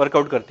बेस्ट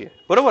वर्कआउट करते.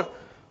 बरोबर?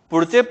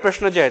 पुढचे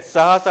प्रश्न जे आहेत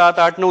 6, 7,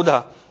 8, 9,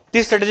 10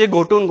 ती स्ट्रॅटेजी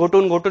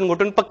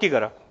घोटून पक्की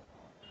करा,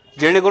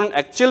 जेणेकरून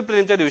ऍक्च्युअल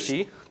प्रिलिमच्या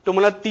दिवशी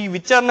तुम्हाला ती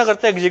विचार न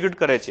करता एक्झिक्यूट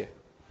करायची आहे.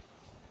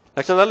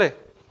 लक्षात आलंय?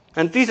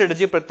 आणि ती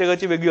स्ट्रॅटेजी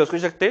प्रत्येकाची वेगळी असू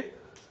शकते,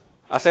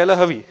 असायला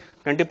हवी,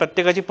 कारण ती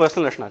प्रत्येकाची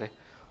पर्सनल असणार आहे.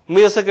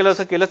 मी असं केलं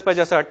असं केलंच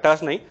पाहिजे असं 8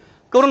 तास नाही.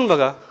 करून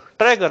बघा,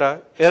 ट्राय करा,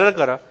 एरर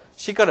करा,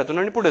 शिका त्यातून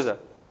आणि पुढे जा.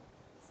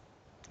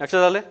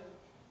 लक्षात आलंय?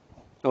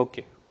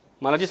 ओके.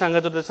 मला जे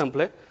सांगायचं होतं ते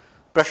संपलंय.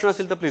 प्रश्न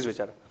असेल तर प्लीज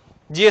विचारा.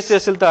 जीएससी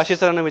असेल तर आशिष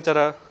सरांना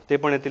विचारा, ते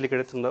पण येतील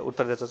इकडे समजा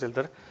उत्तर द्यायचं असेल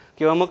तर,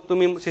 किंवा मग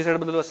तुम्ही सीसॅट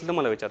बद्दल असेल तर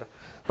मला विचारा.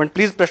 पण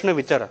प्लीज प्रश्न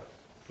विचारा.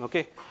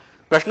 ओके?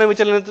 प्रश्न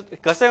विचारल्यानंतर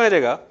कसं आहे माहिती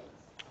आहे का,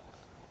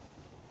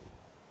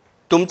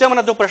 तुमच्या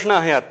मनात जो प्रश्न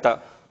आहे आत्ता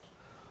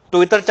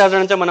तो इतर 4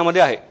 जणांच्या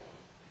मनामध्ये आहे,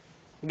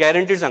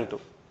 गॅरंटीड सांगतो.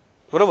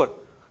 बरोबर?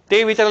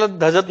 ते विचारायला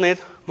धजत नाहीत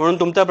म्हणून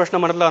तुमचा प्रश्न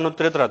मनातला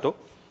अनुत्तरित राहतो.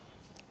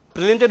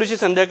 प्रिलिमच्या दिवशी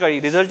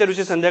संध्याकाळी, रिझल्टच्या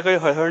दिवशी संध्याकाळी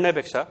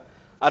हळहळण्यापेक्षा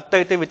आत्ता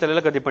इथे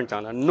विचारायला कधी पण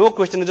चांगला. No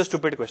question is a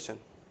stupid question.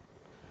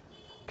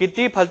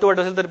 किती फालतू वाटत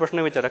असेल तरी प्रश्न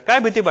विचारा. काय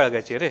भीती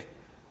बाळगायची रे?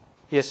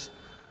 येस.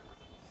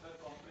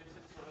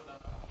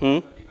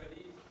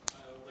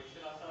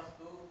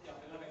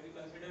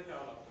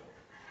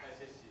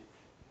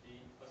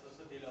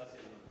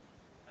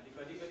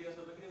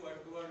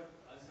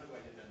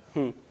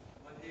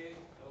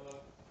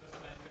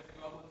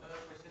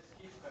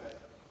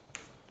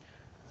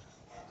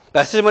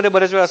 पॅसेजमध्ये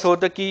बरेच वेळा असं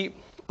होतं की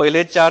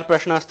पहिले 4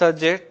 प्रश्न असतात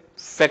जे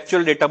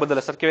फॅक्च्युअल डेटाबद्दल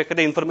असतात किंवा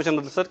एखाद्या इन्फॉर्मेशन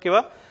बद्दल असतात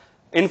किंवा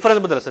इन्फरन्स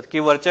बद्दल असतात की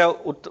वरच्या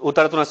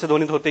उतारातून असे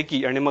ध्वनीत होते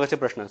की, आणि मग असे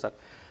प्रश्न असतात.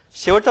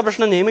 शेवटचा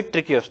प्रश्न नेहमी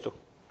ट्रिकी असतो.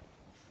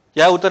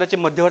 या उत्तराची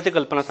मध्यवर्ती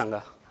कल्पना सांगा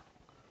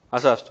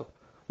असा असतो.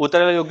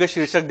 उत्तराला योग्य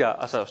शीर्षक द्या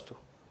असा असतो.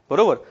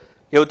 बरोबर?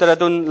 या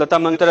उत्तरातून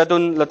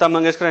लता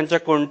मंगेशकर यांच्या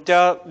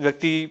कोणत्या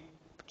व्यक्ती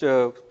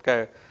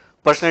काय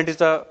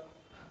पर्सनॅलिटीचा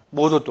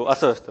बोध होतो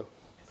असं असतं.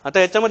 आता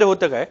याच्यामध्ये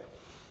होतं काय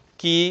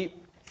की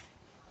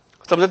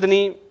समजा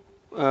त्यांनी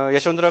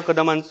यशवंतराव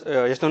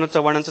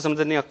चव्हाणांचं समजा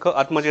त्यांनी अख्खं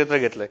आत्मचरित्र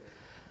घेतलंय.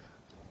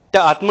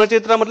 त्या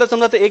आत्मचरित्रामधलं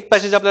समजा ते एक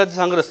पॅसेज आपल्याला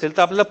सांगत असतील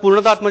तर आपल्याला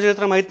पूर्णतः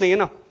आत्मचरित्र माहित नाहीये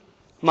ना,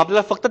 मग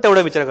आपल्याला फक्त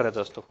तेवढा विचार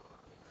करायचा असतो.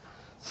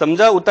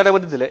 समजा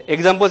उत्तरामध्ये दिलंय,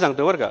 एक्झाम्पल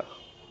सांगतो बरं का,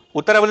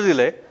 उत्तरामध्ये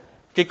दिलंय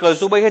की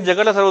कळसुबाई हे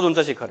जगाला सर्वात उंच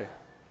शिखर आहे.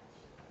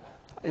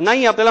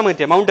 नाही आपल्याला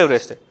माहिती आहे माउंट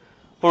एव्हरेस्ट आहे,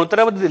 पण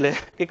उत्तरामध्ये दिलंय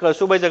की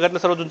कळसुबाई जगातलं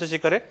सर्वात उंच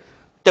शिखर आहे.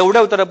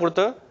 तेवढ्या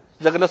उत्तरापुरतं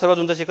जगातलं सर्वात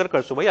उंच शिखर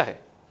कळसुबाई आहे.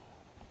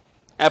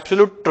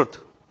 Absolute truth.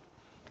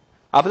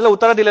 आपल्याला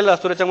उत्तर दिलेला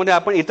असतो, त्याच्यामध्ये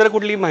आपण इतर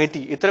कुठली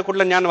माहिती इतर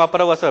कुठलं ज्ञान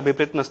वापरावं असं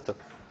अभिप्रेत नसतं.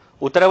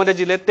 उत्तरामध्ये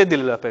दिले ते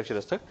दिलेलं अपेक्षित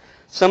असतं.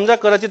 समजा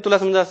कदाचित तुला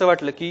समजा असं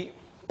वाटलं की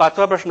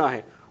 5वा प्रश्न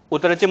आहे,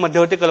 उत्तराची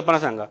मध्यवर्ती कल्पना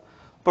सांगा,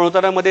 पण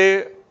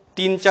उत्तरामध्ये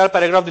 3-4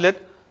 पॅरेग्राफ दिलेत,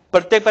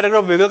 प्रत्येक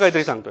पॅरेग्राफ वेगळं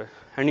काहीतरी सांगतोय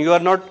and you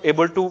R not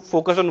able to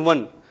focus on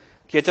one,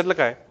 की याच्यातलं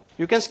काय,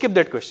 you can skip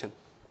that question.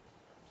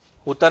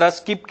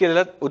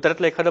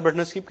 उत्तरातला एखादा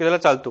प्रश्न स्किप केलेला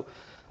चालतो.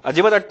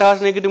 अजिबात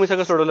अट्टहास नाही की तुम्ही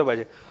सगळं सोडवलं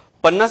पाहिजे.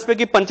 50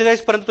 पैकी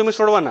 45 पर्यंत तुम्ही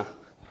सोडवा ना.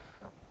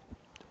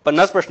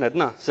 50 प्रश्न आहेत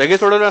ना, सगळे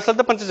सोडवले असाल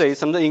तर 45.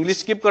 समजा इंग्लिश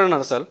स्किप करणार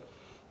असाल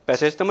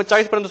पॅसेज तर मग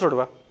 40 पर्यंत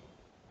सोडवा,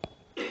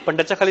 पण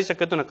त्याच्या खाली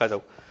शक्यतो नका जाऊ.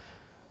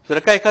 जर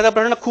का एखादा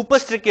प्रश्न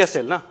खूपच ट्रिकी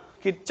असेल ना,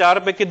 की 4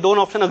 पैकी 2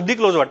 ऑप्शन अगदी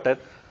क्लोज वाटतात,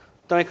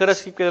 तर एखादा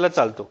स्किप केलेला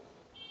चालतो.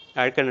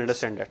 I can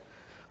understand that.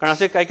 कारण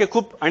असे काय काय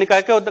खूप आणि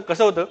काय काय होतं,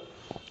 कसं होतं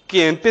की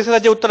एमपीएससीला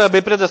जे उत्तर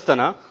अभिप्रेत असतं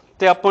ना,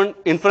 ते आपण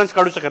इन्फ्लुएन्स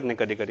काढू शकत नाही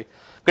कधी कधी,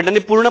 कारण त्यांनी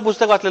पूर्ण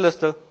पुस्तक वाचलेलं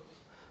असतं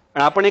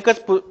आणि आपण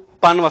एकच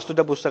पान वाचतो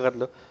त्या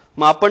पुस्तकातलं.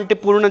 मग आपण ते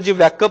पूर्ण जी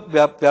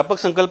व्यापक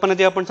संकल्पना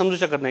ती आपण समजू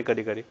शकत नाही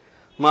कधी कधी.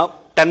 मग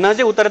त्यांना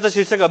जे उत्तराचं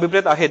शीर्षक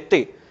अभिप्रेत आहेत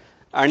ते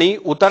आणि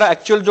उतारा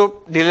ऍक्च्युअल जो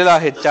दिलेला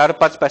आहे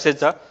 4-5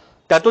 पॅसेजचा,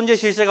 त्यातून जे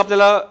शीर्षक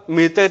आपल्याला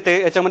मिळतंय ते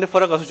याच्यामध्ये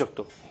फरक असू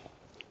शकतो.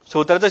 सो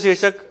उत्तराचं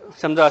शीर्षक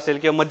समजा असेल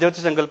किंवा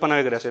मध्यवर्ती संकल्पना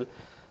वगैरे असेल,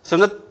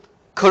 समजा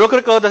खरोखर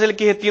कळत असेल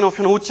की हे 3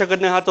 ऑप्शन होऊच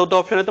शकत नाही, हा 4था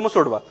ऑप्शन आहे, तर मग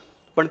सोडवा.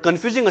 पण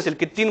कन्फ्युजिंग असेल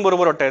की 3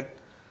 बरोबर वाटत आहेत,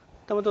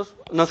 तर मग तो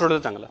न सोडलं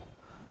चांगला.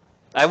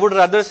 आय वुड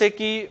रादर से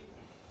की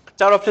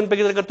 4 ऑप्शन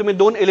पैकी जर का तुम्ही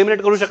 2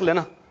 एलिमिनेट करू शकले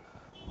ना,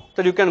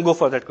 तर you can go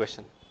for that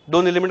question.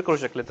 2 eliminate करू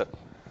शकले तर,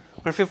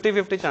 पण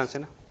 50-50 चान्स आहे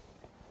ना.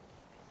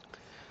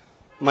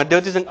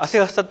 मध्यवर्ती असे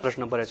असतात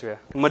प्रश्न बऱ्याच वेळा,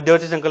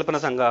 मध्यवर्ती संकल्पना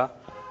सांगा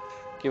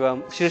किंवा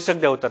शीर्षक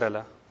द्या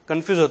उत्तराला,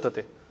 कन्फ्यूज होतं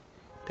ते.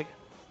 ठीक आहे,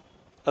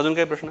 अजून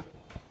काही प्रश्न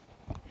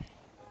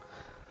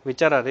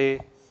विचारा रे.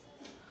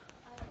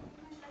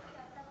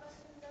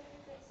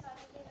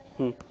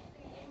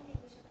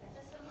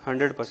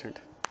 100%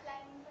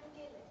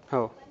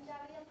 हो.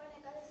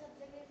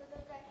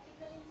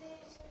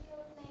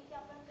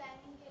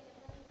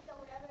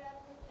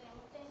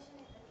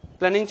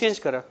 प्लॅनिंग चेंज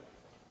करा.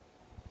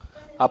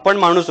 आपण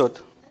माणूस आहोत.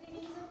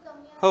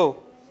 हो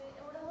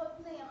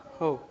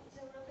हो.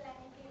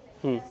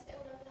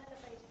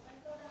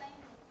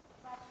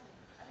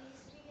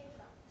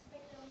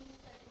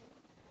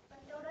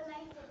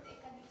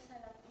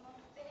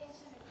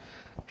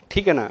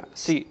 ठीक आहे ना.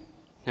 सी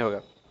हे बघा,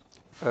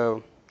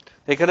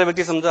 एखादा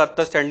व्यक्ती समजा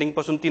आत्ता स्टँडिंग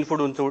पासून 3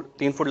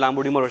 फूट लांब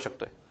उडी मारू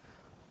शकतोय.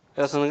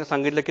 त्याला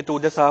सांगितलं की तू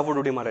उद्या 6 फूट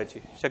उडी मारायची,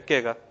 शक्य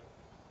आहे का?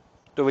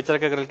 तो विचार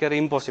काय करेल की अरे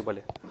इम्पॉसिबल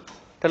आहे.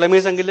 त्याला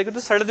मी सांगितलं की तू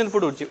 3.5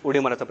 फूट उडी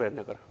मारायचा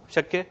प्रयत्न कर,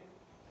 शक्य आहे?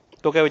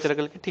 तो काय विचार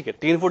करेल की ठीक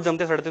आहे 3 फूट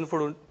जमते, 3.5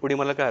 फूट उडी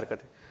मारायला काय हरकत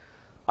आहे.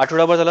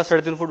 आठवडाभर झाला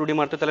 3.5 फूट उडी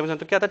मारतो, त्याला मी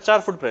सांगतो की आता 4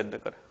 फूट प्रयत्न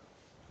कर.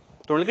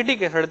 तो म्हणेल की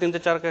ठीक आहे 3.5 ते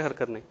 4 काही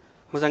हरकत नाही.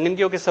 मग सांगेन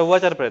की ओके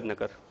 4.25 प्रयत्न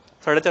कर,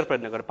 4.5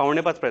 प्रयत्न कर,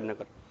 4.25 प्रयत्न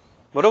कर.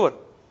 बरोबर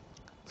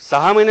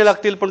 6 महिने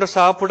लागतील, पण तो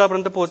 6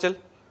 फुटापर्यंत पोहोचेल.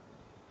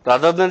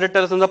 राधा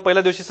त्याला समजा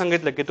पहिल्या दिवशी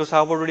सांगितलं की तू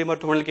 6 फूट उडी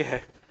मारतो, म्हणेल की आहे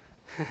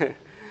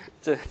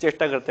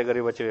चेष्टा करते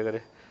गरीबाची वगैरे,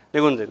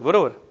 निघून जाईल.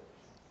 बरोबर.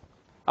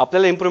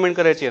 आपल्याला इम्प्रूव्हमेंट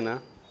करायची आहे ना,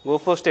 go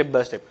for step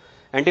by step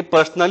आणि ती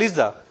पर्सनलीच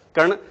जा.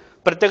 कारण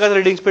प्रत्येकाचं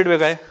रिडिंग स्पीड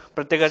वेगळं आहे,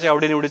 प्रत्येकाचे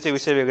आवडीनिवडीचे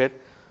विषय वेगळे आहेत.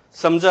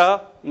 समजा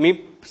मी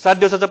 7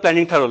 दिवसाचं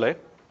प्लॅनिंग ठरवलंय.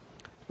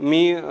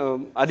 मी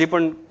आधी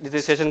पण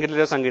जिथे सेशन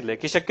घेतलेलं सांगितलंय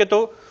की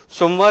शक्यतो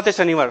सोमवार ते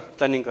शनिवार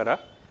प्लॅनिंग करा,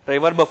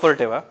 रविवार बफर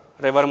ठेवा,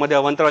 रविवारमध्ये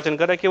अवांतर वाचन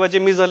करा किंवा जे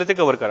मिस झाले ते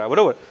कव्हर करा.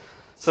 बरोबर.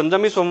 समजा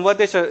मी सोमवार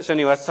ते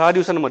शनिवार 6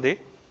 दिवसांमध्ये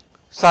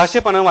 600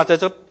 पानं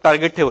वाचायचं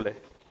टार्गेट ठेवलंय,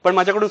 पण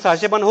माझ्याकडून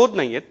 600 पानं होत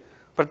नाहीयेत,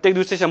 प्रत्येक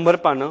दिवशी 100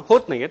 पानं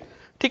होत नाहीयेत.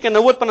 ठीक आहे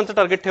 90 पानांचं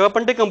टार्गेट ठेवा,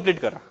 पण ते कम्प्लीट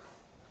करा.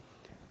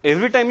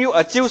 Every time you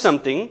achieve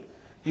something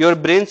your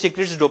brain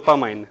secrets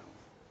dopamine.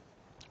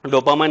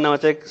 Dopamine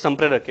नावाचा एक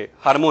संप्रेरक आहे,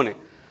 हार्मोन आहे.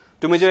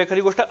 तुम्ही जेव्हा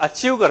एखादी गोष्ट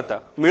अचीव्ह करता,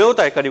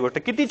 मिळवता एखादी गोष्ट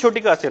किती छोटी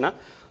का असे ना,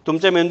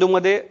 तुमच्या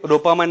मेंदूमध्ये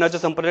डोपामाइन नावाचा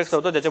संप्रेरक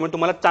होतो, ज्याच्यामुळे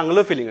तुम्हाला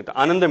चांगलं फिलिंग येतं,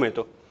 आनंद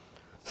मिळतो.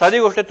 साधी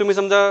गोष्ट आहे, तुम्ही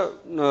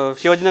समजा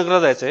शिवाजीनगरला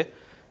जायचंय,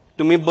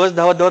 तुम्ही बस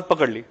धावत धावत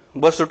पकडली,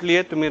 बस सुटली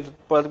आहे, तुम्ही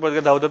परत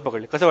धावत धावत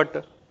पकडली, कसं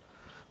वाटतं?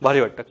 भारी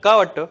वाटतं. का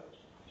वाटतं?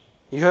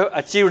 You have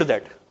achieved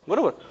that.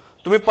 बरोबर.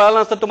 तुम्ही पळाला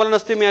नसता, तुम्हाला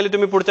नसते मिळाली,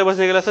 तुम्ही पुढच्या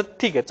बसने गेला असं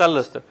ठीक आहे चाललं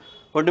असतं,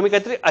 पण तुम्ही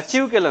काहीतरी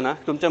अचीव्ह केलं ना,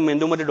 तुमच्या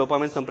मेंदूमध्ये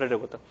डोपामाइन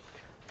संप्रेरक होतं.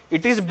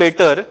 इट इज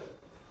बेटर,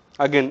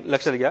 अगेन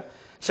लक्षात घ्या,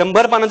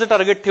 100 पानांचं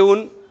टार्गेट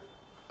ठेवून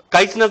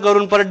काहीच न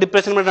करून परत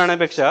डिप्रेशनमध्ये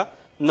जाण्यापेक्षा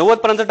 90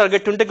 पर्यंत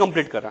टार्गेट ठेवून ते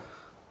कम्प्लीट करा.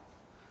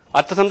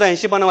 आता समजा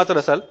 80 पानं वाचत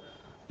असाल,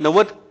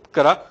 90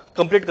 करा,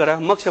 कम्प्लीट करा,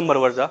 मग 100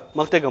 वर जा,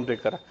 मग ते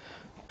कम्प्लीट करा.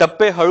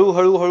 टप्पे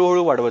हळूहळू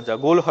हळूहळू वाढवत जा,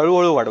 गोल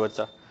हळूहळू वाढवत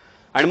जा.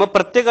 आणि मग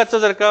प्रत्येकाचं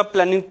जर का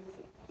प्लॅनिंग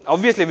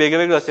ऑब्व्हियसली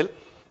वेगवेगळं असेल,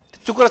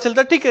 चुकत असेल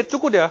तर ठीक आहे,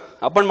 चुकू द्या.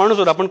 आपण माणूस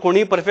आहोत, आपण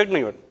कोणीही परफेक्ट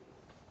नाही होत,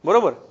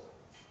 बरोबर.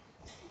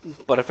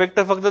 परफेक्ट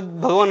तर फक्त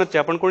भगवानच आहे,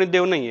 आपण कोणी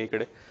देव नाही आहे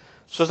इकडे.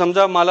 सो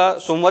समजा मला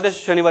सोमवार ते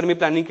शनिवार मी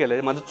प्लॅनिंग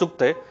केलंय, माझं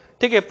चुकतंय,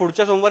 ठीक आहे,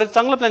 पुढच्या सोमवारी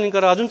चांगलं प्लॅनिंग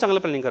करा, अजून चांगलं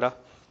प्लॅनिंग करा,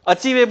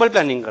 अचिवेबल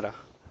प्लॅनिंग करा.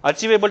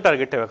 अचिवेबल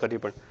टार्गेट ठेवा कधी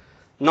पण.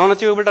 नॉन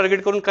अचिवेबल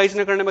टार्गेट करून काहीच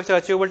न करण्यापेक्षा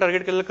अचिवेबल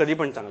टार्गेट केलेलं कधी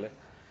पण चांगलं आहे.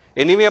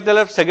 एनिवे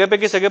आपल्याला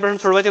सगळ्यापैकी सगळे प्रश्न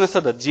सोडवायचे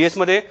नसतातच. जीएस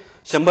मध्ये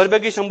 100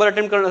 पैकी 100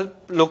 अटेम्प्ट करणं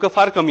लोक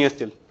फार कमी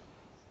असतील,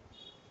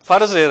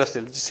 फारच रेअर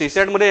असतील.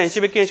 सीसॅट मध्ये 80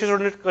 पैकी 80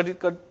 सोडणे कधी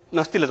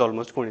नसतीलच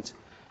ऑलमोस्ट कोणीच,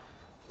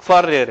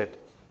 फार रेअर आहेत.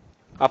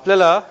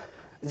 आपल्याला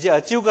जे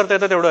अचीव्ह करता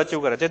येतं तेवढं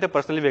अचीव्ह करायचं, ते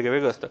पर्सनली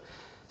वेगवेगळं असतं.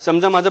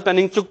 समजा माझं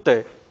प्लॅनिंग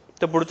चुकतंय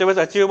तर पुढच्या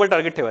वेळेस अचिवेबल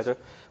टार्गेट ठेवायचं.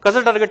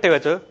 कसं टार्गेट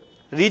ठेवायचं?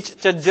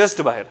 रीचच्या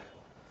जस्ट बाहेर.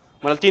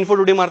 मला 3 फूट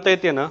उडी मारता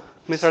येते ना,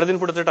 मी 3.5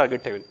 फुटाचं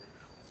टार्गेट ठेवेन.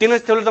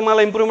 3च ठेवलं तर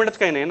मला इम्प्रुव्हमेंटच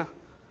काही नाही ना.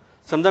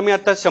 समजा मी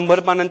आता 100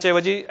 पानांच्या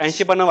ऐवजी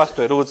 80 पानं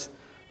वाचतोय रोज,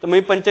 तर मी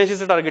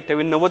 85चं टार्गेट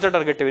ठेवीन, 90चं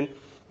टार्गेट ठेवीन.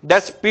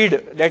 That speed,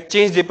 that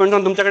change depends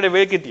on तुमच्याकडे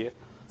वेळ किती आहे.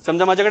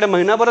 समजा माझ्याकडे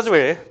महिनाभरच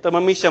वेळ आहे, तर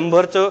मग मी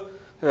 100चं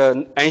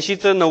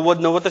 80चं 90,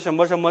 90चं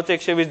 100, 100चं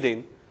 120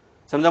 देईन.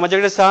 समजा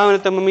माझ्याकडे 6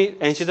 महिने, तर मग मी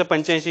 80चं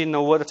 85,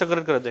 90 असं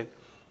करत जाईन.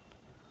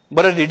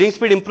 बरं, रिडिंग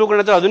स्पीड इम्प्रूव्ह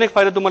करण्याचा अजून एक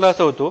फायदा तुम्हाला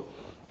असा होतो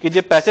की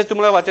जे पॅसेज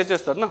तुम्हाला वाचायचे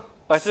असतात ना,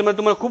 पॅसेजमध्ये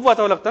तुम्हाला खूप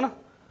वाचावं लागतं ना,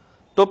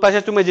 तो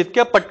पॅसेज तुम्ही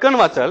जितक्या पटकन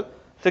वाचाल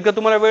तितका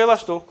तुम्हाला वेळ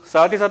वाचतो.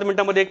 6 ते 7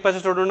 मिनिटांमध्ये एक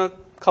पॅसेज सोडवणं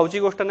खाऊची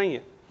गोष्ट नाहीये,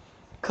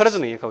 खरंच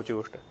नाहीये खाऊची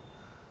गोष्ट.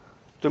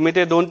 तुम्ही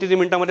ते 2 ते 3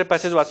 मिनिटांमध्ये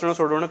पॅसेज वाचणं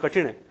सोडवणं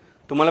कठीण आहे.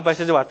 तुम्हाला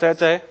पॅसेज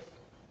वाचायचा आहे,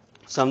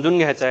 समजून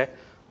घ्यायचा आहे,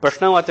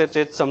 प्रश्न वाचायचे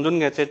आहेत, समजून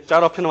घ्यायचे,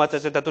 4 ऑप्शन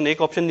वाचायचे, त्यातून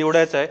एक ऑप्शन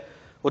निवडायचा आहे,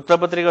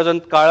 उत्तरपत्रिका अजून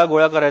काळा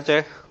गोळा करायचा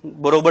आहे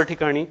बरोबर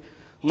ठिकाणी,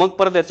 मग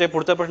परत यायचे,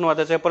 पुढचा प्रश्न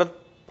वाचायचा आहे, परत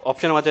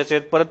ऑप्शन वाचायचे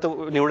आहेत, परत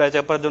निवडायचे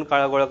आहे, परत जाऊन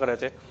काळा गोळा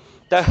करायचे.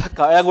 त्या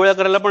काळ्या गोळ्या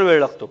करायला पण वेळ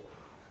लागतो,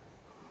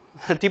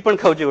 ती पण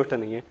खाऊची गोष्ट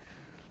नाहीये,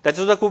 त्याचा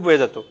सुद्धा खूप वेळ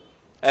जातो.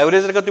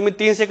 ॲव्हरेज जर का तुम्ही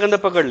 3 सेकंद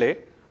पकडले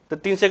तर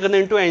 3 सेकंद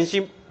इंटू 80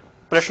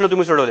 प्रश्न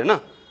तुम्ही सोडवले ना,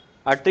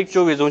 8 ते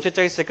 24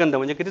 240 सेकंद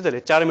म्हणजे किती झाले?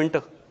 4 मिनिटं.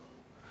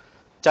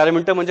 4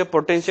 मिनिटं म्हणजे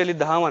पोटेन्शियली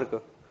 10 मार्क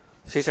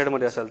सीसॅट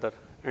मध्ये असाल तर,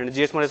 आणि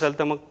जीएस मध्ये असाल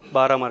तर मग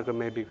 12 मार्क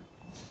मे बी.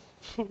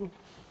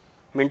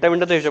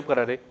 मिनिटाचा हिशोब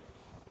करा रे,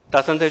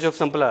 तासांचा हिशोब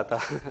संपला आता.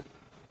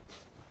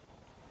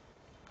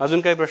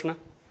 अजून काही प्रश्न?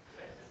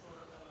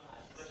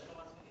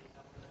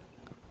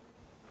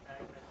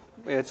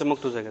 याचं मग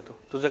तुझं घेतो.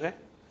 तुझं काय?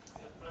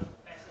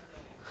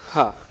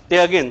 हां, ते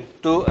अगेन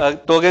तो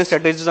अगेन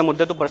स्ट्रॅटेजीचा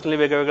मुद्दा, तो पर्सनली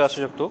वेगळा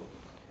असू शकतो.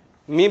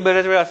 मी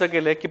बऱ्याच वेळा असं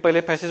केलंय की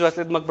पहिले पॅसेज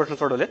वाचलेत मग प्रश्न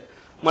सोडवलेत,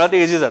 मला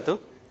ते इझी जातं.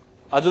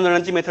 अजून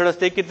जणांची मेथड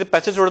असते की ते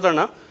पॅसेज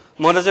सोडवताना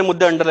महत्त्वाचे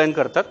मुद्दे अंडरलाईन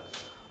करतात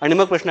आणि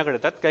मग प्रश्नाकडे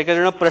येतात. काही काही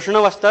जण प्रश्न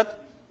वाचतात,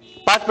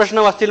 5 प्रश्न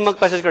वाचतील मग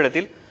पॅसेजकडे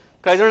येतील.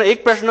 काही जण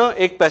एक प्रश्न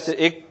एक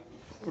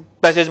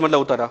पॅसेज मधला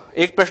उतारा,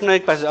 एक प्रश्न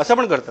एक पॅसेज असं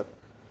पण करतात.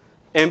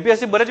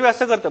 एमपीएससी बरेच वेळा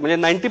असं करतं, म्हणजे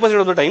 90%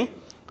 ऑफ द टाइम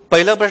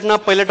पहिला प्रश्न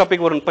पहिल्या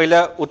टॉपिकवरून,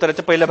 पहिल्या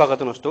उत्तराच्या पहिल्या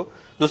भागातून असतो,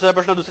 दुसरा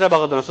प्रश्न दुसऱ्या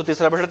भागातून असतो,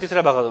 तिसरा प्रश्न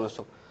तिसऱ्या भागातून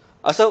असतो.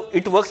 असं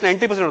it works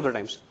 90% of the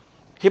times.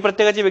 ही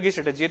प्रत्येकाची वेगळी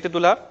स्ट्रॅटेजी आहे, ते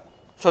तुला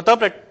स्वतः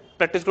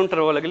प्रॅक्टिस करून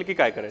ठरवावं लागेल की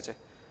काय करायचंय.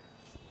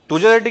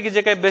 तुझ्यासाठी की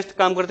जे काही बेस्ट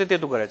काम करते ते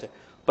तू करायचंय.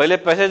 पहिले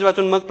पॅसेज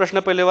वाचून मग प्रश्न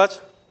पहिले वाच,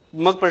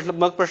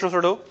 मग प्रश्न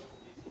सोडव,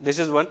 दिस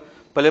इज 1.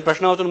 पहिले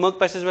प्रश्न वाचून मग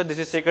passage watch, this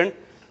is 2nd,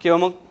 किंवा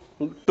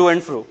मग two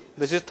and fro,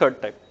 this is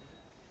 3rd type.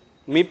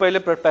 मी पहिले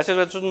पॅसेज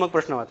वाचून मग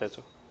प्रश्न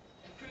वाचायचो.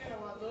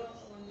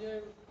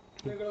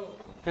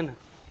 है ना.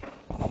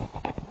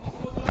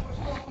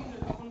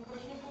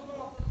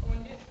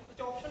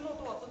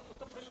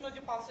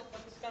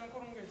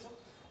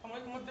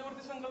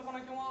 मध्यवर्ती संकल्पना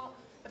किंवा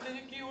त्यातले जे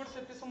कीवर्ड्स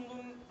आहेत ते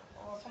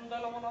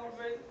समजायला मला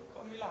वेळ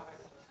कमी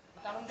लागायचा.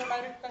 त्यानंतर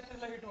डायरेक्ट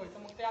पॅसेजला हिट व्हायचं.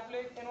 मग ते आपले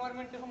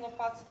एन्व्हायरमेंटचे समजा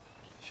 5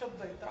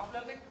 शब्द आहेत, तर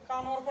आपल्याला ते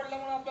कानावर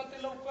पडल्यामुळे आपल्याला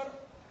ते लवकर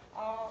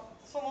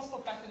समजतं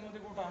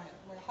पॅसेजमध्ये कुठं आहे.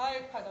 म्हणजे हा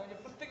एक फायदा. म्हणजे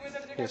प्रत्येक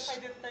मेथडचे काही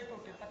फायदे आहेत, काही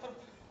तोटे. तर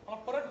मला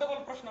परत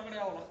डबल प्रश्नाकडे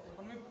यावं लागतं.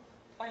 पण मी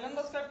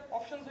पहिल्यांदाच काय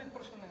ऑप्शन सहित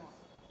प्रश्न नाही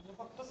वाचत, म्हणजे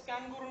फक्त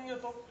स्कॅन करून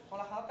घेतो.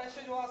 मला हा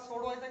पॅसेज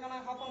सोडवायचा का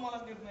नाही हा पण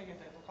मला निर्णय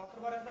घेता येतो. का तर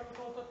बऱ्याचदा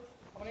कसं होतं,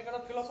 आपण एखादा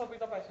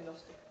फिलॉसॉफीचा पॅसेज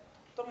असतो,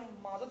 तर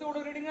माझं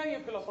तेवढं रिडिंग नाही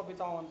आहे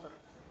फिलॉसॉफीचा अवांतर,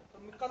 तर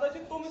मी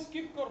कदाचित तो मी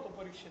स्किप करतो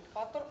परीक्षेत.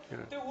 का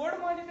तर ते वर्ड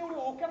माझी तेवढी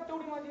ओकॅप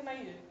तेवढी माझी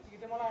नाही आहे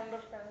की ते मला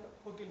अंडरस्टँड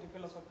होतील ते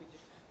फिलॉसॉफीचे.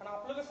 आणि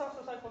आपलं कसं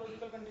असतं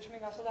सायकोलॉजिकल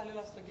कंडिशनिंग असं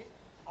झालेलं असतं की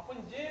आपण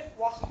जे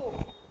वाचतो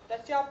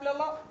त्याची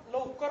आपल्याला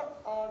लवकर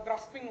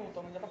ग्रास्पिंग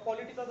होतं. म्हणजे आता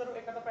पॉलिटीचा जर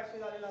एखादा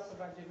पॅसेज आलेला असेल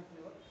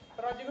राज्यघटनेवर,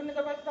 तर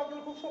राज्यघटनेचा पॅसेज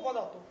आपल्याला खूप सोपा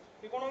जातो,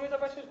 इकॉनॉमीचा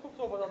पॅसेज खूप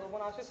सोपा जातो.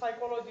 पण असे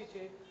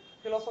सायकोलॉजीचे,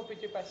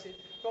 फिलॉसॉफीचे पॅसेज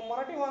किंवा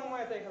मराठी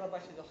वाङ्मयाचा एखादा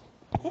पॅसेज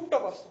असतो, खूप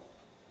टफ असतो.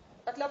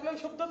 त्यातले आपल्याला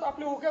शब्दच,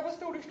 आपली ओकॅबच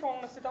तेवढी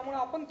स्ट्रॉंग नसते, त्यामुळे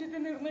आपण तिथे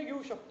निर्णय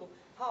घेऊ शकतो,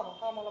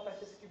 हा मला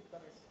पॅसेज स्किप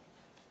करायचं.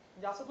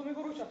 म्हणजे असं तुम्ही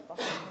करू शकता.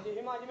 म्हणजे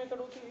ही माझी मेथड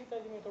होती, ही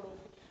त्याची मेथड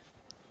होती.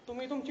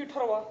 तुम्ही तुमची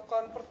ठरवा,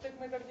 कारण प्रत्येक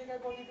मेथडचे काही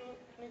पॉझिटिव्ह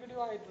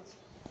निगेटिव्ह आहेतच.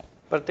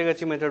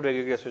 प्रत्येकाची मेथड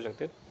वेगवेगळी असू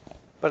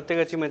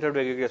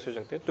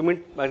शकते. तुम्ही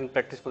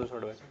प्रॅक्टिस करून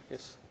सोडवायचं.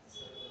 येस.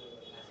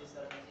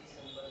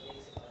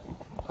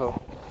 हो.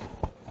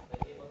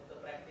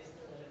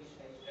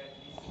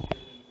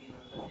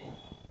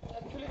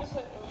 ऍक्च्युली कसं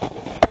आहे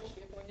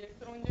म्हणजे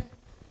एकतर म्हणजे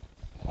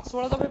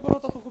 16चा पेपर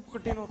होता तो खूप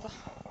कठीण होता,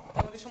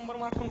 त्यामध्ये 100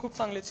 मार्क पण खूप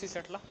चांगले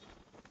सीसॅटला.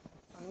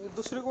 आणि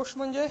दुसरी गोष्ट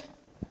म्हणजे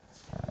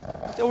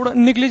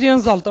तेवढं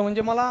निग्लिजन्स झालं होतं,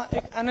 म्हणजे मला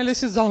एक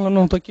ॲनालिसिस झालं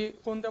नव्हतं की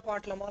कोणत्या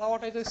पार्टला. मला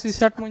वाटायचं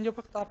सीसॅट म्हणजे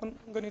फक्त आपण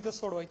गणितच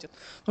सोडवायचे,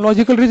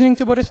 लॉजिकल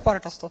रिझनिंगचे बरेच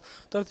पार्ट असतात,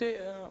 तर ते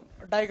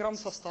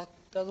डायग्राम्स असतात,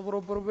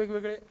 त्याचबरोबर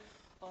वेगवेगळे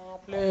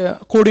आपले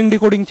कोडिंग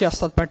डिकोडिंगचे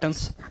असतात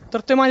पॅटर्न्स, तर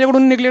ते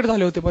माझ्याकडून निग्लेक्ट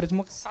झाले होते बरेच.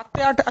 मग 7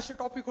 ते 8 असे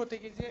टॉपिक होते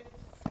की जे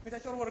मी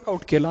त्याच्यावर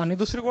वर्कआउट केलं. आणि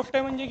दुसरी गोष्ट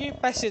आहे म्हणजे की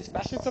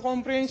पॅसेजचं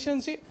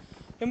कॉम्प्रिहेन्शनची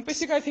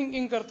एमपीएससी काय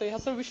थिंकिंग करते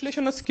ह्याचं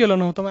विश्लेषणच केलं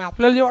नव्हतं. म्हणजे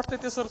आपल्याला जे वाटतं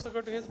ते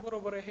सरसकट हेच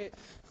बरोबर आहे, हे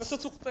कसं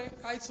चुकतंय,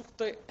 काय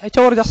चुकतंय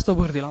ह्याच्यावर जास्त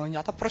भर दिला. म्हणजे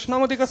आता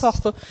प्रश्नामध्ये कसं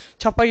असतं,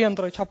 छपाई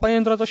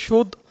यंत्राचा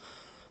शोध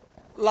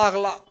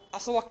लागला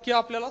असं वाक्य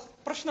आपल्याला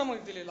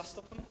प्रश्नामध्ये दिलेलं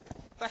असतं, पण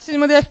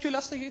पॅसेजमध्ये ऍक्च्युअली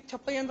असतं की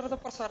छपाई यंत्राचा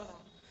प्रसार झाला.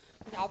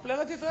 म्हणजे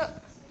आपल्याला तिथं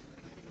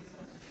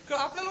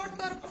आपल्याला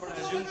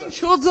वाटतं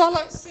शोध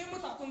झाला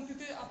सेमच, आपण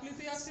तिथे आपली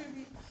ती अशी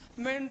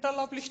मेंटल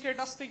आपली स्टेट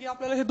असते की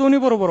आपल्याला हे दोन्ही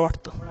बरोबर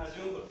वाटतं.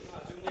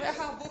 अरे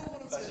हा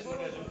बरोबरच आहे,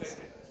 बरोबरच.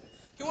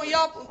 किंवा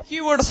या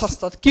कीवर्ड्स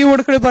असतात,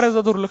 कीवर्डकडे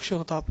बऱ्याचदा दुर्लक्ष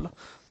होतं आपलं.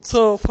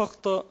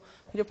 फक्त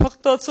म्हणजे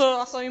फक्तच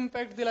असा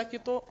इम्पॅक्ट दिला की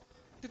तो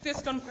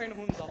तिथेच कन्फाईन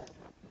होऊन जातो,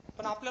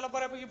 पण आपल्याला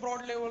बऱ्यापैकी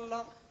ब्रॉड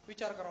लेवलला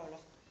विचार करावा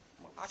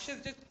लागतो.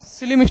 असेच जे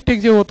सिली मिस्टेक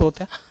जे होत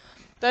होत्या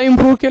त्या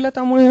इम्प्रूव्ह केल्या,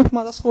 त्यामुळे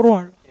माझा स्कोर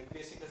वाढला.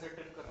 एमपीएससी कसं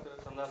ट्रीट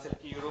करतं, समजा असेल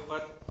की युरोपात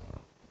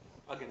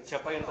अगेन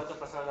छपाई यंत्राचा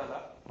प्रसार झाला,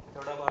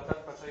 तेवढा भारतात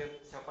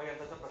छपाई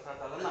यंत्राचा प्रसार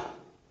झाला नाही,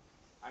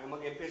 आणि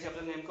मग एमपीएससी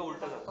आपल्याला नेमकं उलट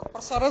झालं,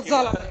 प्रसारच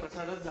झाला नाही.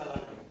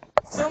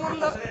 असं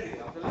म्हणलं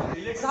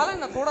झालं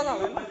ना, थोडा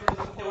झाला ना,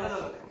 तेवढा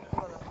झाला नाही.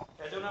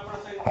 त्याच्यावर आपण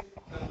असं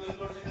कन्क्लुजन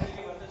करू शकत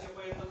की भारतात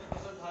छपाई यंत्राचा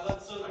प्रसार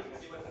झालाच नाही,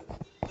 अजिबात नाही.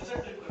 तसं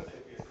ट्रीट करतं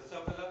एमपीएससी. जसं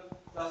आपल्याला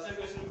लास्ट टाइम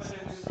क्वेश्चन पेपर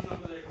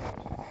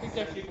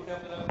आपल्याला कुठे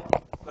आपल्याला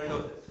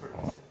गंडवत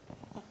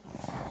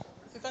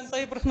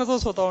त्यांचाही प्रश्न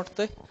तोच होता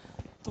वाटतंय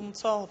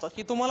तुमचा होता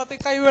की तुम्हाला ते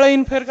काही वेळा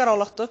इनफेअर करावं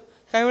लागतं,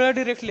 काही वेळा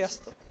डिरेक्टली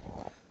असतं.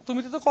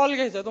 तुम्ही तिथं कॉल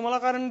घ्यायचा तुम्हाला,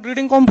 कारण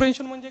रिडिंग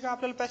कॉम्प्रिहेन्शन म्हणजे काय,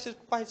 आपल्याला पॅसेज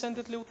पाहायचं आणि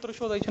तिथले उत्तर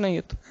शोधायचे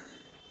नाहीयेत.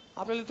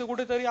 आपल्याला ते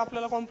कुठेतरी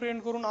आपल्याला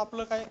कॉम्प्रिहेंड करून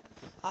आपलं काय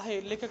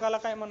आहे, लेखकाला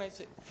काय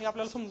म्हणायचंय हे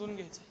आपल्याला समजून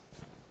घ्यायचंय.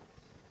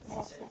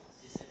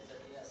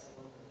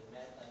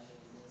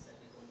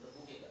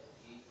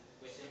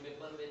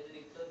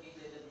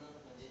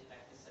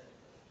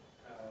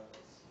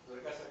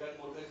 सगळ्यात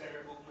मोठं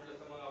स्टँडर्ड बुक म्हटलं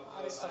तर मग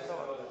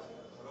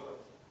बरोबर.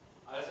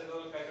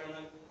 काय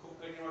करणं खूप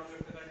कठीण वाटू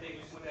शकतं, कारण ते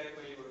इंग्लिशमध्ये आहे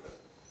पहिली गोष्ट,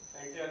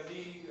 आणि ते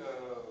अगदी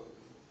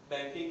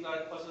बँकिंग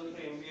क्लार्क पासून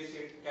ते एमपीएससी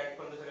कॅट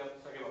पर्यंत सगळे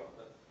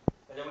वापरतात.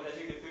 त्याच्यामुळे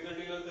त्याची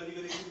डिफिकल्टी कधी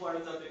कधी खूप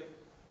वाढत जाते,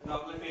 आणि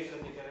आपलं टेन्शन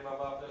येते की अरे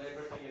बाबा आपल्याला हे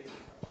प्रश्न येत नाही.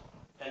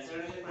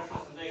 त्यांच्याकडे जे प्रश्न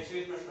समजा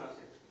 120 प्रश्न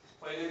असतील,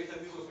 पहिले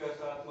 26 सोपे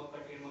असतात, मग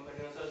कठीण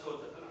असं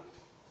होतं ना.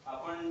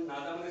 आपण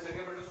नादामध्ये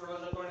सगळे प्रश्न सोडवत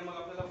जातो आणि मग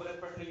आपल्याला बरेच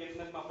प्रश्न येत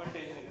नाहीत, मग आपण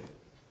टेन्शन घेतो.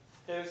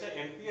 त्यापेक्षा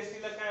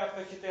एमपीएससीला काय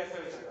अपेक्षित आहे असा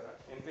विचार करा,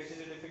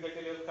 एमपीएससीची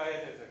डिफिकल्टी लेवल काय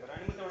आहे विचार करा,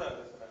 आणि मग तेवढा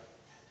अभ्यास करा.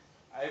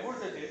 आय वुड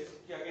सजेस्ट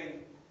की अगेन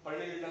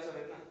पडणे लिहिला सर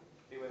आहेत ना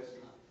टीवायसी,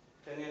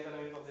 त्यांनी आता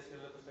नवीन पब्लिश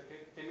केलेलं पुस्तक आहे,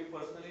 ते मी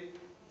पर्सनली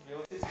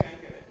व्यवस्थित स्कॅन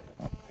केलंय,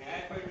 आणि I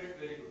find it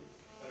very good.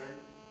 कारण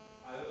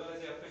आयोगाला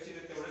जे अपेक्षित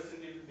आहे तेवढंच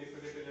त्यांनी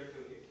डिफिकल्टी लेवल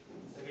ठेवली,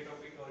 सगळे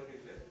टॉपिक कव्हर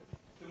केले.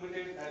 तुम्ही ते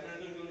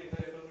लायब्ररीतून घेऊन एकदा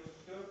रेफर करू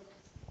शकतो.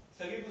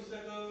 सगळी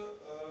पुस्तकं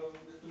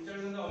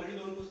तुमच्याकडे ऑलरेडी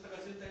 2 पुस्तकं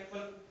असेल तर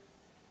परत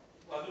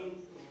वाजून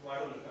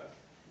वाढवू नका,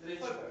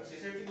 रेफर करा.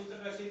 सीसीआयटी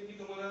पुस्तकं अशी की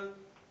तुम्हाला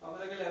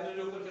आम्हाला काही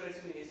लायब्ररी ओपन करायची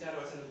नाही 4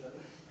 वर्षानंतर,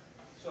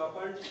 सो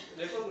आपण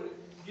रेफर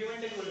गिव्ह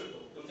अँड टेक करू शकतो.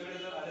 तुमच्याकडे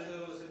जर आलेलं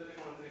असेल तर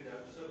कोणातरी द्या,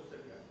 दुसरं पुस्तक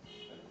घ्या.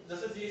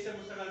 जसं जीएसच्या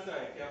पुस्तकांचं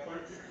आहे की आपण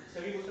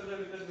सगळी पुस्तकं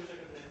विकत घेऊ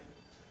शकत नाही,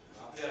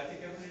 आपली आर्थिक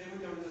कॅपॅसिटी पण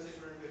तेवढी नसते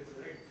स्टुडंट भेटतो,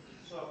 राईट.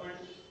 सो आपण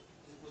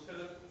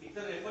पुस्तकं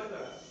इतर रेफर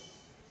करा,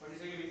 पण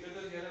सगळी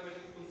विकतच घ्यायला पाहिजे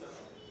की तुमचा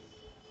प्रॉब्लेम.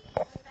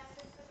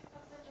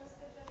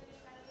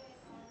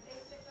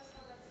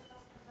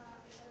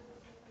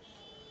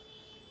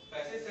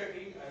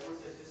 पॅसेजसाठी आय वुड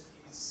सजेस्ट की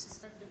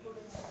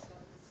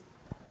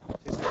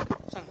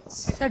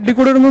सीसॅट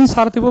डिकोडेड म्हणून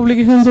सारथी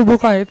पब्लिकेशनचं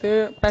बुक आहे,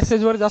 ते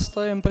पॅसेजवर जास्त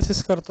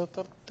एम्फसिस करतं,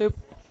 तर ते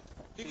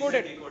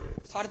डिकोडेड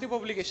सारथी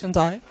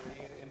पब्लिकेशनचं आहे.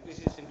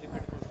 एमपीएससी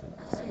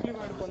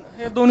सिम्प्लिफाईड पण,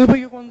 हे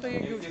दोन्हीपैकी कोणतंही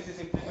एक घेऊ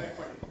शकतो.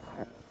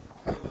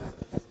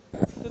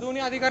 ते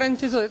दोन्ही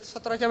अधिकाऱ्यांचीच आहेत.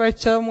 17च्या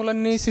बॅचच्या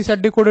मुलांनी सीसॅट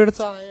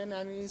डिकोडेडचं आहे,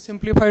 आणि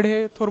सिम्प्लिफाईड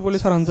हे थोरबोले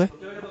सरांचं आहे.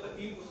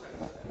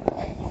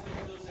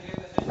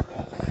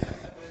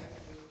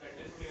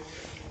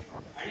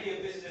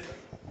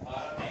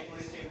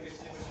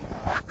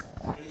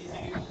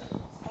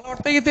 मला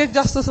वाटतं की तेच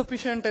जास्त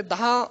सफिशियंट आहे.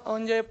 10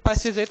 म्हणजे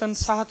पॅसेज आहेत आणि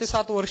 6 ते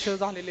 7 वर्ष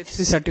झालेले आहेत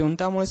सीसॅट येऊन,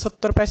 त्यामुळे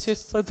 70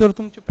 पॅसेजचं जर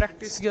तुमची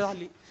प्रॅक्टिस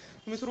झाली,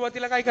 तुम्ही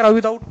सुरुवातीला काय करा,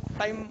 विदाऊट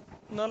टाइम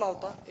न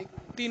लावता एक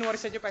 3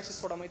 वर्षाचे पॅसेज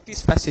सोडा, म्हणजे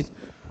 30 पॅसेज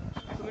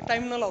तुम्ही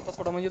टाइम न लावता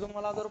सोडा. म्हणजे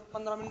तुम्हाला जर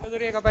 15 मिनिटं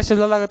जरी एका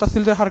पॅसेजला लागत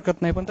असतील तर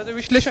हरकत नाही, पण त्याचं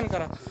विश्लेषण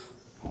करा.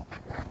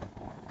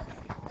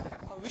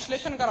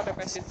 विश्लेषण करा त्या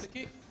पॅसेजचं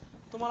की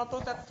तुम्हाला तो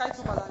त्यात काय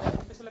चुका झाल्या,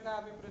 एमपीएससीला काय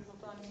अभिप्रेत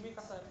होतं आणि मी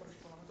कसा अप्रोच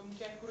केला.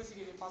 तुमची ॲक्युरेसी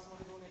गेली, 5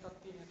 मध्ये 2 येतात,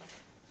 3 येतात.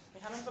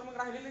 ह्यानंतर मग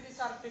राहिलेले जे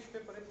 4 टेस्ट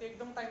पेपर आहेत ते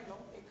एकदम टाइम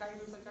लावून एक काही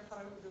दिवसाच्या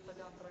ठराविक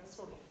दिवसाच्या अंतराने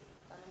सोडवा.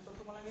 त्यानंतर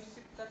तुम्हाला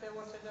निश्चित त्या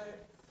वर्षाच्या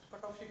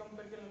कट ऑफशी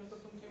कम्पेअर केल्यानंतर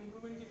तुमची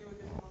इम्प्रुव्हमेंट किती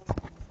होते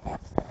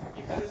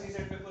एखादं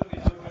सीसेट पेपर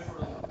विदाउट वेळ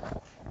सोडून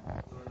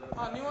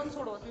हा निवांत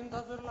सोडवा. 3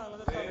 तास जर लागला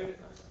तर चालेल.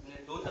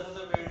 2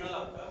 तासाचा वेळ न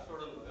लावता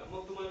सोडून बघा.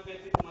 मग तुम्हाला काय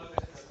तुम्हाला काय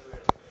जास्त वेळ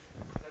लागतो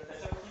तर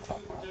त्याच्यापासून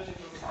तुम्ही पुढच्या वेळेस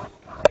इम्प्रूव्ह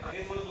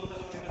हेच मला 2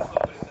 तासामध्ये कसं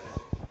कम्पेअर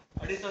करायचं.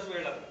 2.5 तास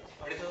वेळ लागतो.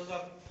 2.5 तासाचा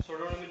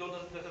सोडवणं मी 2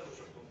 तासात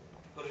कसं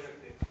करू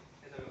शकते हे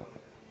सगळं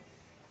बघायचं.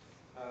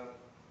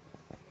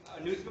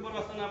 न्यूजपेपर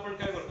वाचताना आपण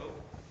काय करतो,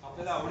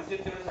 आपल्याला आवडते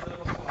तेवढे सदर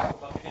बघतो,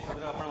 बाकीचे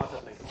सदर आपण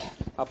वाचत नाही.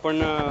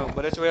 आपण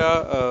बऱ्याच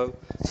वेळा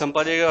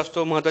संपादकीय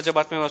वाचतो, महत्त्वाच्या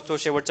बातम्या वाचतो,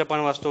 शेवटच्या पान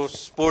वाचतो,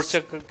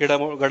 स्पोर्ट्सच्या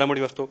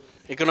घडामोडी वाचतो,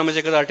 इकॉनॉमीचं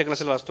एखादं आर्टिकल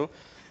असेल वाचतो,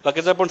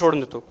 बाकीचं आपण सोडून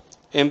देतो.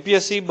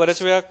 MPSC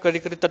बऱ्याच वेळा कधी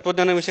कधी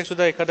तत्वज्ञानाविषयक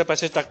सुद्धा एखादा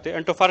पॅसेज टाकते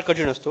आणि तो फार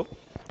कठीण असतो.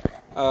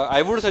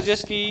 आय वुड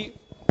सजेस्ट की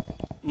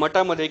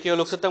मठामध्ये किंवा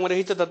लोकसत्तामध्ये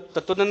ही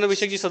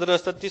तत्वज्ञानाविषयक जी सदरं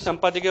असतात ती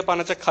संपादकीय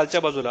पानाच्या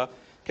खालच्या बाजूला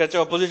किंवा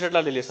त्याच्या ऑपोजिट साईडला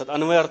आलेली असतात.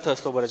 अन्वय अर्थ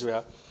असतो बऱ्याच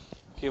वेळा,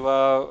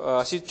 किंवा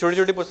अशी छोटी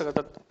छोटी पुस्तकं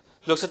असतात.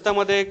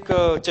 लोकसत्तामध्ये एक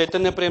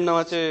चैतन्य प्रेम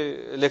नावाचे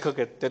लेखक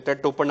आहेत, ते त्या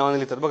टोपण नावाने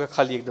लिहितात बघा,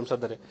 खाली एकदम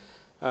सदर आहे.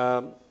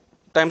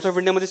 टाइम्स ऑफ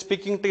इंडियामध्ये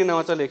स्पीकिंग ट्री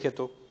नावाचा लेख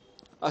येतो.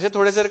 असे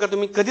थोडे जर का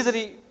तुम्ही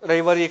कधीतरी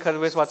रविवारी एखाद्या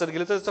वेळेस वाचत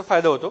गेले तर त्याचा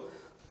फायदा होतो.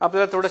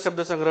 आपल्याला थोडा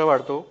शब्दसंग्रह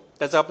वाढतो,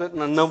 त्याचं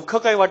आपलं नवखं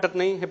काही वाटत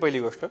नाही, हे पहिली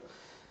गोष्ट.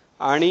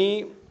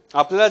 आणि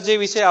आपल्याला जे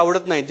विषय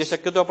आवडत नाहीत, जे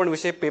शक्यतो आपण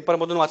विषय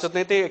पेपरमधून वाचत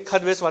नाही, ते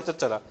एखाद वेळेस वाचत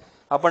चला.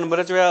 आपण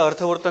बऱ्याच वेळा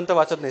अर्थवर्तंत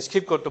वाचत नाही,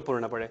 स्किप करतो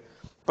पूर्णपणे.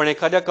 पण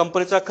एखाद्या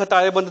कंपनीचा अख्खा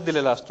ताळेबंद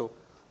दिलेला असतो.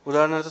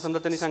 उदाहरणार्थ समजा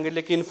त्यांनी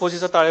सांगितले की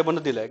इन्फोसिसचा ताळेबंद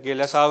दिलाय,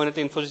 गेल्या 6 महिन्यात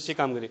इन्फोसिसची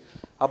कामगिरी.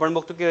 आपण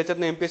बघतो की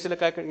याच्यातनं MPSCला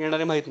काय येणार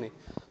आहे माहीत नाही,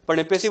 पण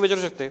MPSC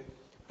विचारू शकते.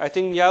 आय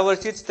थिंक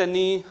यावर्षीच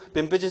त्यांनी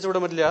पिंपरी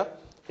चिंचवडमधल्या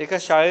एका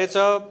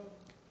शाळेचा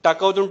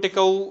टाकाऊतून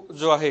टिकाऊ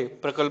जो आहे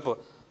प्रकल्प,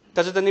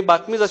 त्याचं त्यांनी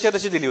बातमी जशी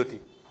तशी दिली होती.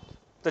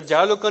 तर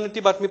ज्या लोकांनी ती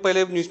बातमी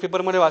पहिले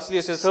न्यूजपेपरमध्ये वाचली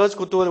असेल सहज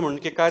कुतूहल म्हणून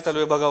की काय चालू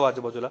आहे बघावं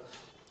आजूबाजूला,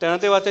 त्यांना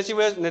ते वाचायची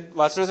वेळ,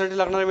 वाचण्यासाठी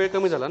लागणारा वेळ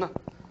कमी झाला ना.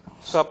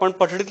 सो आपण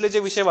पठडीतले जे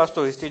विषय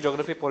वाचतो, history,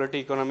 geography, polity,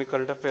 economy,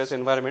 current affairs,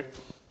 environment,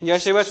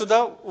 याशिवाय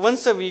सुद्धा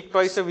once a week,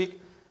 twice a week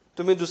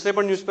तुम्ही दुसरे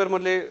पण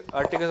न्यूजपेपरमधले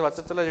आर्टिकल्स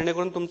वाचत चला,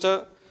 जेणेकरून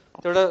तुमचं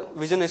तेवढं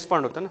विजन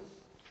एक्सपांड होतं ना.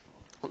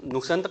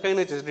 नुकसान तर काही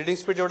नाही, रिडिंग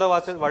स्पीड जेवढा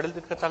वाढेल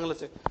तितकं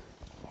चांगलंच आहे.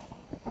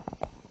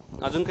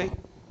 अजून काही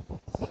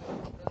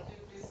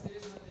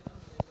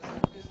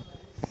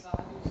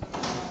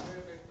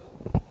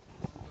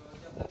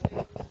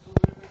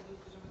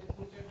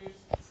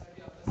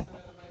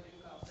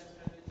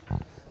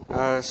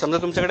समजा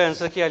तुमच्याकडे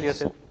आन्सर की आली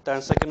असेल तर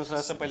आन्सर कीनुसार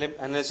असं पहिले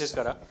ॲनालिसिस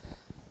करा.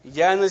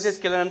 या ॲनालिसिस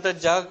केल्यानंतर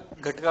ज्या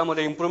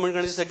घटकामध्ये इम्प्रूव्हमेंट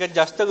करण्याची सगळ्यात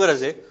जास्त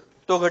गरज आहे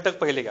तो घटक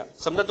पहिले घ्या.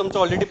 समजा तुमचं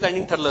ऑलरेडी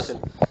प्लॅनिंग ठरलं असेल,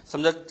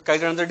 समजा काही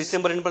जणांचं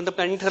डिसेंबर एंडपर्यंत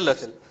प्लॅनिंग ठरलं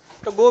असेल,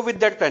 तर गो विथ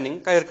दॅट प्लॅनिंग,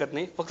 काही हरकत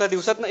नाही. फक्त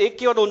दिवसातनं 1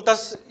 किंवा 2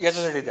 तास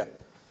याच्यासाठी द्या.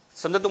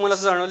 समजा तुम्हाला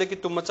असं जाणवलं की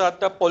तुमचा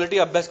आता पॉलिटी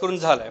अभ्यास करून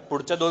झालाय,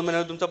 पुढच्या 2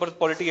 महिन्यात तुमचा परत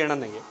पॉलिटी येणार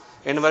नाहीये,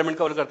 एन्व्हायरमेंट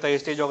कव्हर करताय,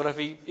 हिस्ट्री,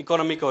 जिओग्राफी,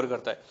 इकॉनॉमी कव्हर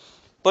करताय,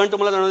 पण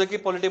तुम्हाला जाणवलं की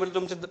पॉलिटीमध्ये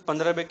तुमचे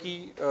 15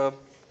 पैकी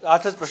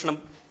 8च प्रश्न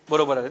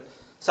बरोबर आहेत,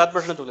 7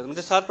 प्रश्न चुकलेत.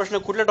 म्हणजे 7 प्रश्न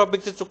कुठल्या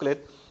टॉपिकचे चुकलेत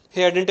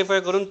हे आयडेंटिफाय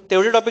करून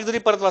तेवढे टॉपिक जरी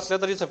परत वाचले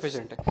तरी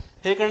सफिशियंट आहे.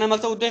 हे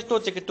करण्यामागचा उद्देश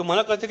तोच आहे की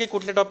तुम्हाला कळतं की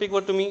कुठल्या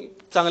टॉपिकवर तुम्ही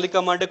चांगली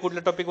कमांड आहे,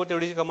 कुठल्या टॉपिकवर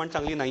तेवढी कमांड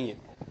चांगली नाही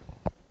आहे.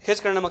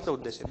 हेच करण्यामागचा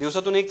उद्देश आहे.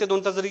 दिवसातून 1 ते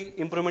 2 तास जरी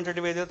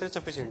इम्प्रूव्हमेंटसाठी वेळ दिला तरी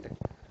सफिशियंट आहे.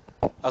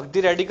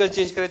 अगदी रॅडिकल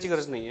चेंज करायची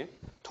गरज नाही आहे,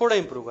 थोडा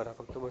इम्प्रूव्ह करा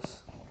फक्त बस.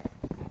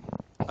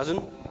 अजून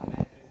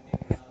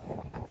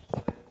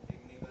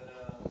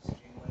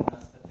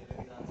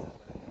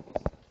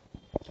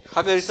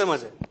हा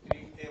गैरसमज आहे.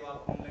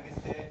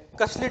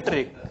 कसली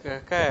ट्रिक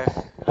काय,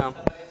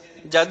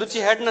 जादूची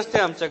हॅट नसते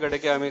आमच्याकडे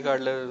की आम्ही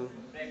काढलं.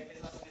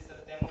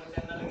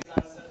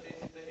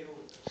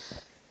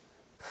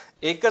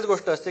 एकच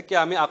गोष्ट असते की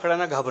आम्ही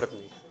आकड्यांना घाबरत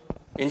नाही.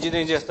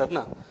 इंजिनिअरिंग जे असतात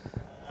ना,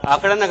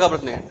 आकड्यांना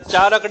घाबरत नाही.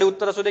 4 आकडे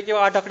उत्तर असू दे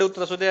किंवा 8 आकडे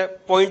उत्तर असू दे,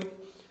 पॉईंट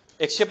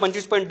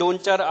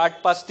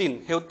 125.24853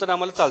 हे उत्तर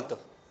आम्हाला चालतं.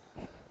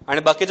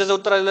 आणि बाकीच्याचं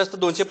उत्तर आलेलं असतं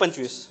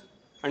 225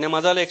 आणि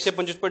माझं आलं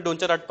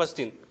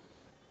 125.24853.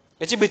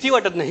 याची भीती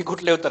वाटत नाही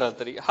कुठल्या उत्तराला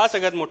तरी. हा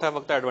सगळ्यात मोठा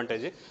फक्त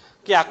ॲडव्हान्टेज आहे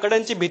की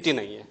आकड्यांची भीती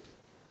नाही आहे.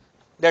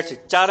 That's it.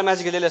 4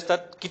 मॅच गेलेले असतात,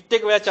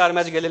 कित्येक वेळा 4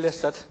 मॅच गेलेले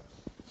असतात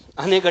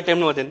अनेक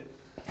अटेम्प्टमध्ये.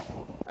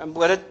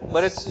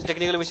 बरेच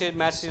टेक्निकल विषय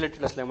मॅथ्स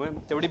रिलेटेड असल्यामुळे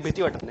तेवढी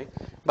भीती वाटत नाही.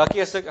 बाकी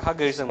असं हा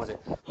गैरसमज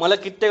आहे. मला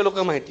कित्येक लोक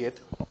माहिती आहेत,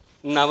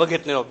 नावं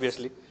घेत नाही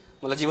ऑब्व्हियसली,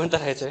 मला जिवंत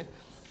राहायचं आहे,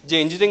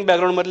 जे इंजिनिअरिंग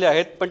बॅकग्राऊंडमधले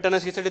आहेत पण त्यांना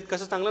सीसाठी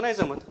कसं चांगलं नाही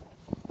जमत.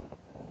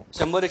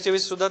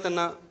 100-120 सुद्धा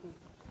त्यांना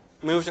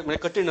मिळू म्हणजे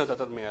कठीण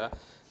होतात मिळायला.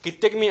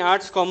 कित्येक मी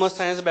आर्ट्स, कॉमर्स,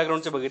 सायन्स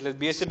बॅकग्राऊंडचे बघितले,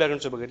 BSc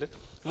बॅकग्राऊंडचे बघितले,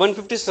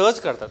 150 सहज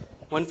काढतात,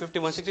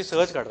 150-160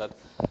 सहज काढतात.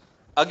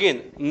 अगेन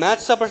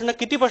मॅथ्सचा प्रश्न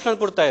किती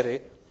प्रश्नांपुरता आहे रे?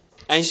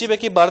 80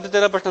 पैकी 12 ते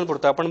 13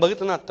 प्रश्नांपुरता. आपण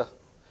बघितलं ना आता,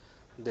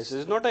 दिस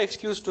is not a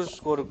excuse to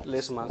score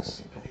less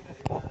marks.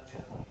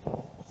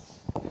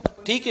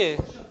 ठीक आहे,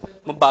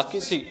 मग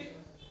बाकी सी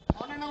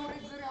ऑन अँड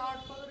ॲव्हरेज जरी 8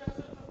 जरी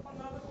असेल तर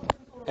 15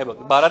 क्वेश्चन हे बघ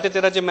 12 ते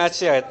 13 जे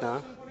मॅथ्सचे आहेत ना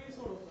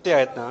ते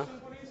आहेत ना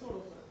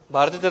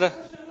 12 ते 13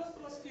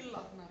 तुला स्किल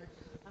लागणार आहे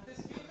आणि ते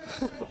स्किल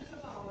काय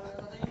प्रॅक्टिसच आणावं लागेल.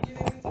 आता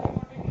इंजिनिअरिंगचं किंवा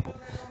टेक्निकल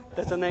बॅकग्राऊंड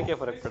त्याचं नाही काय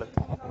फरक पडत.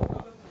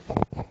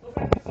 तो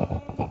प्रॅक्टिसला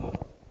जमून जातो.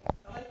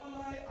 त्याला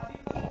 15 आधी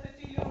कदाचित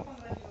त्याची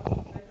 15ची असतो.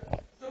 नाहीतर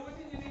सर्वच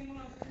इंजिनिअरिंग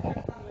म्हणून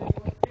सब्जेक्ट चांगला आहे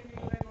किंवा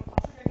टेक्निकल बॅकग्राऊंड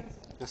असं काही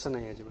नसतं. असं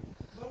नाही अजिबात.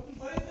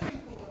 बरेच जण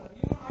इम्प्रूव्ह करतात.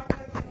 इव्हन 8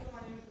 बॅकग्राऊंडचे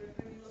माझे मित्र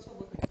ट्रेनिंगला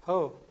सोबत आहे.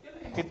 हो,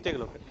 कित्येक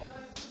लोक.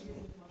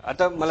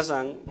 आता मला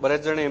सांग,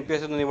 बऱ्याच जण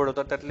एमपीएससी निवड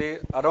होतात, त्यातले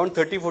अराउंड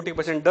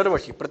 30-40%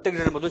 दरवर्षी प्रत्येक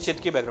जणांमधून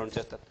शेतकी बॅकग्राऊंडचे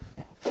असतात.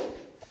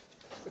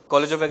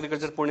 कॉलेज ऑफ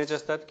ॲग्रिकल्चर पुणेचे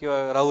असतात किंवा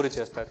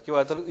राहुरीचे असतात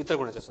किंवा इतर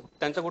कोणाचे असतात.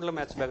 त्यांचा कुठला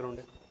मॅथ्स बॅकग्राऊंड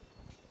आहे?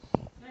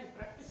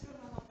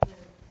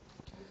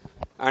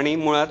 आणि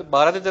मुळात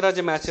 12 ते 13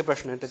 जे मॅथ्सचे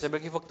प्रश्न आहेत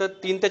त्याच्यापैकी फक्त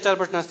 3 ते 4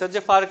 प्रश्न असतात जे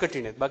फार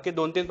कठीण आहेत. बाकी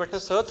 2-3 प्रश्न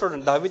सहज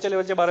सोडून 10वीच्या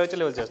लेवलचे 12वीच्या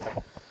लेवलचे असतात.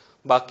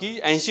 बाकी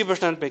 80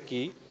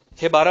 प्रश्नांपैकी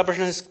हे 12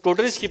 प्रश्न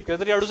टोटली स्किप केले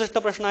तरी 68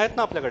 प्रश्न आहेत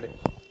ना आपल्याकडे.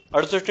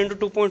 68 ×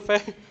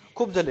 2.5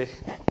 खूप झाले.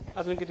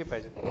 अजून किती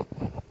पाहिजे?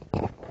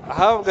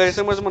 हा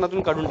गैरसमज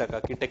मनातून काढून टाका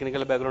की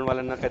टेक्निकल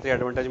बॅकग्राऊंडवाल्यांना काहीतरी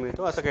ॲडव्हान्टेज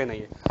मिळतो, असं काही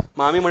नाही आहे.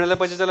 मग आम्ही म्हणायला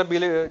पाहिजे त्याला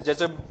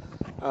ज्याचं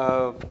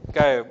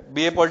काय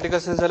BA पॉलिटिकल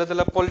सायन्स झालं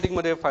त्याला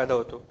पॉलिटिक्समध्ये फायदा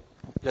होतो,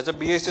 ज्याचं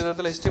BSc झालं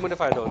त्याला हिस्ट्रीमध्ये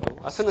फायदा होतो,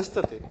 असं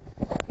नसतं ते.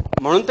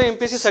 म्हणून तर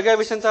MPSC सगळ्या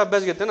विषयांचा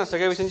अभ्यास घेते ना,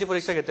 सगळ्या विषयांची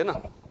परीक्षा घेते ना,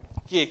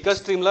 की एकाच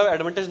स्ट्रीमला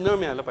ॲडव्हान्टेज न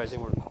मिळालं पाहिजे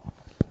म्हणून.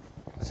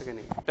 असं काही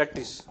नाही.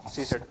 प्रॅक्टिस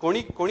CSET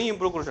कोणी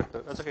इम्प्रूव्ह करू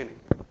शकतं, असं काही नाही.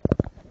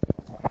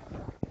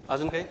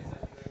 अजून काही?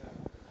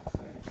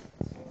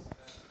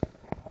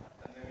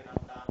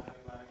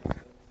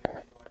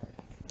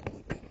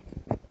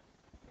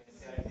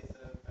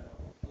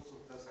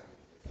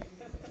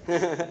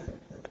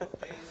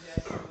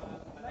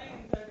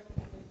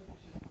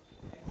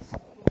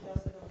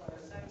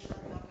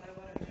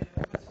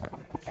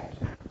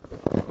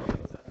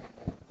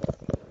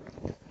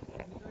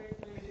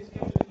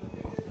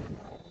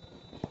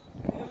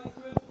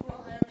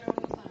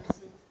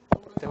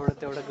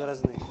 तेवढं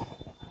गरज नाही.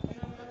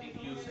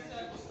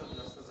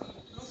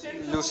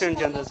 ल्युसेंट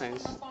जनरल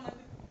सायन्स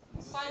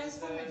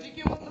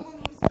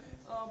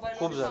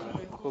खूप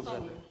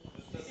झालं.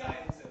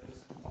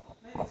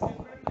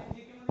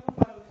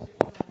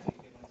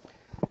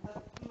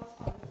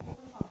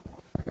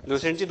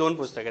 ल्युसेंटची 2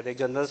 पुस्तकं आहेत, एक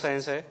जनरल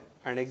सायन्स आहे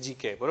आणि एक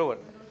GK आहे. बरोबर.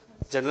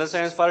 जनरल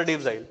सायन्स फार डीप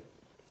जाईल,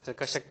 जर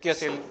का शक्य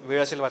असेल,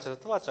 वेळ असेल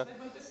वाचायचं तर वाचा.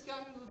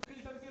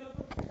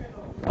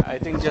 आय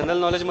थिंक जनरल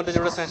नॉलेजमध्ये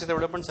जेवढं सायन्स आहे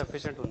तेवढं पण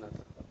सफिशियंट होऊन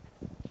जातं.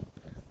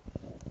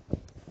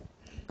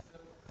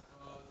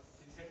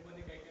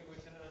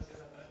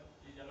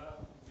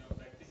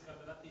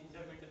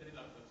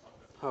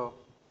 हो,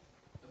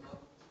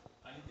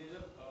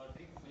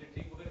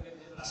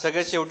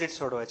 सगळ्यात शेवटीच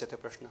सोडवायचे ते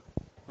प्रश्न.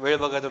 वेळ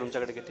बघा तर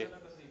तुमच्याकडे किती.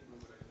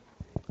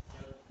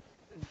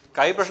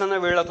 काही प्रश्नांना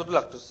वेळ लागतो तो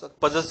लागतोच.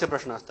 पझल्सचे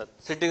प्रश्न असतात,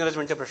 सिटिंग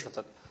अरेंजमेंटचे प्रश्न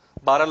असतात.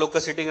 12 लोक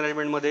सिटिंग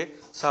अरेंजमेंटमध्ये,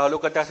 6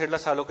 लोक त्या साईडला,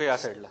 6 लोक या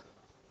साईडला.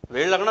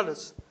 वेळ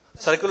लागणारच.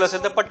 सर्क्युलर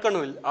असेल तर पटकन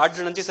होईल. 8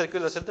 जणांची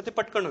सर्क्युलर असेल तर ते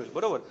पटकन होईल.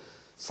 बरोबर.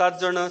 7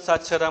 जण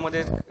 7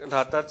 शहरामध्ये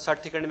राहतात,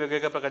 7 ठिकाणी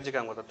वेगवेगळ्या प्रकारचे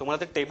काम करतात.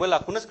 तुम्हाला ते टेबल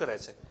आखूनच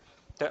करायचं आहे.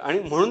 आणि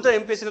म्हणून तर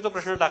MPSCने तो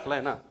प्रश्न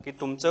टाकलाय ना, की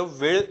तुमचं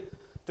वेळ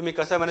तुम्ही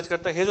कसा मॅनेज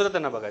करता हे सुद्धा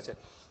त्यांना बघायचं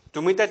आहे.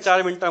 तुम्ही त्या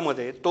 4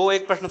 मिनिटामध्ये तो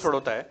एक प्रश्न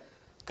सोडवताय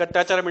का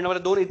त्या 4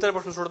 मिनिटामध्ये 2 इतर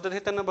प्रश्न सोडवतात हे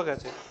त्यांना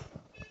बघायचं आहे.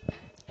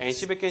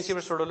 80 पैकी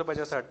 80 सोडवलं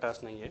पाहिजे असं 8 तास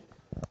नाही आहे.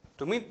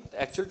 तुम्ही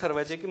ॲक्च्युअली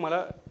ठरवायचे की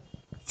मला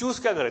चूज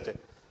काय करायचं आहे.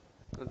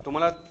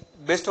 तुम्हाला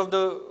बेस्ट ऑफ द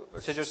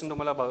सिच्युएशन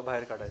तुम्हाला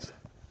बाहेर काढायचं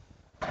आहे.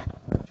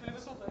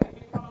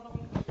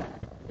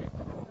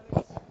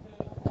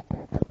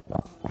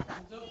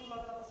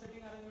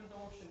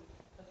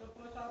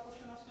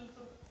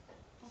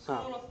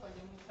 हां,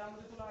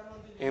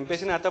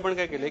 MPSCने आता पण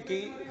काय केलं की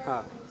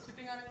हां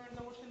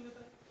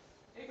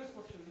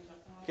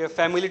किंवा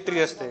फॅमिली ट्री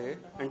असते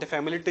आणि त्या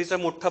फॅमिली ट्रीचा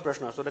मोठा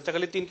प्रश्न असतो,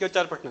 त्याच्याखाली 3 किंवा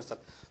 4 प्रश्न असतात.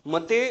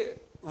 मग ते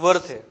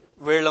वर्थ आहे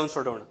वेळ लावून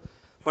सोडवणं.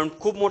 पण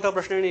खूप मोठा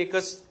प्रश्न आणि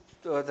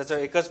त्याचा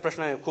एकच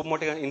प्रश्न आहे, खूप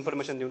मोठे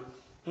इन्फॉर्मेशन देऊन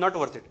नॉट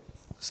वर्थ इट.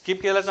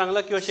 स्किप केला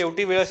चांगला किंवा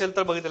शेवटी वेळ असेल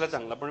तर बघितलेला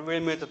चांगला, पण वेळ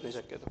मिळतच नाही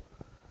शक्यतो.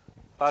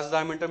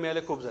 5-10 मिनिटं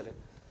मिळाले खूप झाले.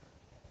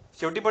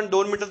 शेवटी पण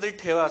 2 मिनिटं तरी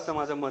ठेवा असं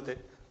माझं मत आहे.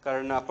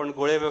 कारण आपण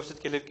गोळे व्यवस्थित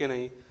केलेत की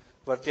नाही,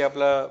 वरती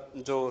आपला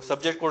जो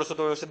सब्जेक्ट कोड असतो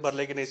तो व्यवस्थित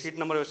भरला की नाही, सीट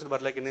नंबर व्यवस्थित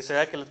भरला की नाही,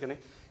 सह्या केल्यात की नाही,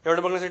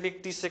 एवढं बघण्यासाठी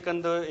 30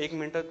 सेकंद 1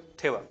 मिनिटं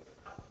ठेवा.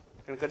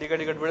 कारण कधी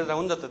कधी गडबडीत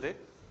राहून जातं ते,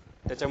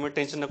 त्याच्यामुळे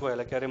टेन्शन नको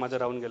व्हायला की अरे माझं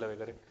राहून गेलं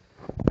वगैरे.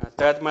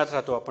 त्यात मॅथ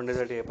राहतो आपण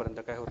रिझल्ट येईपर्यंत,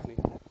 काय होत नाही.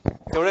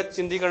 तेवढ्याच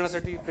चिंधी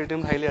करण्यासाठी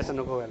प्रिलिम राहिली असं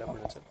नको व्हायला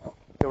कोणाचं.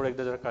 तेवढं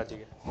एकदा जरा काळजी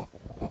घ्या.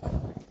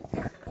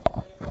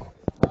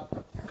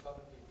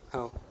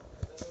 हो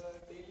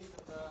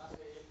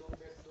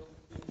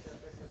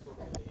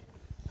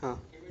हां,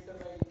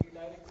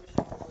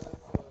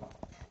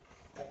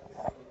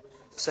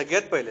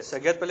 सगळ्यात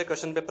पहिले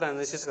क्वेश्चन पेपर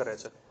अनालिसिस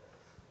करायचं.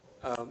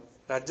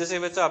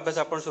 राज्यसेवेचा अभ्यास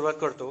आपण सुरुवात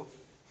करतो.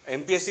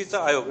 MPSCचा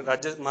आयोग,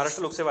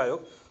 महाराष्ट्र लोकसेवा आयोग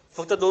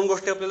फक्त 2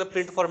 गोष्टी आपल्याला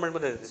प्रिंट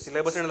फॉर्मॅटमध्ये येते,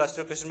 सिलेबस आणि last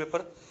year question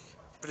paper.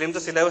 प्रिलिमचा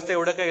syllabus तर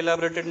एवढा काही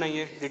इलॅबोरेटेड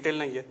नाहीये, डिटेल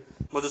नाहीये.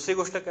 मग दुसरी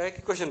गोष्ट काय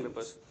की क्वेश्चन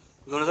पेपर्स.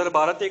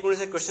 2012 ते 19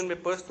 हे क्वेश्चन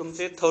पेपर्स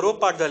तुमचे थरो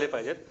पाठ झाले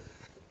पाहिजेत.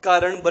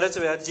 कारण बऱ्याच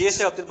वेळा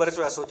जीएसच्या बाबतीत बऱ्याच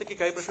वेळा असं होते की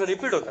काही प्रश्न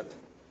रिपीट होतात.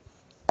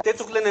 ते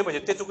चुकले नाही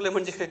पाहिजे. ते चुकले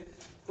म्हणजे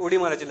उडी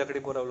मारायची, लकडी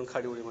पोरावरून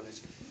खाली उडी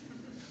मारायची.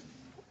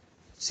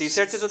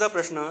 सीसॅटचे सुद्धा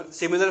प्रश्न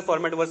सिमिलर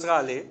फॉर्मॅटवर का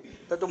आले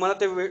तर तुम्हाला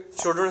ते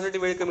सोडवण्यासाठी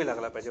वेळ कमी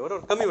लागला पाहिजे,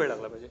 बरोबर, कमी वेळ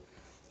लागला पाहिजे.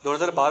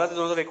 2012 ते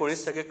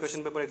 2019 सगळे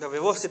क्वेश्चन पेपर एकदा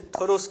व्यवस्थित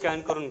थरो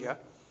स्कॅन करून घ्या,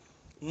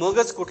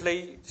 मगच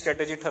कुठल्याही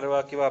स्ट्रॅटेजी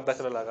ठरवा किंवा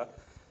अभ्यासाला लागा.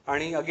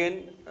 आणि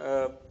अगेन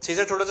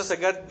सीसॅट सोडवायचा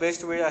सगळ्यात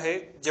बेस्ट वेळ आहे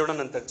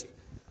जेवणानंतरची.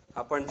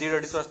 आपण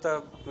 1:30-2:30 वाजता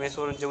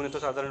मेसवरून जेवण येतो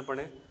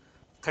साधारणपणे.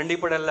 थंडी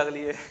पडायला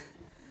लागली आहे,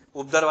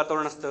 उबदार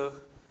वातावरण असतं,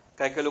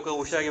 काही काही लोक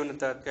उशा घेऊन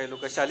येतात, काही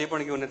लोक शाली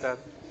पण घेऊन येतात,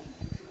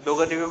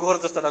 दोघं तिघं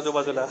घोरत असतात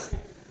आजूबाजूला,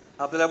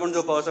 आपल्याला पण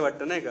झोपावंसं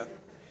वाटतं नाही का.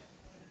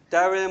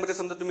 त्या वेळेमध्ये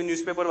समजा तुम्ही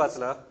न्यूजपेपर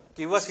वाचला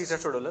किंवा सीसॅट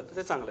सोडवलं तर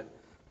ते चांगलं आहे.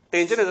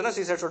 टेन्शन येतं ना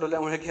सीसॅट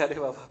सोडवल्यामुळे की अरे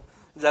बाबा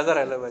जागा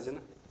राहायला पाहिजे ना.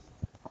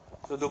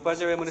 तर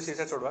दुपारच्या वेळेमध्ये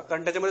सीसॅट सोडवा.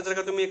 कारण त्याच्यामध्ये जर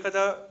का तुम्ही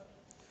एखादा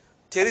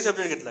थिअरी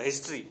सब्जेक्ट घेतला,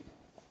 हिस्ट्री,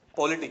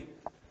 पॉलिटी,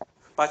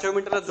 5व्या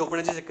मिनिटाला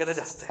झोपण्याची शक्यता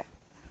जास्त आहे.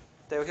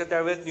 त्यापेक्षा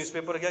त्यावेळेस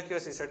न्यूजपेपर घ्या किंवा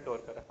सीसॅट कव्हर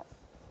करा.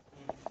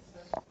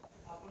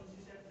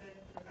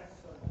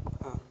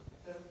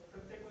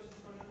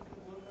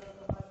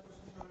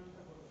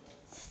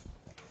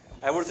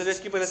 आय वुड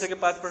सजेस्ट की पहिले सगळे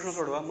 5 प्रश्न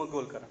सोडवा मग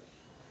गोल करा.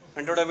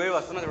 आणि तेवढा वेळ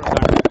वाचतो ना तेवढा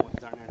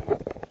जाण्यामध्ये.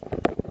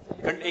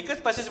 कारण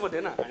एकच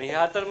पॅसेजमध्ये ना, आणि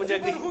ह्या तर म्हणजे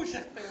अगदी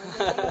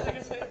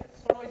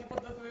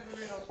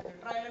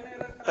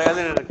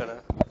ट्रायल करा.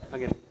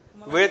 अगेन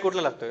वेळ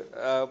कुठला लागतोय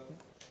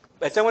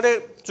याच्यामध्ये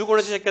चूक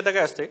होण्याची शक्यता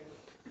काय असते.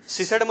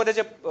 सीसॅटमध्ये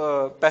जे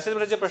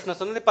पॅसेजमध्ये जे प्रश्न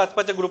असतात ना ते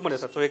 5-5च्या ग्रुपमध्ये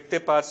असतात. 1 ते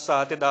 5,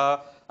 6 ते 10,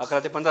 11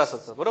 ते 15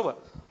 असतात, बरोबर.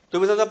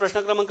 तुम्ही समजा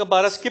प्रश्न क्रमांक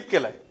 12 स्किप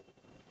केलाय,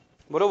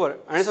 बरोबर,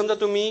 आणि समजा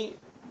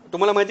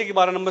तुम्हाला माहिती आहे की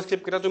 12 नंबर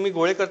स्किप केला, तुम्ही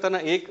गोळे करताना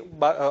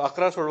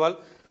 11 सोडवाल,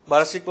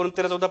 12 स्किप करून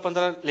 13, 14,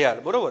 15 लिहाल,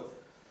 बरोबर.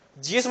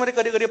 जीएस मध्ये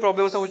कधी कधी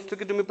प्रॉब्लेम असा होऊ शकतो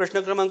की तुम्ही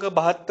प्रश्न क्रमांक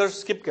 72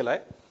 स्किप केलाय,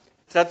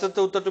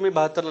 73चं उत्तर तुम्ही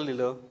 72ला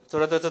लिहिलं,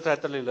 74चं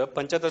 73 लिहिलं,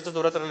 75चं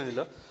 74ला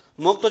लिहिलं.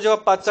 मग तो जेव्हा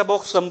 5चा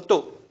बॉक्स संपतो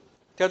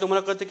तेव्हा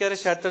तुम्हाला कळतं की अरे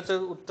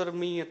 76चं उत्तर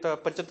मी आता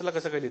 75ला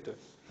कसं काय लिहितोय.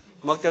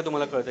 मग तेव्हा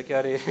तुम्हाला कळतं की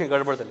अरे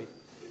गडबड झाली.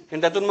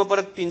 आणि त्यातून मग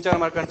परत 3-4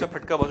 मार्कांचा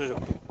फटका बसू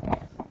शकतो,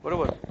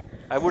 बरोबर.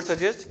 आय वुड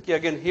सजेस्ट की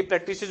अगेन ही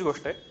प्रॅक्टिसचीच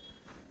गोष्ट आहे.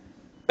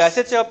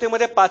 पॅसेजच्या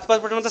बाबतीमध्ये 5-5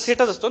 प्रश्नांचा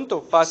सेटच असतो ना तो,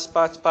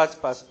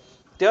 5-5-5-5.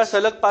 तेव्हा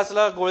सलग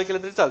 5ला गोळे केले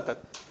तरी चालतात.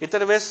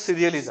 इतर वेळेस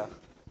सिरियली जा,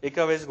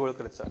 एका वेळेस गोळ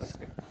करत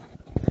चालत.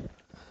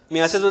 मी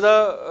असे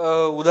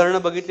सुद्धा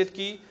उदाहरणं बघितलीत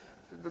की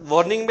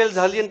वॉर्निंग बेल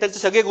झाली आणि त्यांचे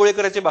सगळे गोळे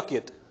करायचे बाकी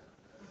आहेत.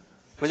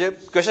 म्हणजे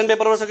क्वेश्चन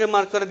पेपरवर सगळे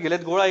मार्क करत गेलेत,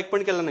 गोळा एक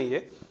पण केला नाहीये.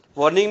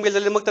 वॉर्निंग बेल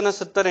झाली मग त्यांना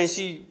 70,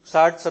 80,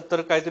 60,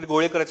 70 काहीतरी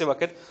गोळे करायचे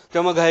बाकी आहेत.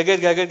 तेव्हा मग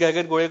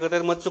घायगेत गोळे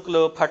करतात, मग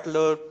चुकलं,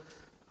 फाटलं,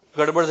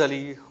 गडबड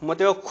झाली, मग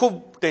तेव्हा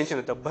खूप टेन्शन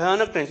येतं,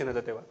 भयानक टेन्शन येतं.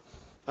 तेव्हा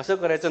असं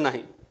करायचं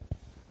नाही.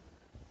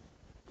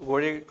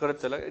 गोळे करत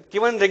चला,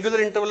 किंवा रेग्युलर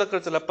इंटरव्हलला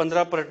करत चला.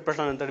 15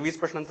 प्रश्नानंतर 20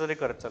 प्रश्नानंतर ते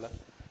करत चला.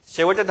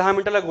 शेवटच्या 10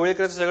 मिनिटाला गोळे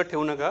करायचं सगळं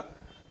ठेवू नका.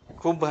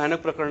 खूप भयानक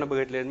प्रकरणं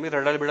बघितले, मी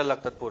रडायला बिडायला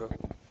लागतात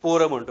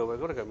पोरं म्हणतो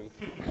बरं का मी.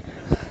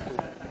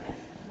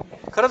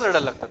 खरंच रडायला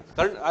लागतात,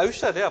 कारण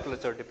आयुष्यात आहे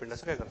आपल्याच्यावर डिपेंड.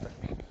 असं काय करतात.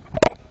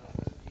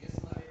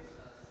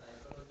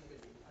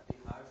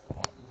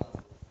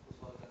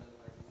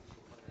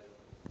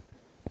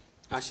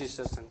 आशिष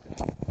सर सांगते.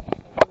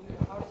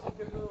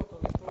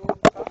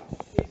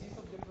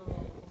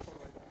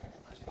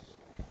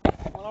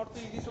 मला वाटतं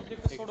इझी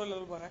सब्जेक्ट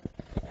सोडवलेलं बरं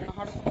आहे.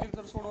 हार्ड सब्जेक्ट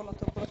जर सोडवला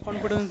तर परत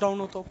कॉन्फिडन्स डाऊन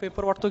होतो,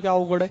 पेपर वाटतो की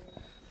अवघड आहे,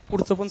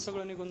 पुढचं पण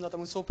सगळं निघून जातं,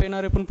 मग सोपे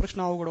येणारे पण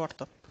प्रश्न अवघड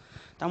वाटतात.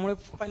 त्यामुळे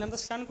पहिल्यांदा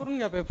स्कॅन करून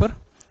घ्या पेपर.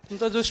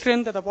 तुमचा जो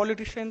स्ट्रेंथ आहे,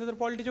 पॉलिटी स्ट्रेंथ आहे, तर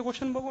पॉलिटीचे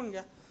क्वेश्चन बघून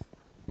घ्या.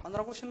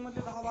 15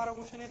 क्वेश्चनमध्ये 10-12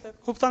 क्वेश्चन येतात,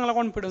 खूप चांगला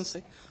कॉन्फिडन्स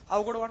आहे.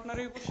 अवघड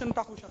वाटणारे क्वेश्चन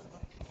टाकू शकता,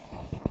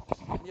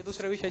 म्हणजे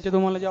दुसऱ्या विषयाचे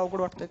तुम्हाला जे अवघड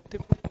वाटतात ते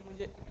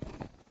म्हणजे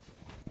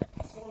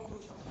सॉल्व्ह करू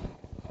शकता.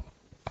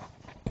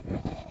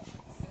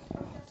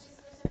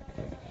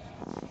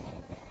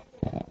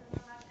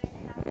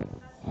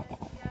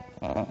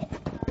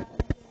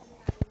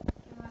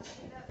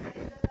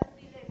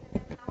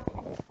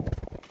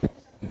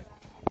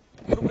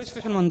 ग्रुप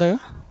डिस्कशन म्हणताय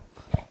का?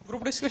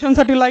 ग्रुप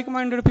डिस्कशनसाठी लाईक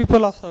माइंडेड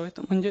पीपल असावेत,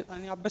 म्हणजे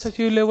आणि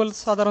अभ्यासाची लेवल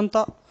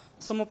साधारणतः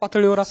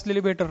समपातळीवर असलेली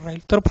बेटर राहील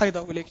तर फायदा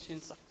होईल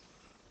एक्सचेंजचा.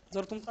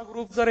 जर तुमचा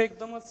ग्रुप जर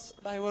एकदमच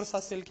डायव्हर्स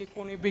असेल की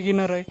कोणी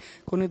बिगिनर आहे,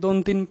 कोणी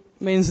 2-3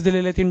 मेन्स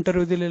दिलेले आहेत,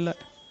 इंटरव्ह्यू दिलेला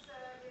आहे,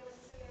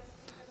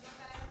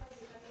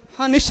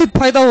 हा निश्चित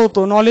फायदा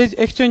होतो, नॉलेज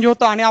एक्सचेंज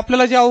होतं आणि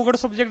आपल्याला जे अवघड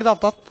सब्जेक्ट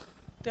जातात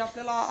ते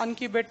आपल्याला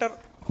आणखी बेटर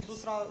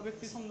दुसरा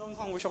व्यक्ती समजावून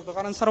सांगू शकतो.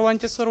 कारण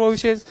सर्वांचे सर्व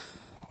विषय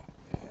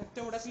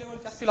तेवढ्याच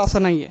लेवलचे असतील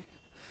असं नाहीये.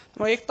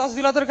 मग 1 तास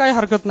दिला तर काही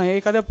हरकत नाही,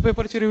 एखाद्या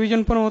पेपरची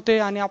रिव्हिजन पण होते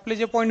आणि आपले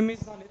जे पॉईंट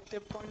मिस झाले ते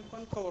पॉईंट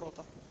पण कव्हर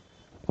होतात.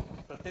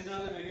 प्रत्येक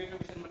जणाला वेगवेगळ्या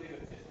विषयांमध्ये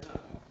गरज आहे ना.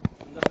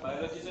 समजा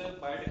बायोलॉजीचा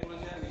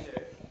बायोटेक्नॉलॉजी हा विषय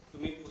आहे,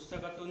 तुम्ही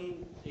पुस्तकातून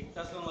 1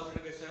 तास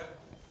वाचण्यापेक्षा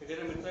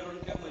एखाद्या मित्राकडून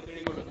किंवा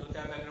मैत्रिणीकडून जो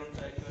त्या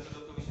बॅकग्राऊंडचा आहे किंवा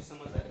जो विषय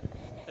समज आहे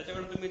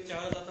त्याच्याकडून तुम्ही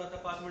 4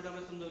 तास 5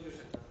 मिनिटांमध्ये समजावून घेऊ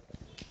शकता.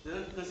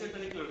 कन्सेप्ट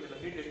आणि क्लिअर केलं,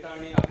 हे डेटा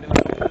आणि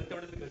आकडेवारी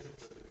तेवढंच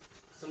कन्सेप्ट करतो.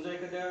 समजा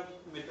एखाद्या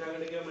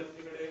मित्राकडे किंवा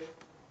मैत्रिणीकडे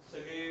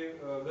सगळे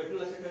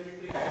घटना असे ठरली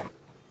ट्रिक आहे.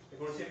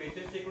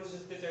 1942 ते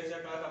 1947 या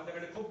काळात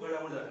आपल्याकडे खूप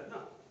घडामोडी झाल्यात ना.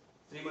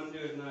 श्रीमंत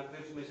योजना,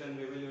 क्रिप्स मिशन,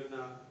 वेव्हल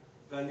योजना,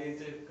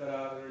 गांधींचे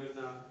करार,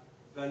 योजना,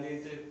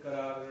 गांधींचे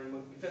करार,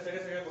 मग इतर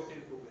सगळ्या गोष्टी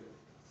खूप आहेत.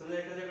 समजा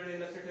एखाद्याकडे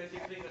लक्ष ठेवायची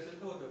ट्रिक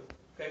असेल तर होतं.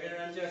 काही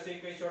जणांचे असे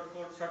काही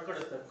शॉर्टकट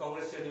असतात.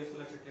 काँग्रेसच्या दिवस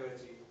लक्षात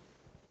ठेवायची,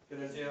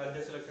 किंवा त्यांचे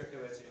अध्यक्ष लक्षात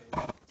ठेवायचे,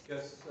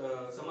 किंवा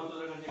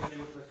समाजोजकांची काही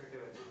गोष्ट लक्षात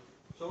ठेवायची.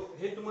 सो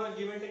हे तुम्हाला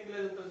गिव्ह अँड टेक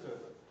केल्यानंतरच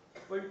कळतं.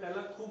 पण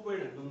त्याला खूप वेळ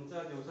नाही.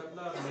 तुमचा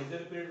दिवसातला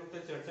मेजर पिरियड फक्त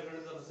चर्चा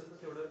करण्याचा असेल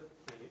तर तेवढं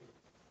नाही.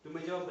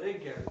 तुम्ही जेव्हा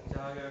ब्रेक घ्या,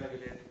 चहा घ्यायला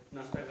गेले,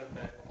 नाश्ता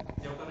करताय,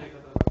 जेवताना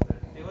एकत्र करताय,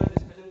 तेव्हा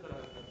डिस्कशन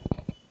करावं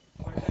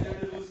लागतं. पण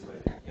त्याच्याकडे रूल्स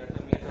पाहिजे की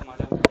आता मी आता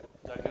माझ्या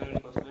जागेवर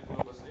बसले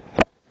किंवा बसले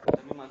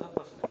तर मी माझा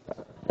प्रश्न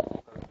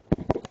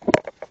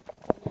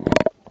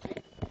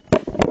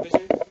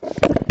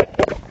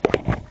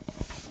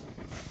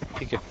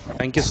ठीक आहे.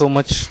 Thank you so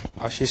much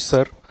Ashish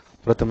sir,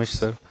 Prathamesh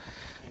sir.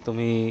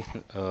 तुम्ही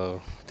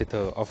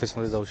तिथं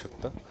ऑफिसमध्ये जाऊ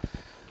शकता.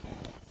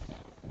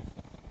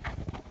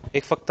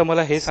 एक फक्त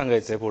मला हे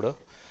सांगायचं आहे पुढं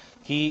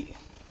की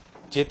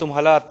जे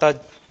तुम्हाला आता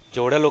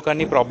जेवढ्या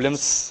लोकांनी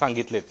प्रॉब्लेम्स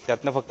सांगितलेत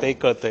त्यातनं फक्त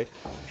एक कळतंय,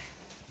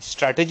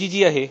 स्ट्रॅटेजी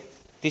जी आहे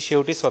ती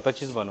शेवटी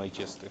स्वतःचीच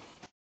बनवायची असते.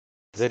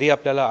 जरी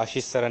आपल्याला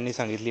आशिष सरांनी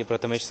सांगितली,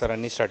 प्रथमेश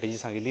सरांनी स्ट्रॅटेजी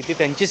सांगितली, ती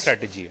त्यांची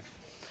स्ट्रॅटेजी आहे.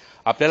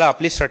 आपल्याला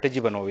आपली स्ट्रॅटेजी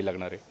बनवावी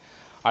लागणार आहे.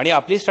 आणि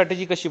आपली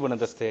स्ट्रॅटेजी कशी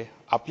बनत असते?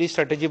 आपली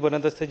स्ट्रॅटेजी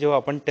बनत असते जेव्हा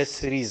आपण टेस्ट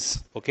सिरीज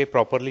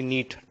प्रॉपरली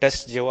नीट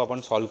टेस्ट जेव्हा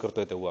आपण सॉल्व्ह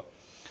करतोय तेव्हा.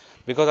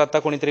 बिकॉज आता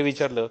कोणीतरी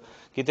विचारलं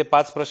की ते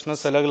 5 प्रश्न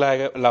सलग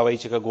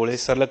लावायचे का, गोळे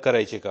सलग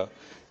करायचे का,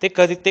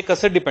 ते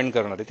कसं डिपेंड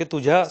करणार आहे? ते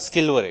तुझ्या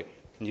स्किलवर आहे.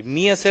 म्हणजे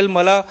मी असेल,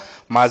 मला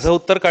माझं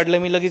उत्तर काढलं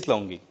मी लगेच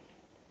लावून घेईन,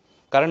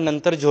 कारण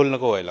नंतर झोल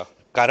नको व्हायला.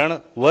 कारण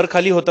वर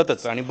खाली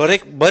होतातच आणि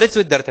बरेच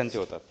विद्यार्थ्यांचे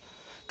होतात.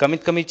 कमीत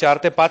कमी 4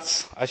 ते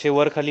 5 असे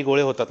वर खाली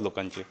गोळे होतात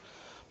लोकांचे.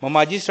 मग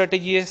माझी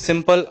स्ट्रॅटेजी आहे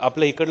सिंपल,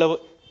 आपलं इकडलं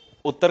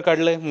उत्तर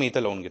काढलंय मी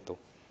इथं लावून घेतो.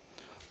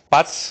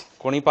 5,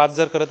 कोणी 5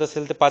 जर करत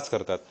असेल तर 5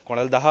 करतात,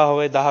 कोणाला 10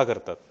 हवंय 10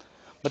 करतात.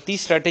 मग ती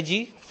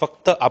स्ट्रॅटेजी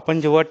फक्त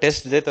आपण जेव्हा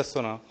टेस्ट देत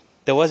असतो ना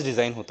तेव्हाच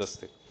डिझाईन होत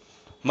असते.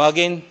 मग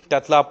अगेन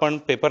त्यातलं आपण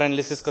पेपर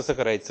अनालिसिस कसं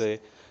करायचंय,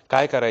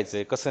 काय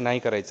करायचंय, कसं नाही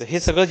करायचं, हे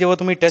सगळं जेव्हा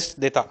तुम्ही टेस्ट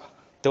देता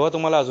तेव्हा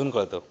तुम्हाला अजून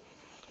कळतं.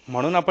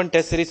 म्हणून आपण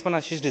टेस्ट सिरीज पण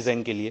अशीच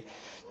डिझाईन केली आहे,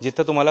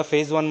 जिथं तुम्हाला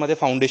फेज 1 मध्ये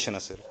फाउंडेशन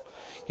असेल,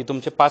 की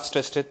तुमचे 5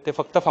 टेस्ट आहेत ते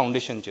फक्त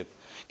फाउंडेशनचे आहेत,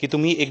 की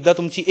तुम्ही एकदा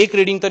तुमची एक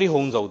रीडिंग तरी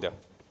होऊन जाऊ द्या.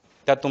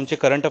 त्यात तुमचे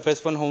करंट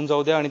अफेअर्स पण होऊन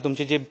जाऊ द्या आणि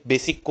तुमचे जे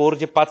बेसिक कोर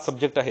जे 5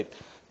 सब्जेक्ट आहेत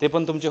ते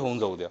पण तुमचे होऊन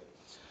जाऊ द्या.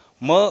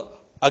 मग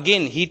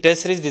अगेन ही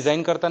टेस्ट सिरीज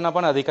डिझाईन करताना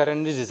पण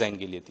अधिकाऱ्यांनी डिझाईन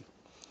केली होती.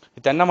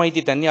 त्यांना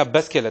माहिती, त्यांनी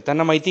अभ्यास केला,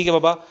 त्यांना माहिती की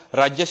बाबा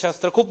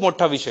राज्यशास्त्र खूप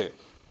मोठा विषय,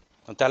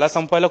 त्याला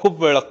संपवायला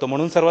खूप वेळ लागतो,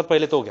 म्हणून सर्वात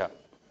पहिले तो घ्या.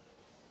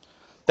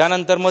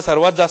 त्यानंतर मग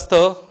सर्वात जास्त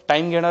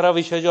टाइम घेणारा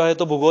विषय जो आहे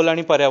तो भूगोल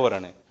आणि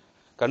पर्यावरण आहे,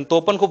 कारण तो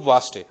पण खूप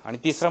वास्ट आहे. आणि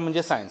तिसरा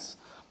म्हणजे सायन्स.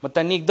 मग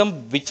त्यांनी एकदम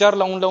विचार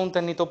लावून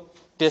त्यांनी तो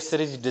टेस्ट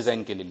सिरीज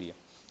डिझाईन केलेली आहे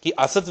की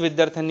असंच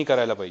विद्यार्थ्यांनी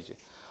करायला पाहिजे.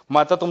 मग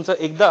आता तुमचं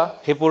एकदा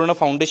हे पूर्ण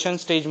फाउंडेशन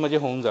स्टेजमध्ये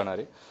होऊन जाणार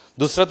आहे.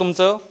 दुसरं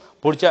तुमचं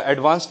पुढच्या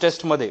ॲडव्हान्स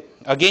टेस्टमध्ये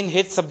अगेन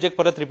हेच सब्जेक्ट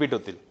परत रिपीट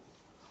होतील.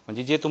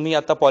 म्हणजे जे तुम्ही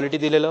आता पॉलिटी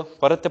दिलेलं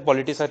परत त्या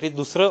पॉलिटीसाठी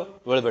दुसरं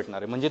वेळ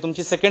भेटणार आहे, म्हणजे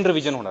तुमची सेकंड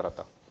रिव्हिजन होणार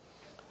आता.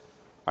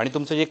 आणि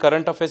तुमचं जे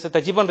करंट अफेअर्स आहे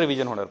त्याची पण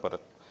रिव्हिजन होणार परत.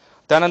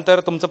 त्यानंतर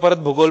तुमचं परत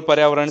भूगोल,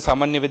 पर्यावरण,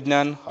 सामान्य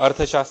विज्ञान,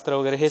 अर्थशास्त्र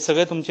वगैरे हे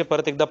सगळे तुमचे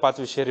परत एकदा 5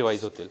 विषय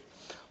रिवाईज होतील.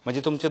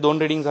 म्हणजे तुमचे 2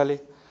 रीडिंग झाले.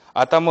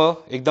 आता मग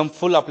एकदम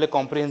फुल आपले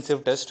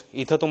कॉम्प्रिहेन्सिव्ह टेस्ट,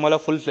 इथं तुम्हाला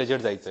फुल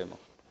फ्लेजेड जायचं आहे.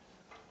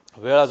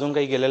 मग वेळ अजून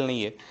काही गेलेला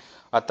नाही आहे.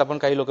 आत्ता पण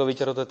काही लोक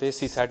विचारत होते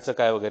सीसॅटचं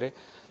काय वगैरे,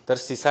 तर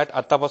सीसॅट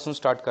आत्तापासून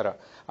स्टार्ट करा.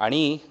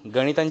 आणि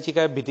गणितांची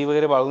काय भीती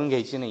वगैरे बाळगून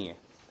घ्यायची नाही आहे.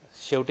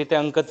 शेवटी ते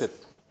अंकच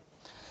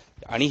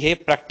आहेत आणि हे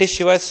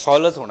प्रॅक्टिसशिवाय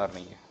सॉल्वच होणार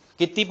नाही आहे.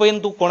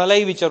 कितीपर्यंत तू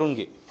कोणालाही विचारून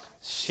घे,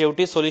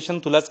 शेवटी सोल्युशन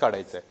तुलाच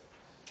काढायचं आहे.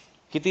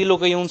 किती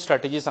लोक येऊन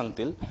स्ट्रॅटेजी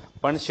सांगतील,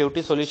 पण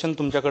शेवटी सोल्युशन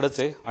तुमच्याकडेच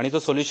आहे. आणि तो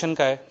सोल्युशन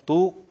काय,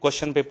 तू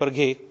क्वेश्चन पेपर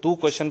घे, तू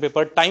क्वेश्चन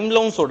पेपर टाइम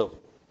लावून सोडव.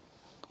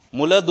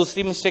 मुलं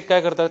दुसरी मिस्टेक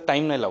काय करतात,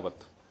 टाइम नाही लावत.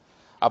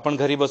 आपण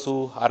घरी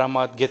बसू,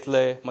 आरामात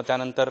घेतलंय, मग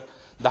त्यानंतर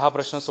 10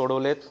 प्रश्न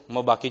सोडवलेत,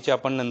 मग बाकीचे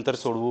आपण नंतर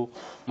सोडवू,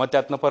 मग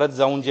त्यातनं परत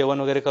जाऊन जेवण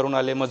वगैरे करून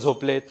आले, मग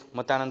झोपलेत,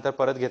 मग त्यानंतर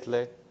परत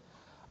घेतलंय.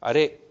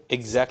 अरे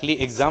एक्झॅक्टली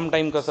एक्झाम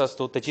टाइम कसा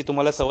असतो त्याची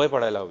तुम्हाला सवय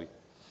पडायला हवी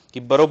की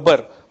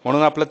बरोबर.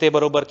 म्हणून आपलं ते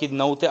बरोबर की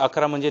 9 ते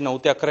 11 म्हणजे 9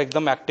 ते 11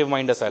 एकदम ऍक्टिव्ह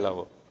माइंड असायला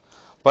हवं.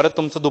 परत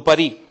तुमचं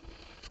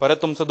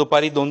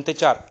दुपारी 2 ते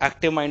 4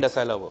 ऍक्टिव्ह माइंड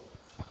असायला हवं.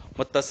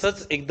 मग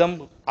तसंच एकदम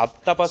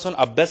आत्तापासून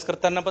अभ्यास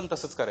करताना पण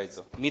तसंच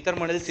करायचं. मी तर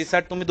म्हणेल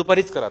सीसॅट तुम्ही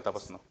दुपारीच करा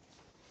आतापासून,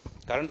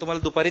 कारण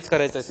तुम्हाला दुपारीच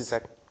करायचं आहे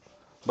सीसॅट.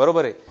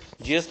 बरोबर आहे.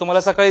 जीएस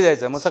तुम्हाला सकाळी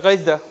जायचं मग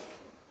सकाळीच द्या.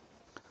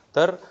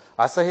 तर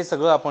असं हे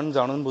सगळं आपण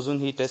जाणून बुजून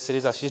ही टेस्ट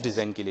सिरीज अशीच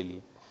डिझाईन केलेली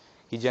आहे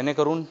की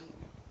जेणेकरून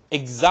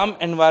एक्झाम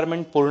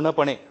एन्व्हायरमेंट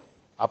पूर्णपणे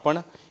आपण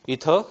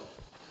इथं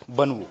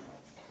बनवू.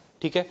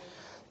 ठीक आहे.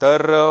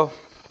 तर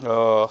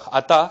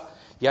आता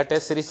या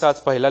टेस्ट सिरीजचा आज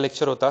पहिला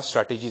लेक्चर होता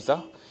स्ट्रॅटेजीचा.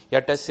 या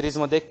टेस्ट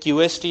सिरीजमध्ये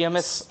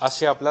QSTMS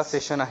असे आपला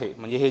सेशन आहे.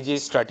 म्हणजे हे जी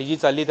स्ट्रॅटेजी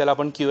चालली त्याला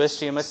आपण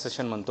QSTMS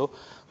सेशन म्हणतो.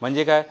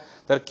 म्हणजे काय,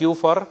 तर Q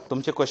फॉर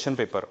तुमचे क्वेश्चन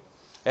पेपर,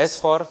 S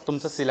फॉर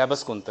तुमचं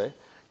सिलेबस कोणतं आहे,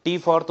 T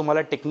फॉर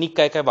तुम्हाला टेक्निक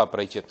काय काय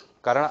वापरायचे आहेत.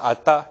 कारण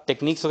आता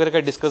टेक्निक्स वगैरे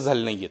काही डिस्कस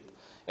झाले नाही आहेत.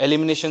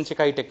 एलिमिनेशनचे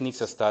काही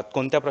टेक्निक्स असतात,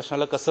 कोणत्या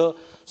प्रश्नाला कसं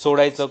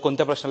सोडायचं,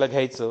 कोणत्या प्रश्नाला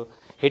घ्यायचं,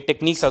 हे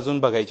टेक्निक्स अजून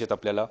बघायचे आहेत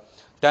आपल्याला.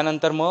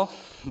 त्यानंतर मग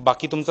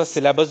बाकी तुमचा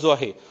सिलेबस जो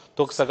आहे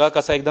तो सगळा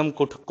कसा एकदम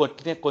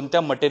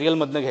कोणत्या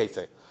मटेरियलमधनं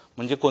घ्यायचा आहे,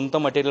 म्हणजे कोणतं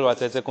मटेरियल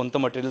वाचायचं आहे, कोणतं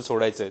मटेरियल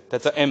सोडायचं आहे,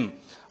 त्याचं M,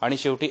 आणि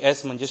शेवटी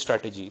S म्हणजे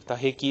स्ट्रॅटेजी. तर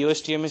हे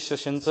QSTMS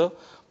सेशनचं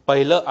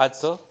पहिलं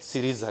आजचं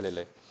सिरीज झालेलं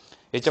आहे.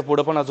 याच्या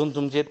पुढे पण अजून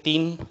तुमचे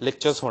 3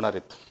 लेक्चर्स होणार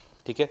आहेत.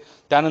 ठीक आहे,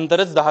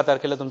 त्यानंतरच 10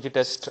 तारखेला तुमची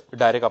टेस्ट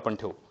डायरेक्ट आपण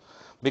ठेवू.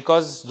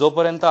 बिकॉज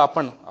जोपर्यंत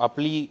आपण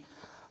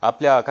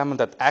आपल्या काय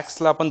म्हणतात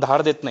ॲक्सला आपण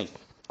धार देत नाही,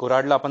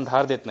 कुऱ्हाडला आपण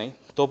धार देत नाही,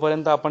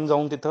 तोपर्यंत आपण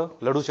जाऊन तिथं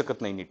लढू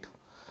शकत नाही नीट.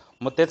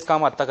 मग तेच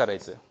काम आता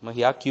करायचं. मग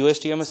या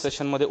QSTMS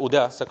सेशनमध्ये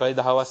उद्या सकाळी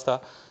 10 वाजता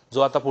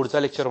जो आता पुढचा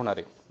लेक्चर होणार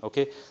आहे,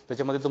 ओके,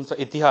 त्याच्यामध्ये तुमचा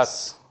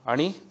इतिहास,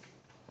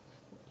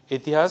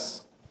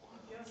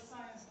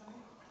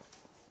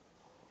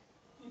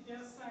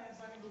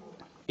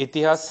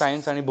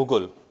 सायन्स आणि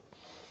भूगोल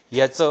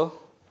याचं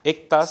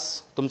 1 तास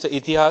तुमचं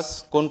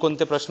इतिहास,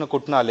 कोणकोणते प्रश्न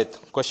कुठून आलेत,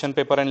 क्वेश्चन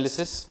पेपर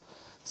ॲनालिसिस,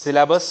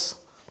 सिलेबस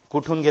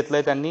कुठून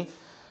घेतलंय त्यांनी,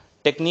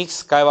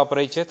 टेक्निक्स काय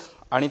वापरायचेत,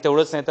 आणि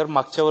तेवढंच नाही तर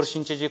मागच्या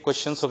वर्षींचे जे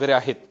क्वेश्चन्स वगैरे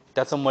आहेत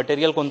त्याचं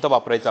मटेरियल कोणतं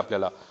वापरायचं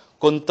आपल्याला,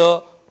 कोणतं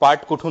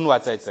पार्ट कुठून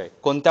वाचायचं आहे,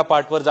 कोणत्या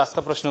पार्टवर जास्त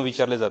प्रश्न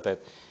विचारले जात आहेत,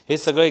 हे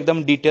सगळं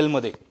एकदम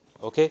डिटेलमध्ये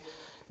ओके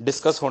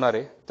डिस्कस होणार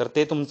आहे. तर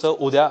ते तुमचं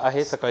उद्या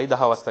आहे सकाळी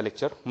 10 वाजता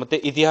लेक्चर. मग ते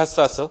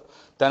इतिहासचं असं,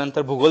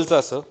 त्यानंतर भूगोलचं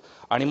असं,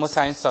 आणि मग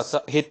सायन्सचं असं,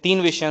 हे 3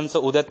 विषयांचं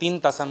उद्या 3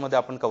 तासांमध्ये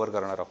आपण कव्हर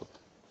करणार आहोत.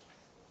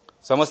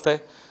 समजतंय?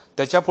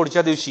 त्याच्या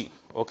पुढच्या दिवशी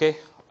ओके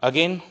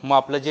अगेन मग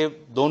आपलं जे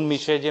 2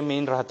 विषय जे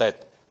मेन राहत आहेत,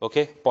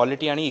 ओके,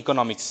 पॉलिटी आणि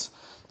इकॉनॉमिक्स.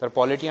 तर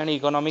पॉलिटी आणि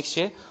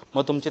इकॉनॉमिक्सचे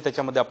मग तुमचे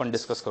त्याच्यामध्ये आपण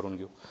डिस्कस करून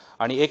घेऊ.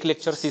 आणि एक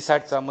लेक्चर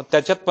CSATचा, मग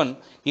त्याच्यात पण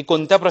की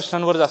कोणत्या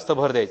प्रश्नांवर जास्त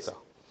भर द्यायचा,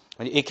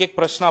 म्हणजे एक एक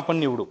प्रश्न आपण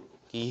निवडू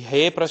की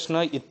हे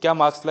प्रश्न इतक्या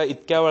मार्क्सला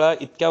इतक्या वेळा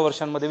इतक्या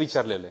वर्षांमध्ये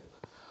विचारलेले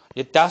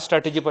आहे, त्या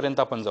स्ट्रॅटेजीपर्यंत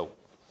आपण जाऊ.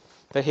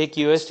 तर हे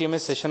QSTMS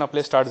सेशन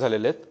आपले स्टार्ट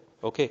झालेले आहेत.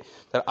 ओके,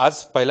 तर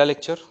आज पहिला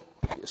लेक्चर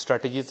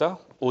स्ट्रॅटेजीचा,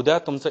 उद्या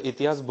तुमचं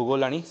इतिहास,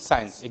 भूगोल आणि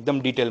सायन्स एकदम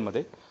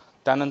डिटेलमध्ये.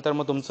 त्यानंतर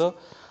मग तुमचं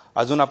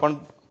अजून आपण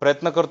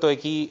प्रयत्न करतोय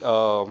की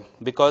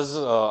बिकॉज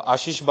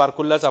आशिष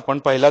बारकुललाच आपण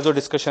पहिला जो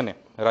डिस्कशन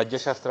आहे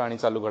राज्यशास्त्र आणि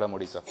चालू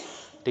घडामोडीचा,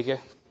 ठीक आहे,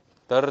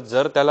 तर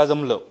जर त्याला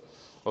जमलं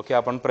ओके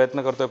आपण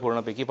प्रयत्न करतोय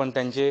पूर्णपैकी. पण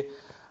त्यांचे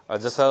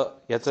जसं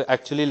याचं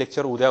ॲक्च्युली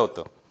लेक्चर उद्या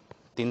होतं,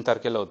 3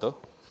 तारखेला होतं,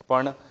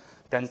 पण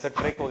त्यांचं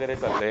ट्रेक वगैरे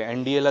चाललंय,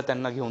 NDAला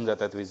त्यांना घेऊन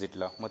जातात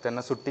व्हिजिटला, मग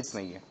त्यांना सुट्टीच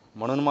नाही आहे.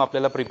 म्हणून मग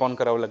आपल्याला प्रिपॉन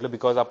करावं लागलं,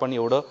 बिकॉज आपण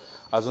एवढं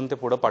अजून ते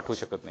पुढं पाठवू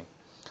शकत नाही.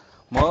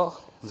 मग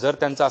जर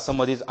त्यांचं असं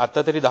मधीच,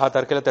 आता तरी 10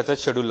 तारखेला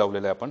त्याचंच शेड्यूल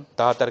लावलेलं आहे आपण,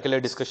 10 तारखेला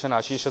डिस्कशन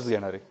आशिषच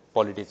घेणार आहे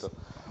पॉलिटीचं.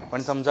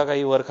 पण समजा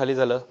काही वर खाली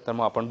झालं तर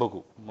मग आपण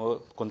बघू, मग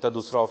कोणत्या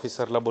दुसऱ्या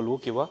ऑफिसरला बोलवू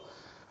किंवा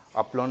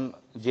आपण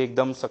जे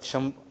एकदम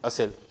सक्षम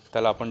असेल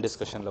त्याला आपण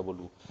डिस्कशनला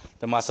बोलवू.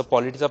 तर मग असं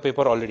पॉलिटीचा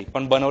पेपर ऑलरेडी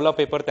पण बनवला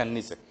पेपर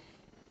त्यांनीच आहे.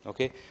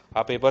 ओके,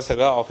 हा पेपर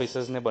सगळा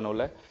ऑफिसर्सने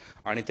बनवला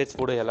आहे आणि तेच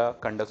पुढे ह्याला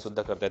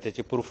कंडक्टसुद्धा करतात.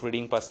 त्याची प्रूफ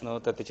रिडिंगपासनं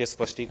तर त्याचे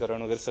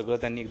स्पष्टीकरण वगैरे सगळं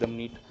त्यांनी एकदम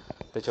नीट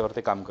त्याच्यावर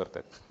ते काम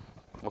करतात.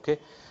 ओके,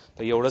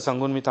 तर एवढं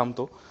सांगून मी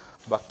थांबतो.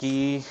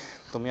 बाकी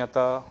तुम्ही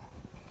आता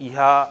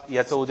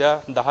याचं उद्या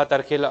 10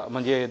 तारखेला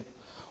म्हणजे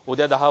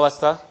उद्या 10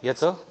 वाजता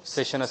याचं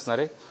सेशन असणार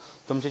आहे.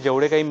 तुमचे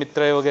जेवढे काही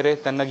मित्र आहे वगैरे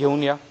त्यांना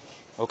घेऊन या.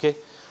 ओके,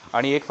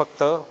 आणि एक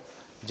फक्त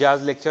जे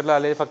आज लेक्चरला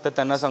आले फक्त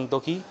त्यांना सांगतो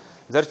की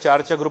जर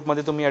 4च्या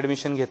ग्रुपमध्ये तुम्ही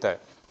ॲडमिशन घेताय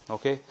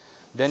ओके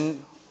देन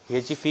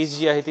ह्याची फीस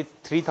जी आहे ती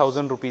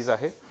 3000 रुपीज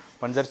आहे.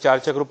 पण जर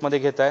 4च्या ग्रुपमध्ये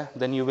घेताय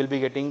then you will be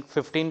getting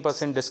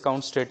 15%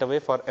 discount straight away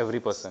for every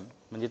person.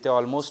 म्हणजे ते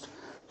ऑलमोस्ट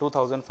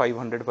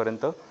 2500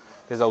 पर्यंत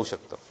ते जाऊ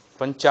शकतं.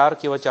 पण 4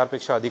 किंवा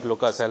 4पेक्षा अधिक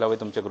लोक असायला हवे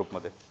तुमच्या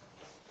ग्रुपमध्ये,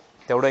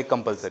 तेवढं एक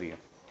कंपल्सरी आहे.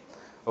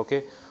 ओके,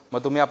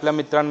 मग तुम्ही आपल्या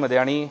मित्रांमध्ये,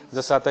 आणि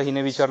जसं आता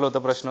हिने विचारलं होतं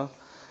प्रश्न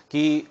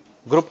की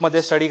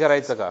ग्रुपमध्ये स्टडी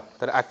करायचं का,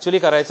 तर ॲक्च्युली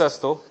करायचं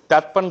असतो.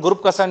 त्यात पण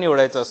ग्रुप कसा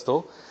निवडायचा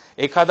असतो,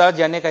 एखादा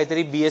ज्याने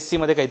काहीतरी BSc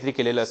मध्ये काहीतरी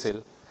केलेलं असेल,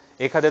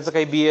 एखाद्याचं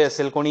काही BA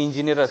असेल, कोणी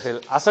इंजिनियर असेल,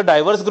 असं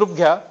डायव्हर्स ग्रुप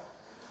घ्या.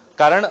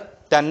 कारण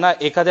त्यांना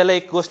एखाद्याला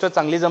एक गोष्ट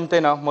चांगली जमते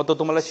ना, मग तो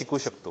तुम्हाला शिकवू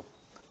शकतो.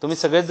 तुम्ही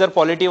सगळेच जर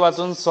पॉलिटी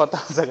वाचून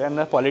स्वतः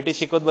सगळ्यांना पॉलिटी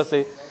शिकवत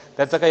बसले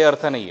त्याचा काही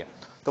अर्थ नाही आहे.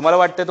 तुम्हाला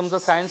वाटतं तुमचं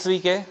सायन्स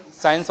वीक आहे,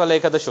 सायन्सवाला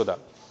एखादं शोधा.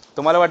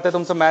 तुम्हाला वाटतं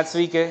तुमचं मॅथ्स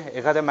वीक आहे,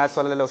 एखाद्या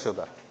मॅथ्सवाल्याला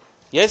शोधा.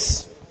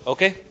 Yes,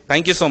 okay,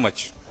 thank you so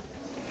much.